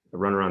a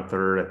runner on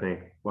third, I think,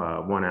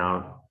 1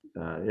 out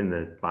in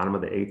the bottom of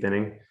the 8th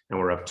inning, and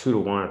we're up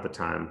 2-1 at the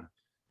time.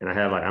 And I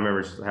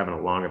remember just having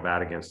a long at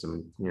bat against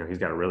him. You know, he's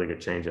got a really good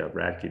changeup,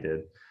 Radke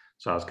did.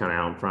 So I was kind of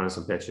out in front of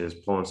some pitches,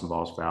 pulling some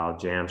balls foul,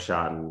 jam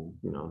shot, and,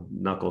 you know,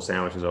 knuckle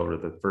sandwiches over to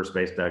the first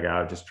base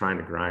dugout, just trying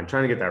to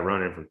get that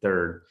run in from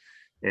third.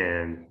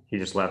 And he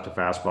just left a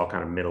fastball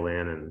kind of middle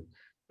in, and,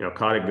 you know,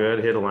 caught it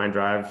good, hit a line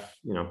drive,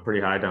 you know,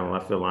 pretty high down the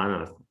left field line.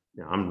 And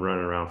I'm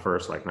running around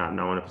first, like not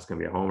knowing if it's going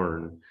to be a homer.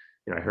 And,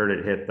 you know, I heard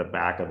it hit the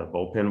back of the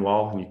bullpen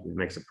wall, and it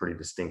makes a pretty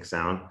distinct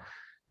sound.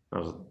 I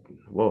was,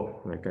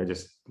 whoa, like I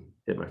just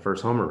hit my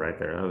first homer right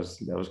there. That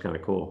was kind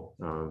of cool.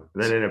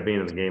 Then it ended up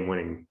being the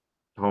game-winning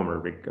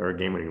homer or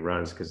game-winning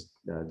runs because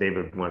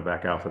David went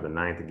back out for the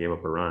ninth and gave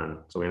up a run,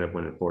 so we ended up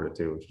winning 4-2,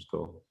 which was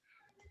cool.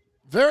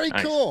 Very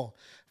Nice. cool.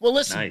 Well,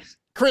 listen, Nice.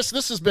 Chris,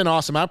 this has been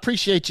awesome. I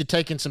appreciate you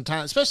taking some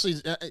time, especially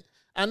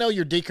I know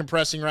you're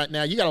decompressing right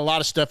now. You got a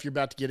lot of stuff you're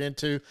about to get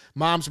into.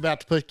 Mom's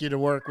about to put you to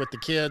work with the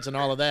kids and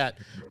all of that.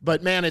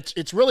 But, man,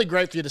 it's really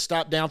great for you to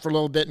stop down for a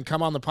little bit and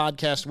come on the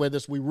podcast with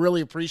us. We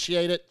really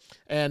appreciate it.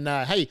 And,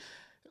 hey,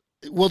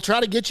 we'll try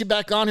to get you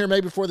back on here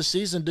maybe before the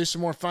season, do some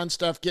more fun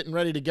stuff, getting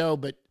ready to go.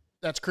 But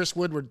that's Chris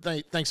Woodward.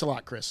 Thanks a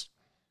lot, Chris.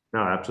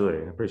 No,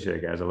 absolutely. I appreciate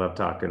it, guys. I love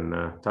talking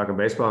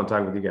baseball and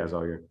talking with you guys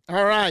all year.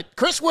 All right.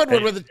 Chris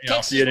Woodward with the I'll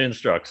Texas. see you at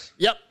Instructs.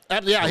 Yep.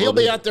 Yeah, he'll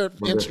be out there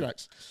at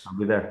Instructs. I'll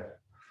be there.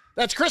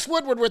 That's Chris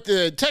Woodward with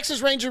the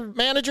Texas Ranger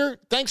manager.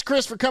 Thanks,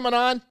 Chris, for coming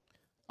on.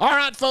 All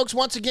right, folks,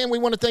 once again, we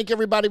want to thank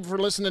everybody for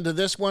listening to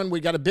this one. We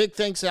got a big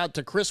thanks out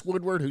to Chris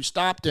Woodward, who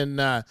stopped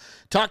and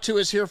talked to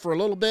us here for a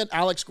little bit.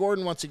 Alex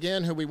Gordon, once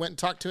again, who we went and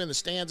talked to in the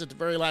stands at the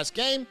very last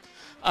game.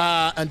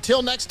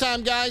 Until next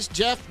time, guys,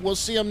 Jeff, we'll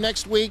see him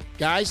next week.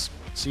 Guys,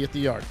 see you at the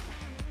yard.